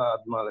இருந்து வருதா,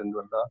 ஆத்மால இருந்து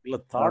வருதா, இல்ல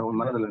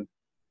மனதுல?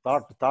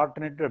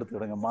 தாட்டுன்னுட்டு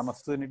எடுத்துக்கிடுங்க,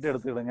 மனசுன்னுட்டு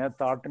எடுத்துக்கிடுங்க,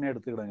 தாட்டுன்னு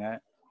எடுத்துக்கிடுங்க.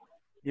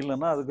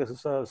 இல்லைன்னா அதுக்கு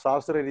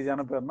சாஸ்திர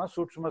ரீதியான பேர்னா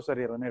சூட்சும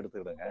சரீரம்னு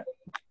எடுத்துக்கிடுங்க.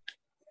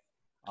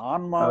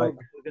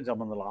 ஆன்மாவுக்கு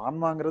சம்பந்தம் இல்லை.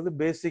 ஆன்மாங்கிறது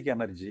பேசிக்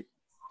எனர்ஜி.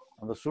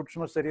 அந்த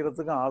சூட்சும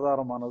சரீரத்துக்கும்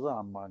ஆதாரமானது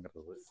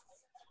ஆன்மாங்கிறது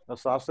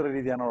சாஸ்திர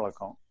ரீதியான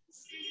வழக்கம்.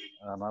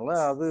 அதனால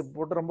அது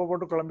போட்டு ரொம்ப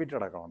போட்டு குழம்பிட்டு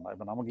அடக்க வேண்டாம்.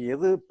 இப்ப நமக்கு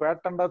எது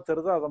பேட்டண்டா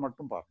தெரியுதோ அதை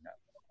மட்டும் பாருங்க.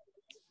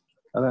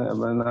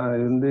 அதான்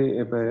நான்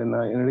இப்ப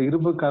நான் என்னுடைய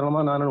இருப்பு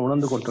காரணமா நான்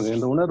உணர்ந்து கொண்டிருக்கேன்.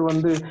 இந்த உணர்வு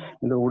வந்து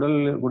இந்த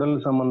உடல்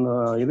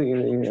சம்பந்தம் இது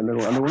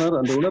அந்த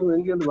உணர்வு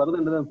எங்கேருந்து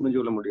வருதுன்றதான் புரிஞ்சு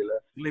கொள்ள முடியல.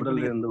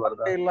 உடல்ல இருந்து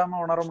வருதா?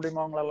 இல்லாம உணர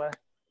முடியுமா உங்களால?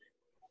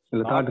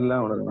 இல்ல, தாட்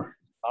இல்லாம உணரலாம்.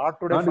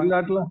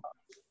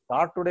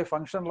 தாட்டுடைய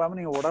ஃபங்க்ஷன் இல்லாம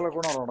நீங்க உடலை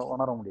கூட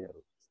உணர முடியாது.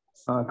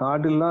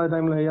 தாட் இல்லாத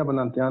டைம்ல அப்ப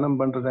நான் தியானம்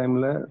பண்ற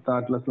டைம்ல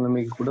தாட்லெஸ்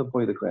நிலைமைக்கு கூட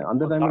போயிருக்கேன்.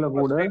 அந்த டைம்ல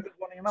கூட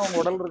போனீங்கன்னா உங்க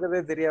உடல் இருக்கதே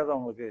தெரியாது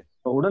உங்களுக்கு.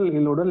 உடல்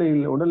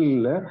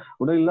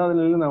இல்லாத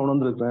நிலையில நான்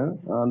உணர்ந்திருக்கேன்.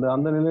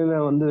 அந்த நிலையில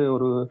வந்து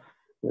ஒரு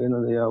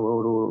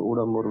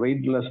ஒரு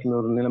வெயிட்லெஸ்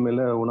ஒரு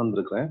நிலைமையில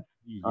உணர்ந்திருக்கேன்.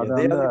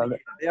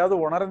 எதையாவது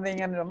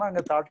உணர்ந்தீங்கன்னு சொன்னா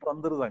அங்க தாட்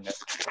வந்துருதாங்க.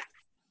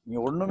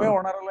 நீங்க ஒண்ணுமே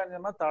உணரலன்னு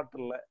சொன்னா தாட்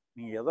இல்ல.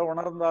 நீங்க எதை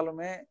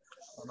உணர்ந்தாலுமே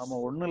நம்ம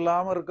ஒண்ணு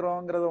இல்லாம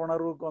இருக்கிறோங்கிறத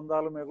உணர்வுக்கு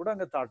வந்தாலுமே கூட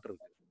அங்க தாட்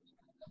இருக்கு.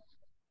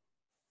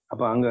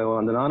 அப்ப அங்க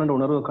அந்த நானோட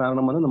உணர்வு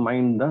காரணம் வந்து அந்த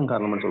மைண்ட் தான்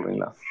காரணம்னு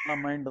சொல்றீங்களா?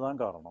 மைண்ட் தான்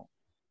காரணம்.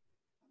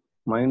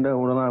 மைண்ட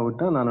உணரா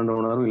விட்டா நானோட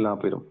உணர்வு இல்லாம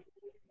போயிடும்.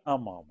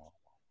 ஆமா ஆமா.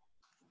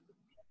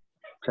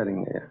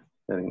 சரிங்க ஐயா,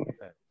 சரிங்க.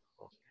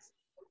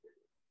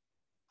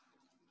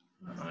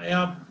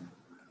 ஐயா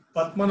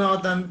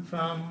பத்மநாதன்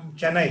ஃப்ரம்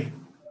சென்னை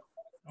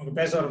அவங்க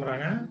பேச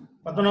விரும்புறாங்க.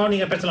 பத்மநாதன்,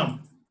 நீங்க பேசலாம்.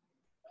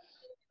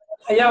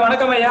 ஐயா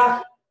வணக்கம் ஐயா.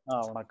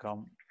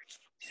 வணக்கம்.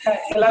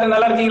 எல்லாரும்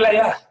நல்லா இருக்கீங்களா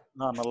ஐயா?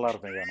 நல்லா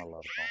இருக்கேன் ஐயா, நல்லா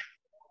இருக்கோம்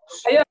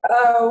ஐயா.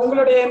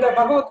 உங்களுடைய இந்த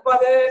பகவத்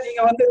பாதை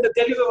நீங்க வந்து இந்த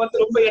தெளிவை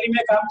வந்து ரொம்ப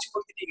எளிமையா காமிச்சு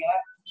கொடுத்துட்டீங்க.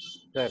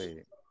 சரி.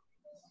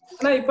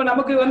 ஆனா இப்ப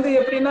நமக்கு வந்து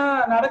எப்படின்னா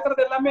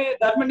நடக்கிறது எல்லாமே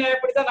தர்ம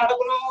நியாயப்படிதான்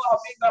நடக்கணும்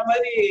அப்படின்ற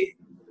மாதிரி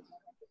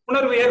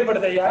உணர்வு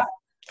ஏற்படுது ஐயா.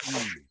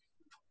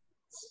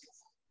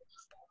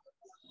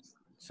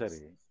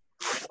 சரி.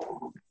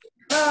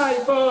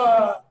 இப்போ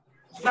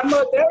நம்ம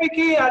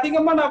தேவைக்கு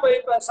அதிகமா நம்ம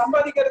இப்ப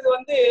சம்பாதிக்கிறது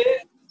வந்து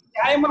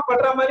நியாயமா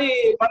படுற மாதிரி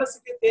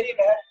மனசுக்கு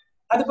தெரியல.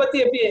 அது பத்தி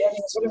எப்படி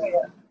நீங்க சொல்லுங்க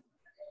ஐயா.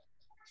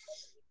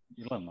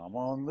 இல்ல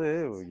நம்ம வந்து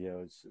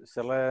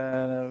சில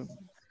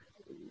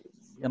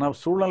ஏன்னா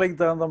சூழ்நிலைக்கு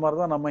தகுந்த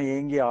மாதிரிதான் நம்ம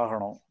ஏங்கி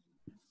ஆகணும்.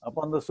 அப்ப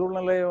அந்த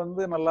சூழ்நிலை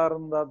வந்து நல்லா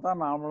இருந்தா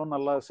தான் நாமளும்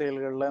நல்ல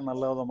செயல்கள்ல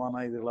நல்ல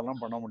விதமான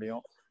இதுகளெல்லாம் பண்ண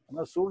முடியும்.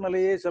 ஆனா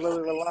சூழ்நிலையே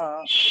சிலதுகளெல்லாம்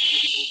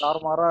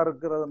தாறுமாறா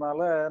இருக்கிறதுனால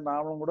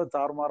நாமளும் கூட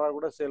தாறுமாறா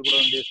கூட செயல்பட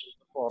வேண்டிய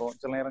வரும்.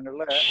 சில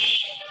நேரங்கள்ல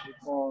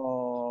இப்போ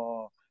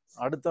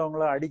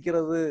அடுத்தவங்கள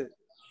அடிக்கிறது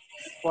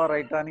தப்பா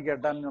ரைட்டான்னு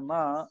கேட்டான்னு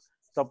சொன்னா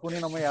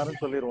தப்புன்னு நம்ம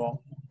யாரும் சொல்லிடுவோம்.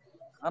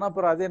 ஆனா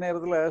அப்புறம் அதே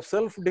நேரத்துல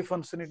செல்ஃப்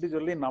டிஃபென்ஸ்னுட்டு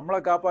சொல்லி நம்மளை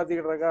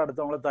காப்பாத்திக்கிட்டறக்கா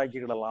அடுத்தவங்கள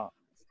தாக்கிக்கிடலாம்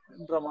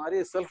என்ற மாதிரி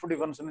செல்ஃப்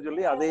டிஃபென்ஸ்ன்னு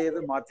சொல்லி அதே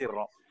இது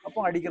மாத்திடுறோம். அப்போ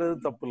அடிக்கிறது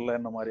தப்பு இல்லை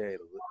இந்த மாதிரி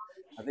ஆயிடுது.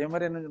 அதே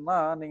மாதிரி என்ன சொன்னா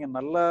நீங்க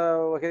நல்ல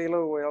வகையில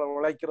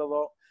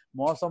உழைக்கிறதோ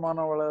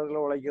மோசமான வகையில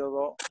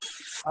உழைக்கிறதோ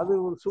அது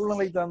ஒரு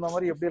சூழ்நிலைக்கு தகுந்த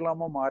மாதிரி எப்படி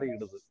இல்லாம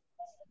மாறிடுது.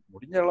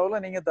 முடிஞ்ச அளவுல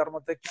நீங்க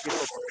தர்மத்தை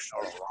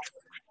அவ்வளவுதான்.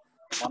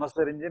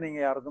 மனசறிஞ்சு நீங்க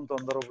யாருக்கும்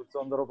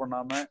தொந்தரவு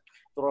பண்ணாம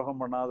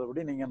துரோகம்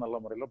பண்ணாதபடி நீங்க நல்ல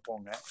முறையில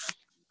போங்க.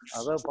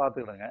 அதை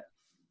பார்த்துக்கிடுங்க.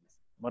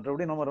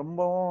 மற்றபடி நம்ம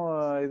ரொம்பவும்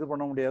இது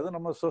பண்ண முடியாது.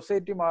 நம்ம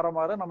சொசைட்டி மாற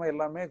மாற நம்ம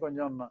எல்லாமே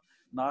கொஞ்சம்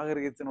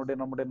நாகரிகத்தினுடைய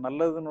நம்முடைய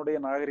நல்லதுனுடைய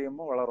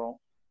நாகரிகமும் வளரும்,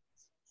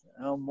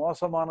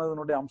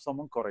 மோசமானதனுடைய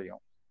அம்சமும்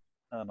குறையும்.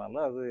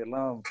 அதனால அது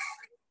எல்லாம்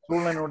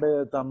சூழ்நிலையினுடைய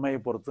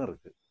தன்மையை பொறுத்தும்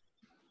இருக்கு.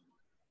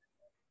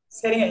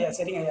 சரிங்க ஐயா,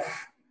 சரிங்க ஐயா,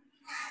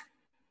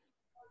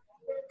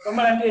 ரொம்ப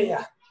நன்றி ஐயா.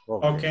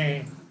 ஓகே.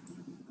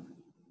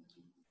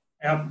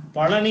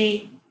 பழனி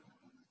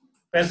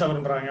பேச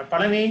விரும்புறாங்க.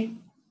 பழனி.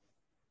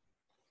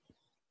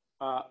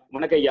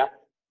 வணக்கம் ஐயா.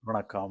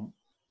 வணக்கம்.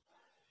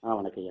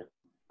 வணக்கம் ஐயா.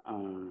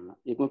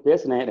 இப்போ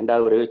பேசினேன்.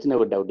 ரெண்டாவது ஒரு சின்ன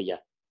ஒரு டவுட் ஐயா.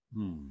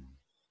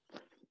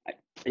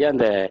 ஐயா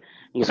இந்த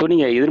நீங்க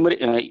சொன்னீங்க எதிர்மறை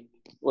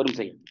ஒரு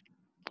நிமிஷம்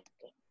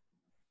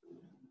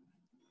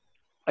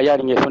ஐயா.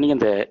 நீங்க சொன்னீங்க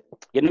இந்த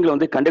எண்ணங்களை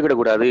வந்து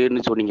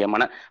கண்டுக்கிடக்கூடாதுன்னு சொன்னீங்க.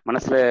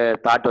 மனசுல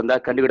தாட் வந்தா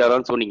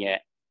கண்டுக்கிடாதான்னு சொன்னீங்க.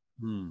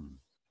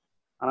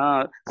 ஆனா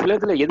சில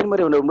இடத்துல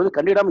எதிர்மறை வரும்போது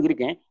கண்டுக்கிடாம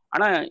இருக்கேன்.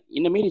 ஆனா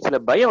இந்த மீறி சில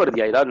பயம்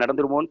வருதுயா, ஏதாவது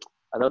நடந்துருமோன்னு.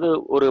 அதாவது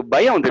ஒரு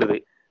பயம் வந்துடுது.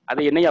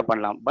 அதை என்னையா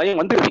பண்ணலாம்? பயம்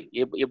வந்துருது,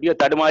 எப்படியோ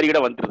தடுமாறிக்கிட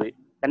வந்துருது.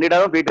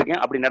 கண்டிடாதான் போயிட்டு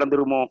இருக்கேன், அப்படி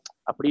நடந்துருமோ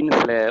அப்படின்னு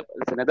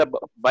சில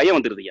பயம்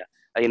வந்துருதுயா.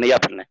 அது என்னையா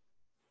பண்ண?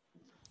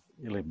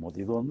 இல்லை,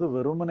 இது வந்து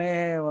வெறுமனே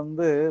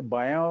வந்து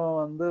பயம்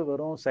வந்து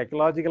வெறும்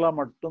சைக்கலாஜிக்கலா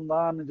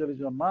மட்டும்தான் சொல்லி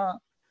சொன்னா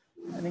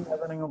நீங்க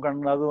அதை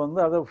அது வந்து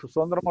அதை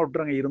சுதந்திரமா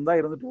விட்டுருங்க. இருந்தா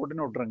இருந்துட்டு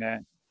போட்டுன்னு விட்டுருங்க.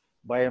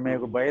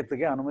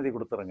 பயத்துக்கே அனுமதி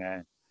கொடுத்துருங்க.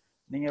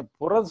 நீங்க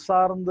புற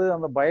சார்ந்து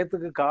அந்த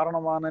பயத்துக்கு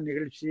காரணமான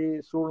நிகழ்ச்சி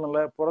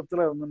சூழ்நிலை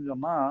புறத்துல இருந்துன்னு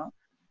சொன்னா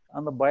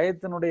அந்த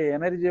பயத்தினுடைய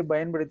எனர்ஜியை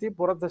பயன்படுத்தி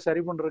புறத்தை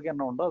சரி பண்றதுக்கு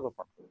என்ன உண்டோ அதை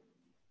பண்ணும்.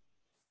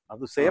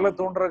 அது செயலை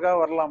தூண்டுறதுக்காக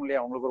வரலாம்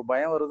இல்லையா? உங்களுக்கு ஒரு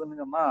பயம்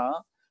வருதுன்னு சொன்னா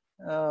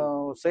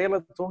செயலை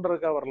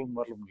தூண்டுறதுக்காக வரலும்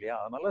இல்லையா?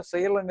 அதனால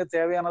செயல் அங்க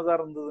தேவையானதா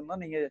இருந்ததுன்னா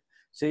நீங்க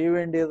செய்ய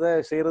வேண்டியதை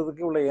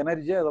செய்யறதுக்கு உள்ள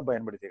எனர்ஜியை அதை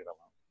பயன்படுத்திக்கலாம்.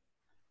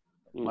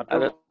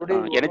 மற்றபடி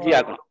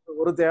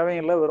ஒரு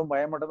தேவையும் இல்லை, வெறும்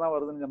பயம் மட்டும் தான்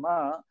வருதுன்னு சொன்னா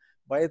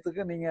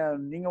பயத்துக்கு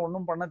நீங்க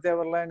ஒன்றும் பண்ண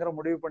தேவையில்லைங்கிற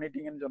முடிவு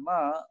பண்ணிட்டீங்கன்னு சொன்னா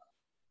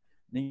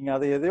நீங்க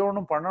அதை எதையோ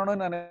ஒன்றும்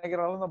பண்ணணும்னு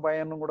நினைக்கிறாலும் இந்த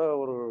பயம் கூட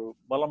ஒரு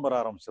பலம் பெற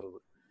ஆரம்பிச்சிருது.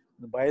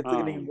 இந்த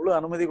பயத்துக்கு நீங்க முழு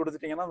அனுமதி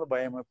கொடுத்துட்டீங்கன்னா அந்த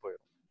பயமே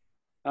போயிடும்.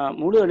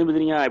 முழு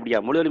அனுமதியா? அப்படியா?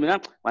 முழு அனுமதினா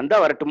வந்தா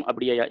வரட்டும்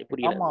அப்படியா?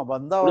 புரியல. ஆமா,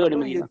 வந்தா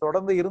வரட்டும்.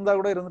 தொடர்ந்து இருந்தா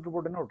கூட இருந்துட்டு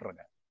போட்டுன்னு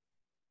விட்டுருங்க.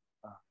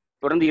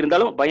 தொடர்ந்து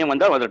இருந்தாலும் பயம்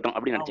வந்தா வரட்டும்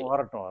அப்படி நினைச்சு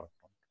வரட்டும்.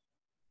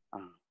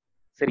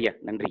 சரியா,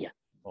 நன்றியா.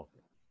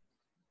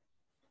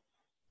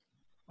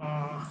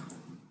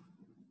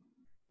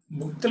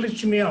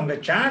 முத்துலட்சுமி அவங்க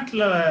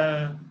சாட்ல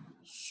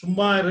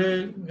சும்மா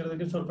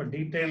இருங்கிறதுக்கு ಸ್ವಲ್ಪ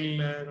டீடைல்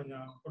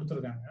கொஞ்சம்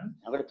கொடுத்துருக்காங்க.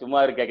 அவர் சும்மா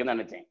இரு கேட்க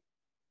நினைச்சேன்.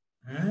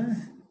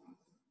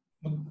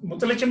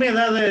 முத்துலட்சுமி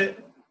ஏதாவது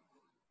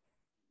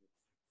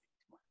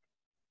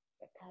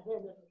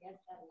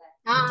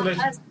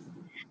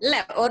இல்ல,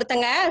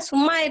 ஒருத்தங்க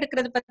சும்மா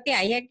இருக்கிறத பத்தி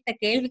ஐயா கிட்ட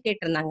கேள்வி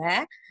கேட்டிருந்தாங்க.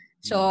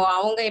 சோ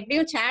அவங்க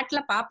எப்படியும்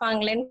சாட்ல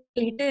பாப்பாங்களேன்னு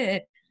சொல்லிட்டு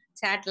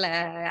சாட்ல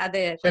அது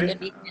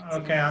கொஞ்சம்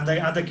ஓகே,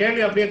 அந்த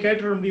கேள்வி அப்படியே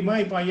கேட்டுற முடியுமா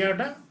இப்ப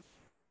ஐயாட்ட?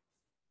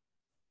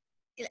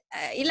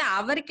 இல்ல,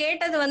 அவர்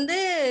கேட்டது வந்து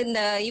இந்த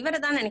இவரை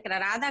தான்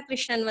நினைக்கிறேன்,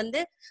 ராதாகிருஷ்ணன் வந்து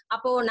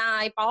அப்போ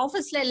நான் இப்ப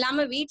ஆபீஸ்ல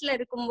இல்லாம வீட்டுல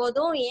இருக்கும்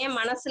போதும் ஏன்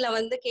மனசுல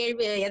வந்து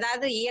கேள்வி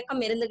ஏதாவது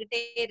இயக்கம்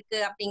இருந்துகிட்டே இருக்கு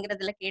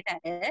அப்படிங்கறதுல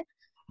கேட்டாரு.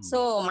 சோ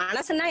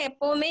மனசுனா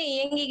எப்பவுமே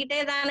இயங்கிக்கிட்டே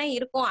தானே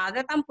இருக்கும்,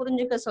 அதைத்தான்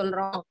புரிஞ்சுக்க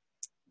சொல்றோம்.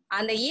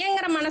 அந்த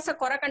இயங்குற மனசை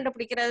குறை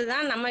கண்டுபிடிக்கிறது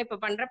தான் நம்ம இப்ப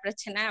பண்ற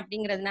பிரச்சனை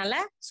அப்படிங்கறதுனால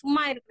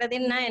சும்மா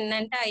இருக்கிறதுன்னா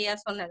என்னன்ட்டு ஐயா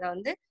சொன்னதை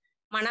வந்து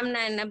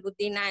மனம்னா என்ன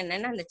புத்தினா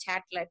என்னன்னு அந்த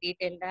சாட்ல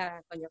டீடைல்டா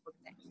கொஞ்சம்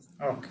கொடுத்தேன்.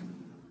 ஓகே,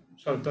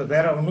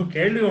 வேற ஒன்றும்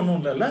கேள்வி ஒன்றும்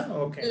இல்லைல்ல?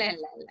 ஓகே இல்ல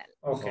இல்ல இல்ல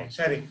ஓகே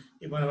சரி.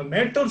 இப்ப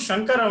மேட்டூர்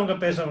சங்கர் அவங்க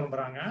பேச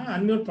விரும்புறாங்க.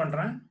 அன்மியூட்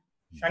பண்றேன்.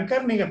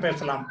 சங்கர், நீங்க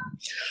பேசலாம்.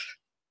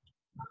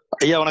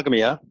 ஐயா வணக்கம்.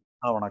 ஐயா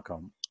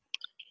வணக்கம்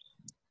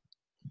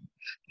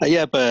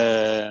ஐயா.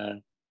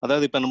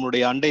 அதாவது இப்ப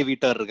நம்மளுடைய அண்டை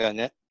வீட்டார்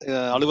இருக்காங்க,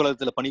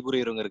 அலுவலகத்துல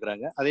பணிபுரியறவங்க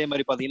இருக்கிறாங்க, அதே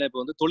மாதிரி பாத்தீங்கன்னா இப்ப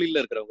வந்து தொழில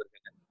இருக்கிறவங்க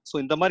இருக்காங்க. சோ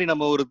இந்த மாதிரி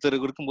நம்ம ஒருத்தர்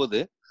இருக்கும்போது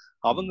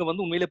அவங்க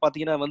வந்து உண்மையிலே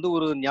பாத்தீங்கன்னா வந்து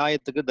ஒரு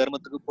நியாயத்துக்கு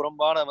தர்மத்துக்கு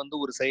புறம்பான வந்து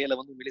ஒரு செயலை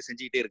வந்து உண்மையிலே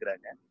செஞ்சுக்கிட்டே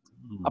இருக்கிறாங்க.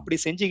 அப்படி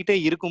செஞ்சுக்கிட்டே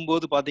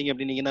இருக்கும்போது பாத்தீங்க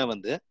அப்படின்னீங்கன்னா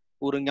வந்து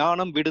ஒரு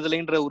ஞானம்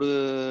விடுதலைன்ற ஒரு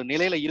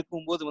நிலையில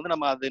இருக்கும்போது வந்து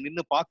நம்ம அதை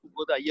நின்று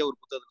பார்க்கும்போது ஐயா ஒரு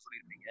புத்தகத்தை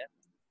சொல்லியிருப்பீங்க,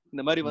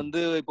 இந்த மாதிரி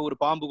வந்து இப்போ ஒரு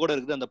பாம்பு கூட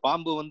இருக்குது, அந்த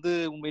பாம்பு வந்து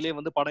உண்மையிலேயே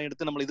வந்து படம்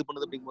எடுத்து நம்மளை இது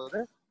பண்ணுது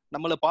அப்படிங்கும்போது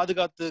நம்மளை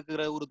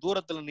பாதுகாத்துக்கிற ஒரு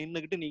தூரத்துல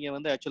நின்றுகிட்டு நீங்க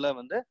வந்து ஆக்சுவலா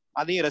வந்து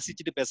அதையும்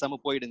ரசிச்சுட்டு பேசாம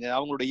போயிடுங்க,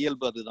 அவங்களோட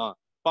இயல்பு அதுதான்,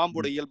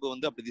 பாம்போட இயல்பு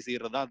வந்து அப்படி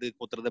செய்யறதா அது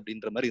கொத்துறது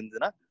அப்படின்ற மாதிரி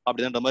இருந்ததுன்னா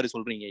அப்படின்ற மாதிரி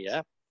சொல்றீங்க ஐயா.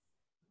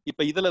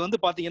 இப்ப இதுல வந்து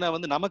பாத்தீங்கன்னா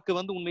வந்து நமக்கு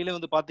வந்து உண்மையிலே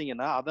வந்து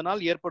பாத்தீங்கன்னா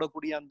அதனால்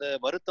ஏற்படக்கூடிய அந்த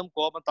வருத்தம்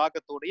கோபம்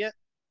தாக்கத்தோடைய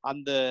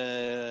அந்த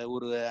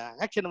ஒரு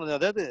ஆக்ஷன் வந்து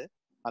அதாவது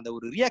அந்த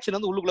ஒரு ரியாக்ஷன்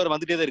வந்து உள்ளுக்குள்ளார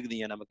வந்துட்டே தான்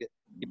இருக்குதுங்க நமக்கு.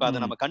 இப்ப அதை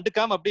நம்ம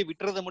கண்டுக்காம அப்படியே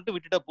விட்டுறதை மட்டும்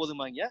விட்டுட்டா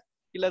போதுமாங்க,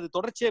 இல்ல அது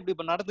தொடர்ச்சியா இப்படி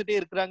இப்ப நடந்துட்டே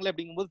இருக்கிறாங்களே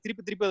அப்படிங்கும்போது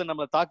திருப்பி திருப்பி அதை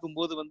நம்ம தாக்கும்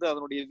போது வந்து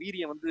அதனுடைய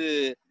வீரியம் வந்து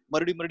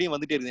மறுபடியும்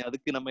வந்துட்டே இருக்குது.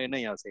 அதுக்கு நம்ம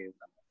என்ன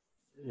செய்யணும்?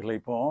 இல்லை,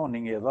 இப்போ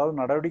நீங்க ஏதாவது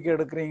நடவடிக்கை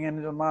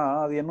எடுக்கிறீங்கன்னு சொன்னா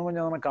அது இன்னும்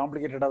கொஞ்சம்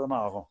காம்ப்ளிகேட்டடா தானே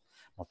ஆகும்.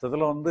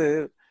 மொத்தத்துல வந்து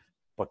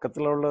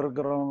பக்கத்துல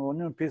இருக்கிறவங்க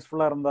கொஞ்சம்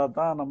பீஸ்ஃபுல்லா இருந்தா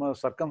தான் நம்ம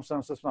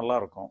சர்க்கம்ஸ்டான்சஸ் நல்லா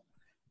இருக்கும்.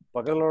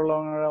 பக்கத்துல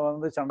உள்ளவங்க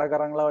வந்து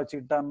சண்டைக்காரங்களா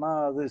வச்சுக்கிட்டான்னா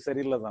அது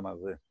சரியில்லை தானே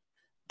அது.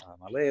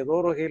 அதனால ஏதோ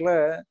ஒரு வகையில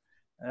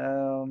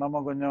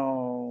நம்ம கொஞ்சம்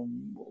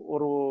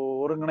ஒரு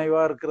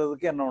ஒருங்கிணைவா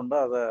இருக்கிறதுக்கு என்ன உண்டோ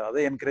அதை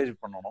என்கரேஜ்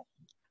பண்ணணும்.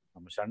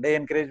 நம்ம சண்டையை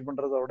என்கரேஜ்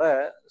பண்றதை விட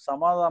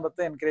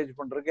சமாதானத்தை என்கரேஜ்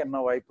பண்றதுக்கு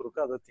என்ன வாய்ப்பு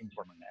இருக்கோ அதை திங்க்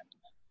பண்ணுங்க.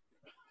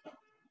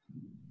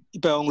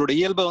 இப்ப அவங்களோட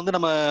இயல்பை வந்து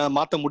நம்ம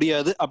மாத்த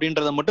முடியாது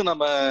அப்படின்றத மட்டும்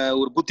நம்ம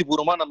ஒரு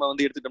புத்திபூர்வமா நம்ம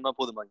வந்து எடுத்துட்டோம்னா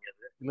போதுமாங்க.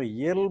 அது இல்ல,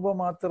 இயல்பை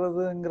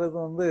மாத்துறதுங்கிறது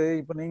வந்து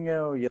இப்ப நீங்க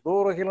ஏதோ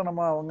ஒரு வகையில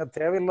நம்ம அவங்க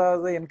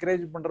தேவையில்லாத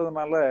என்கரேஜ்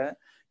பண்றதுனால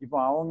இப்ப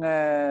அவங்க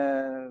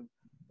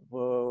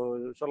இப்போ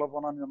சொல்ல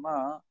போனான்னு சொன்னா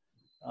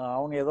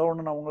அவங்க ஏதோ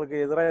ஒண்ணு அவங்களுக்கு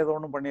எதிராக ஏதோ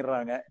ஒண்ணு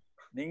பண்ணிடுறாங்க,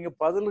 நீங்க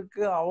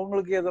பதிலுக்கு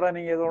அவங்களுக்கு எதிராக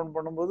நீங்க ஏதோ ஒண்ணு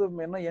பண்ணும்போது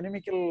இன்னும்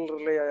எனிமிக்கல்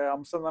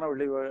அம்சம் தானே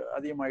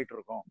அதிகமாயிட்டு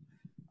இருக்கும்.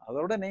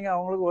 அதோட நீங்க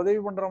அவங்களுக்கு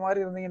உதவி பண்ற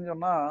மாதிரி இருந்தீங்கன்னு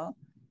சொன்னா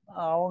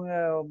அவங்க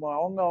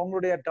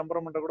அவங்களுடைய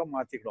டெம்பரமெண்ட்டை கூட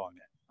மாத்திக்கிடுவாங்க,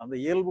 அந்த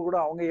இயல்பு கூட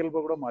அவங்க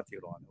இயல்பை கூட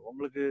மாத்திக்கிடுவாங்க.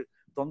 உங்களுக்கு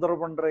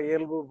தொந்தரவு பண்ற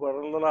இயல்பு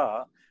பதிலா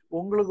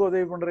உங்களுக்கு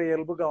உதவி பண்ற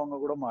இயல்புக்கு அவங்க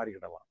கூட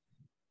மாறிக்கிடலாம்.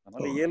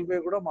 அதனால இயல்பை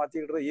கூட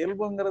மாத்திக்கிடுற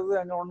இயல்புங்கிறது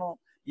அங்க ஒன்றும்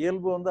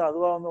இயல்பு வந்து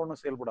அதுவா வந்து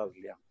ஒன்றும் செயல்படாது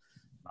இல்லையா.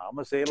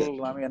 நாம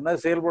என்ன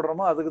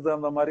செயல்படுறோமோ அதுக்கு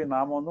தகுந்த மாதிரி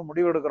நாம வந்து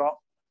முடிவு எடுக்கிறோம்.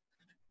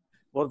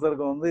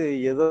 ஒருத்தருக்கு வந்து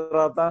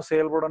எதிராக தான்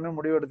செயல்படணும்னு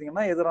முடிவு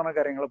எடுத்தீங்கன்னா எதிரான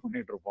காரியங்களை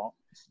பண்ணிட்டு இருப்போம்.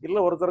 இல்ல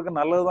ஒருத்தருக்கு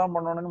நல்லதுதான்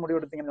பண்ணணும்னு முடிவு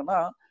எடுத்தீங்கன்னா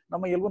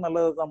நம்ம இயல்பு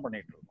நல்லது தான்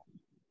பண்ணிட்டு இருக்கோம்.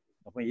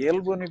 அப்ப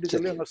இயல்புன்னு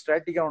சொல்லி உங்க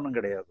ஸ்ட்ராட்டிக்கா ஒண்ணும்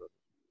கிடையாது.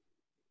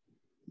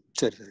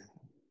 சரி சரி.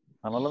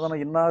 அதனாலதானே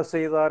இன்னா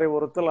செய்தாரே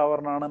ஒருத்தல்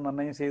அவர் நானும்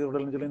நன்னையும் செய்து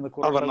விடலன்னு சொல்லி இந்த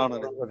குரல்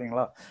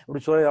பாத்தீங்களா?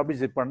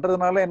 அப்படி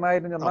பண்றதுனால என்ன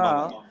ஆயிருன்னு சொன்னா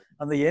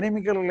அந்த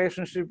எனிமிக்கல்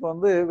ரிலேஷன்ஷிப்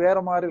வந்து வேற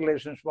மாதிரி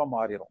ரிலேஷன்ஷிப்பா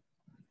மாறிடும்.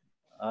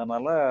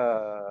 அதனால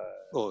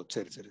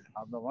சரி சரி,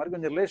 அந்த மாதிரி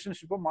கொஞ்சம்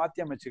ரிலேஷன்ஷிப்பை மாத்தி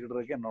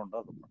அமைச்சுக்கிட்டு என்ன உண்டோ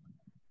அது பண்ணுங்க.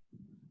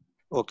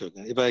 Okay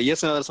okay. இப்ப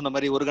இயேசுநாதர் சொன்ன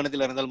மாதிரி ஒரு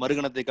கணத்துல இருந்தால்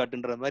மறுகணத்தை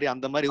காட்டுன்ற மாதிரி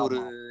அந்த மாதிரி ஒரு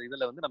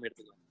இதுல வந்து நம்ம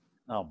எடுத்துக்கலாம்.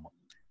 ஆமா,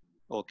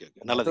 ஓகே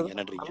ஓகே, நல்லதுங்க,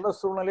 நன்றி. நல்ல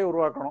சூழ்நிலையை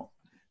உருவாக்கணும்.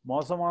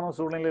 மோசமான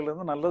சூழ்நிலையில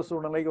இருந்து நல்ல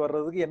சூழ்நிலைக்கு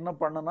வர்றதுக்கு என்ன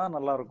பண்ணுனா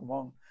நல்லா இருக்குமோ.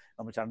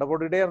 நம்ம சண்டை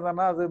போட்டுக்கிட்டே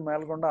இருந்தோம்னா அது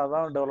மேற்கொண்டு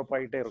அதான் டெவலப்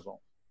ஆகிட்டே இருக்கும்.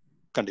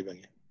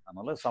 கண்டிப்பாங்க.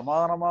 அதனால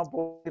சமாதானமா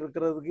போய்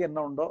இருக்கிறதுக்கு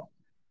என்ன உண்டோ,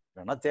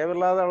 ஏன்னா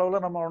தேவையில்லாத அளவுல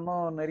நம்ம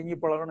ஒன்றும் நெருங்கி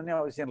பழகணும்னு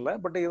அவசியம் இல்லை.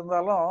 பட்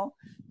இருந்தாலும்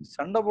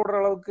சண்டை போடுற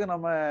அளவுக்கு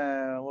நம்ம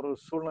ஒரு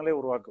சூழ்நிலையை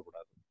உருவாக்க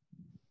கூடாது.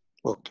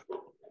 ஓகே,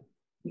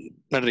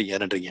 நன்றிங்க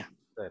நன்றிங்க.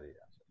 சரி.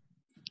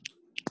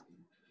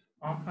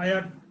 ஐயா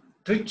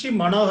திருச்சி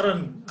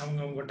மனோகரன் அவங்க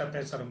உங்ககிட்ட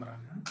பேச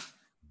விரும்புறாங்க.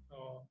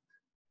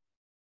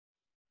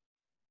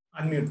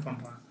 அன்மியூட்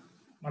பண்றாங்க.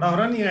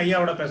 மனோகரன், நீங்க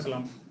ஐயாவோட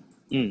பேசலாம்.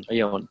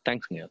 ஐயா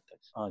தேங்க்ஸ்ங்க.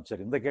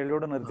 சரி, இந்த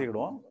கேள்வியோட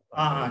நிறுத்திக்கிடுவோம்.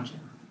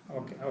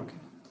 Okay okay.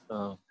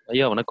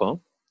 ஐயா வணக்கம்.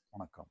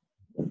 வணக்கம்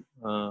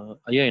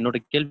ஐயா, என்னோட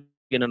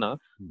கேள்வி என்னன்னா,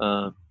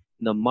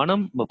 இந்த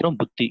மனம் அப்புறம்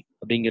புத்தி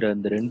அப்படிங்கிற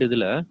இந்த ரெண்டு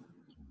இதுல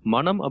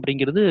மனம்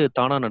அப்படிங்கிறது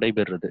தானா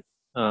நடைபெறுறது,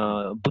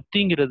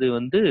 புத்திங்கிறது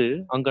வந்து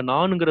அங்க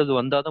நானுங்கிறது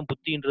வந்தாதான்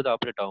புத்தின்றது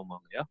ஆப்ரேட்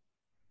ஆகுமாங்கய்யா?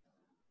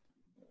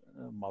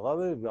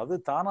 அதாவது அது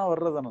தானா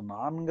வர்றதானே.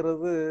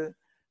 நான்கிறது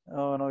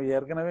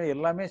ஏற்கனவே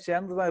எல்லாமே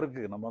சேர்ந்துதான்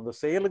இருக்கு. நம்ம அந்த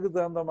செயலுக்கு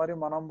தகுந்த மாதிரி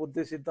மனம்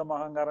புத்தி சித்தம்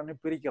அகங்காரம்னு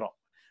பிரிக்கிறோம்.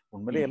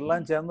 உண்மையிலே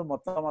எல்லாம் சேர்ந்து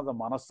மொத்தம் அந்த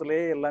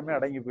மனசுலயே எல்லாமே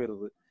அடங்கி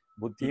போயிருது.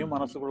 புத்தியும்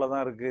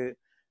மனசுக்குள்ளதான் இருக்கு,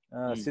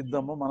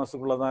 சித்தமும்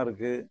மனசுக்குள்ளதான்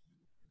இருக்கு,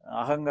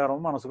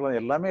 அகங்காரமும்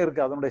மனசுக்குள்ள எல்லாமே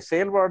இருக்கு. அதனுடைய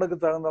செயல்பாடுக்கு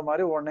தகுந்த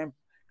மாதிரி ஒன்னையும்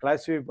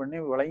கிளாசிஃபை பண்ணி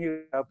வழங்கி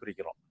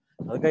பிரிக்கிறோம்.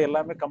 அதுக்காக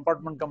எல்லாமே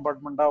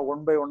கம்பார்ட்மெண்டா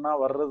ஒன் பை ஒன்னா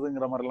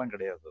வர்றதுங்கிற மாதிரிலாம்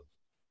கிடையாது.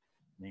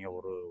 நீங்க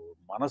ஒரு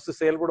மனசு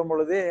செயல்படும்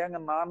பொழுதே ஏங்க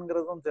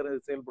நான்கிறதும்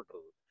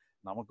செயல்பட்டுருது.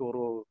 நமக்கு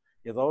ஒரு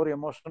ஏதோ ஒரு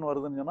எமோஷன்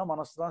வருதுன்னு சொன்னா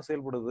மனசு தான்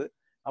செயல்படுது.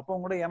 அப்போ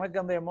கூட எனக்கு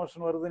அந்த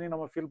எமோஷன் வருதுன்னு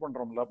நம்ம ஃபீல்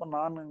பண்றோம்ல, அப்ப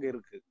நான் இங்க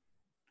இருக்கு.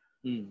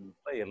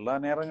 எல்லா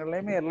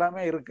நேரங்கள்லயுமே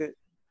எல்லாமே இருக்கு.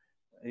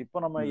 இப்ப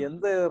நம்ம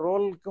எந்த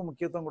ரோலுக்கு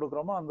முக்கியத்துவம்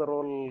கொடுக்குறோமோ அந்த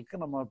ரோலுக்கு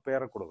நம்ம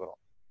பேரை கொடுக்குறோம்.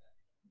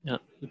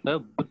 இப்ப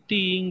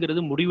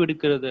புத்திங்கிறது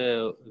முடிவெடுக்கிறத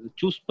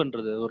சூஸ்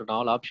பண்றது, ஒரு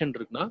 4 ஆப்ஷன்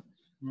இருக்குன்னா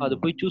அது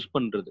போய் சூஸ்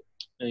பண்றது.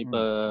 இப்ப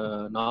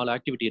 4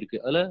 ஆக்டிவிட்டி இருக்கு,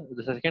 அதுல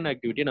செகண்ட்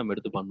ஆக்டிவிட்டியை நம்ம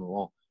எடுத்து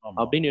பண்ணுவோம்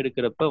அப்படின்னு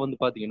எடுக்கிறப்ப வந்து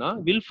பாத்தீங்கன்னா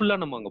வில்ஃபுல்லா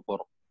நம்ம அங்க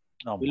போறோம்.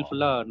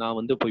 வில்ஃபுல்லா நான்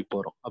வந்து போய்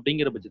போறோம்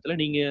அப்படிங்கிற பட்சத்துல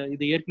நீங்க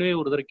இது ஏற்கனவே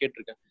ஒரு தடவை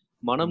கேட்டிருக்கேன்.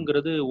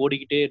 மனம்ங்கிறது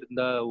ஓடிக்கிட்டே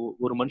இருந்தா,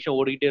 ஒரு மனுஷன்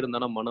ஓடிக்கிட்டே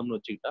இருந்தானா மனம்னு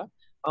வச்சுக்கிட்டா,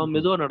 அவன்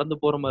மெதுவா நடந்து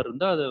போற மாதிரி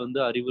இருந்தா அதை வந்து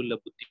அறிவு இல்ல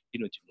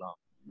புத்தின்னு வச்சுக்கலாம்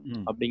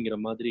அப்படிங்கிற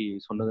மாதிரி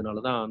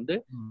சொன்னதுனாலதான் வந்து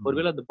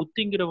ஒருவேளை அந்த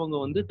புத்திங்கிறவங்க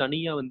வந்து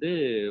தனியா வந்து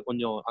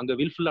கொஞ்சம் அங்க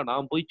வில்ஃபுல்லா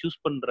நான் போய்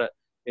சூஸ் பண்ற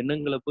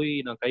எண்ணங்களை போய்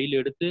நான் கையில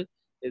எடுத்து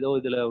ஏதோ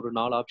இதுல ஒரு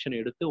 4 ஆப்ஷன்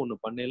எடுத்து ஒண்ணு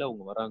பண்ணையில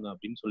அவங்க வராங்க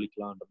அப்படின்னு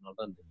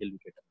சொல்லிக்கலாம்ன்றதுனாலதான் இந்த கேள்வி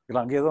கேட்டேன். இல்ல,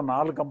 அங்க ஏதோ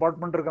 4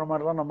 கம்பார்ட்மெண்ட் இருக்கிற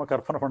மாதிரி தான் நம்ம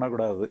கற்பனை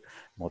பண்ணக்கூடாது.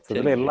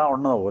 மொத்தத்துல எல்லாம்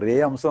ஒண்ணு ஒரே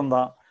அம்சம்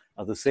தான்.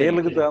 அது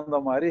செயலுக்கு தகுந்த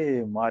மாதிரி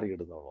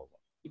மாறிடுது,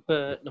 அவ்வளவுதான். இப்ப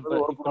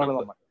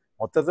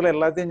மொத்தத்துல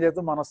எல்லாத்தையும்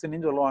சேர்த்து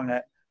மனசுன்னு சொல்லுவாங்க.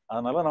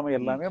 அதனால நம்ம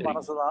எல்லாமே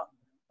மனசுதான்.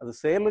 அது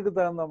செயலுக்கு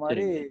தகுந்த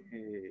மாதிரி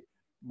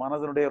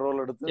மனதனுடைய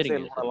ரோல் எடுத்து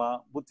செயல்படலாம்,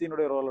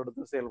 புத்தியினுடைய ரோல்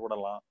எடுத்து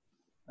செயல்படலாம்,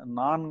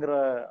 நான்கிற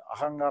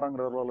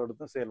அகங்காரங்கிற ரோல்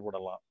எடுத்து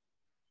செயல்படலாம்.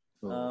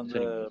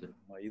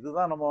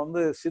 இதுதான் நம்ம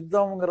வந்து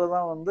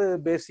சித்தம்ங்கிறதான் வந்து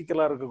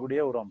பேசிக்கலா இருக்கக்கூடிய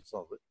ஒரு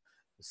அம்சம். அது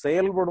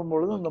செயல்படும்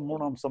பொழுது இந்த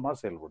 3 அம்சமா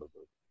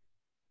செயல்படுது.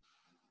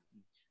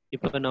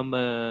 இப்ப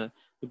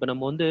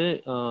நம்ம வந்து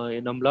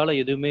நம்மளால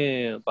எதுவுமே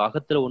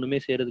அகத்துல ஒண்ணுமே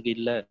செய்யறதுக்கு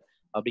இல்ல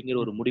அப்படிங்கிற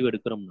ஒரு முடிவு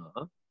எடுக்கிறோம்னா,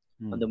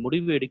 அந்த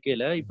முடிவு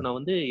எடுக்கையில இப்ப நான்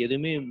வந்து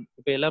எதுவுமே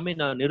இப்ப எல்லாமே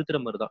நான் நிறுத்துற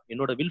மாதிரிதான்.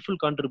 என்னோட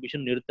வில்ஃபுல்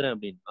கான்ட்ரிபியூஷன் நிறுத்துறேன்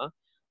அப்படின்னா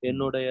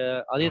என்னுடைய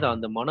அதேதான்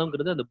அந்த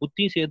மனம்ங்கிறது அந்த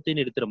புத்தியும் சேர்த்து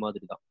நிறுத்துற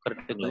மாதிரி தான்.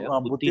 கரெக்டுங்களா?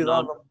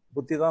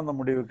 புத்தி தான் அந்த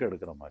முடிவுக்கு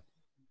எடுக்கிற மாதிரி.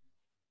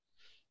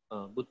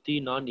 புத்தி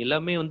நான்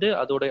எல்லாமே வந்து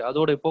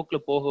அதோட போக்குல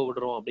போக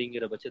விடுறோம்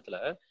அப்படிங்கிற பட்சத்துல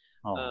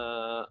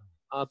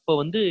அப்ப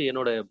வந்து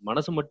என்னோட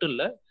மனசு மட்டும்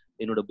இல்ல,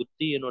 என்னோட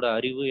புத்தி, என்னோட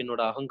அறிவு,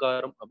 என்னோட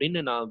அகங்காரம்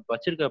அப்படின்னு நான்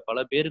வச்சிருக்க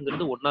பல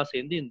பேருங்கிறது ஒன்னா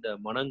சேர்ந்து இந்த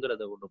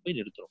மனங்கிறத ஒண்ணு போய்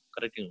நிறுத்துறோம்.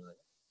 கரெக்டுங்களா?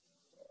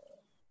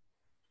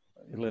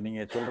 இல்ல,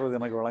 நீங்க சொல்றது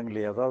எனக்கு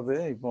வழங்கலையே. அதாவது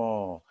இப்போ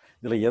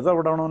இதுல எதை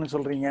விடணும்னு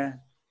சொல்றீங்க?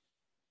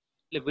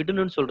 இல்ல,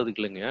 விடணும்னு சொல்றதுக்கு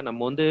இல்லைங்க. நம்ம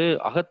வந்து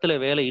அகத்துல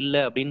வேலை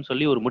இல்லை அப்படின்னு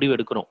சொல்லி ஒரு முடிவு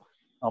எடுக்கிறோம்.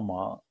 ஆமா,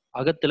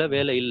 அகத்துல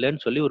வேலை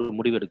இல்லைன்னு சொல்லி ஒரு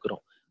முடிவு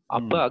எடுக்கிறோம்.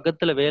 அப்ப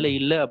அகத்துல வேலை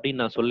இல்லை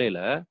அப்படின்னு நான் சொல்லல,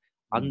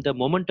 அந்த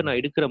மொமெண்ட் நான்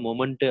எடுக்கிற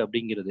மொமெண்ட்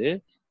அப்படிங்கிறது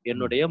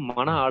என்னுடைய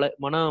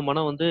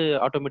மனம் வந்து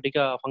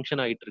ஆட்டோமேட்டிக்கா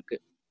ஃபங்க்ஷன் ஆகிட்டு இருக்கு.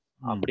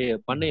 அப்படி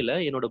பண்ணையில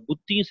என்னோட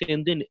புத்தியும்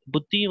சேர்ந்து,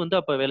 புத்தியும் வந்து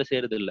அப்ப வேலை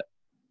செய்யறது இல்லை,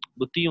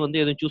 புத்தியும்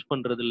வந்து எதுவும் சூஸ்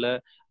பண்றது இல்ல,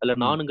 அல்ல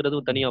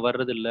நானுங்கிறதும் தனியா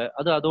வர்றது இல்ல,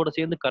 அது அதோட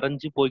சேர்ந்து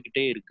கரைஞ்சு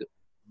போய்கிட்டே இருக்கு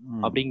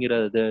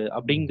அப்படிங்கிறது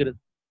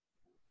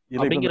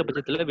அப்படிங்கிற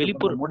பட்சத்துல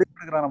வெளிப்புற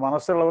முடிவெடுக்கிற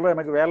மனசளவுல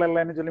எனக்கு வேலை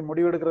இல்லைன்னு சொல்லி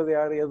முடிவெடுக்கிறது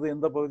யாரு, எது,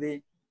 எந்த பகுதி?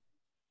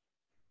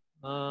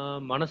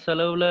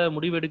 மனசளவுல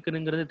முடிவு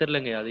எடுக்கணுங்கிறது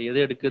தெரியலங்க. அது எது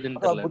எடுக்குதுன்னு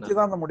தெரியல. புத்தி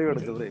தான் அந்த முடிவு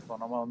எடுக்குது. இப்போ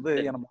நம்ம வந்து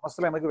என்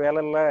மனசுல எனக்கு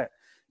வேலை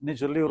இல்லைன்னு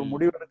சொல்லி ஒரு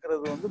முடிவு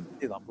எடுக்கிறது வந்து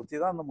புத்தி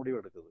தான் அந்த முடிவு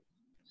எடுக்குது.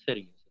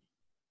 சரிங்க.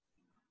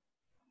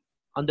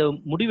 அந்த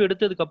முடிவு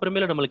எடுத்ததுக்கு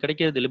அப்புறமேல நம்மளுக்கு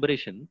கிடைக்கிறது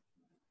லிபரேஷன்.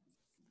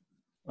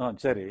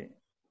 சரி.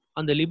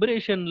 அந்த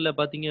லிபரேஷன்ல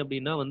பாத்தீங்க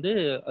அப்படின்னா வந்து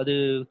அது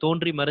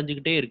தோன்றி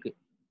மறைஞ்சுக்கிட்டே இருக்கு.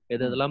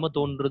 எது இல்லாம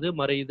தோன்றுது,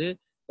 மறையுது,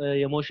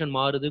 எமோஷன்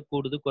மாறுது,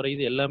 கூடுது,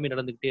 குறையுது, எல்லாமே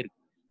நடந்துகிட்டே இருக்கு.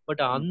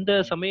 பட் அந்த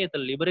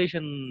சமயத்துல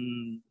லிபரேஷன்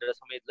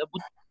சமயத்துல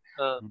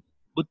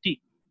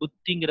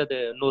புத்திங்கிறது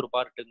இன்னொரு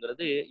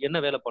பார்ட்டுங்கிறது என்ன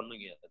வேலை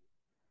பண்ணுங்க?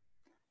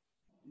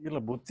 இல்ல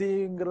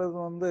புத்திங்கிறது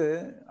வந்து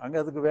அங்க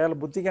அதுக்கு வேலை,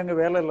 புத்திக்கு அங்க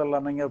வேலை இல்லைல்ல.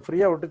 நீங்க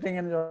ஃப்ரீயா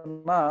விட்டுட்டீங்கன்னு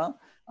சொன்னா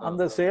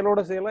அந்த செயலோட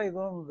செயலா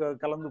இதுவும்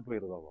கலந்து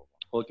போயிருது.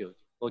 Okay okay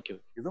okay.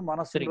 இது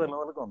மனசுன்ற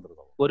லெவலுக்கு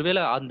வந்துருது.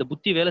 ஒருவேளை அந்த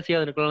புத்தி வேலை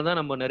செய்யாத இருக்கனால தான்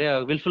நம்ம நிறைய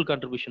வில்ஃபுல்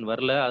கான்ட்ரிபியூஷன்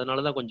வரல,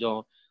 அதனாலதான் கொஞ்சம்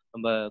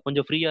நம்ம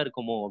கொஞ்சம் ஃப்ரீயா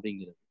இருக்குமோ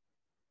அப்படிங்கிறது.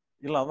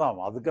 இல்ல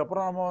அதான்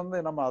அதுக்கப்புறம் நம்ம வந்து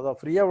நம்ம அதை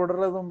ஃப்ரீயா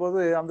விடுறதும்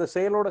போது அந்த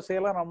செயலோட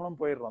செயலா நம்மளும்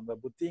போயிடுறோம். அந்த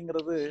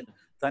புத்திங்கிறது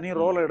தனி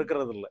ரோல்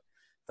எடுக்கிறது இல்லை.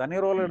 தனி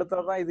ரோல்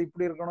எடுத்தாதான் இது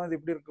இப்படி இருக்கணும், இது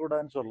இப்படி இருக்க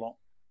கூடாதுன்னு சொல்லும்.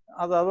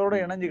 அது அதோட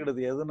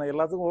இணைஞ்சுக்கிடுது. எது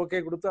எல்லாத்துக்கும்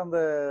ஓகே கொடுத்து அந்த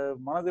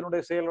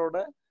மனதினுடைய செயலோட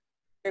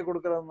ஓகே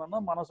கொடுக்கறதுனா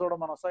மனசோட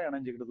மனசா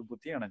இணைஞ்சுக்கிடுது,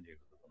 புத்தியும்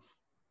இணைஞ்சுக்கிடுது.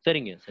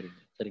 சரிங்க சரிங்க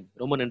சரிங்க.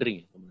 ரொம்ப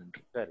நன்றிங்க. ரொம்ப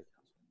நன்றி. சரி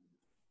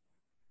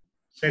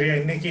சரியா,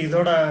 இன்னைக்கு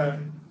இதோட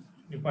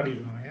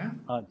நிப்பாட்டிக்கலாம்யா.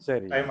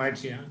 சரி, டைம்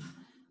ஆயிடுச்சுயா.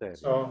 சரி.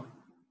 ஸோ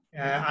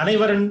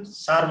அனைவரின்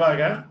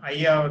சார்பாக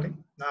ஐயாவை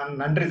நான்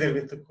நன்றி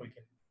தெரிவித்துக்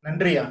கொள்கிறேன்.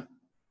 நன்றியா.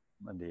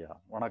 நன்றியா.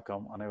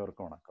 வணக்கம்,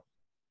 அனைவருக்கும் வணக்கம்.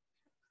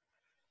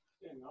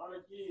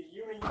 நாளைக்கு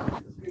ஈவினிங்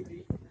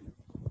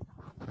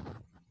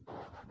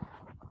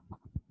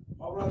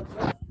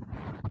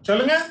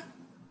சொல்லுங்க.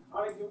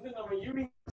 நாளைக்கு வந்து நம்ம ஈவினிங்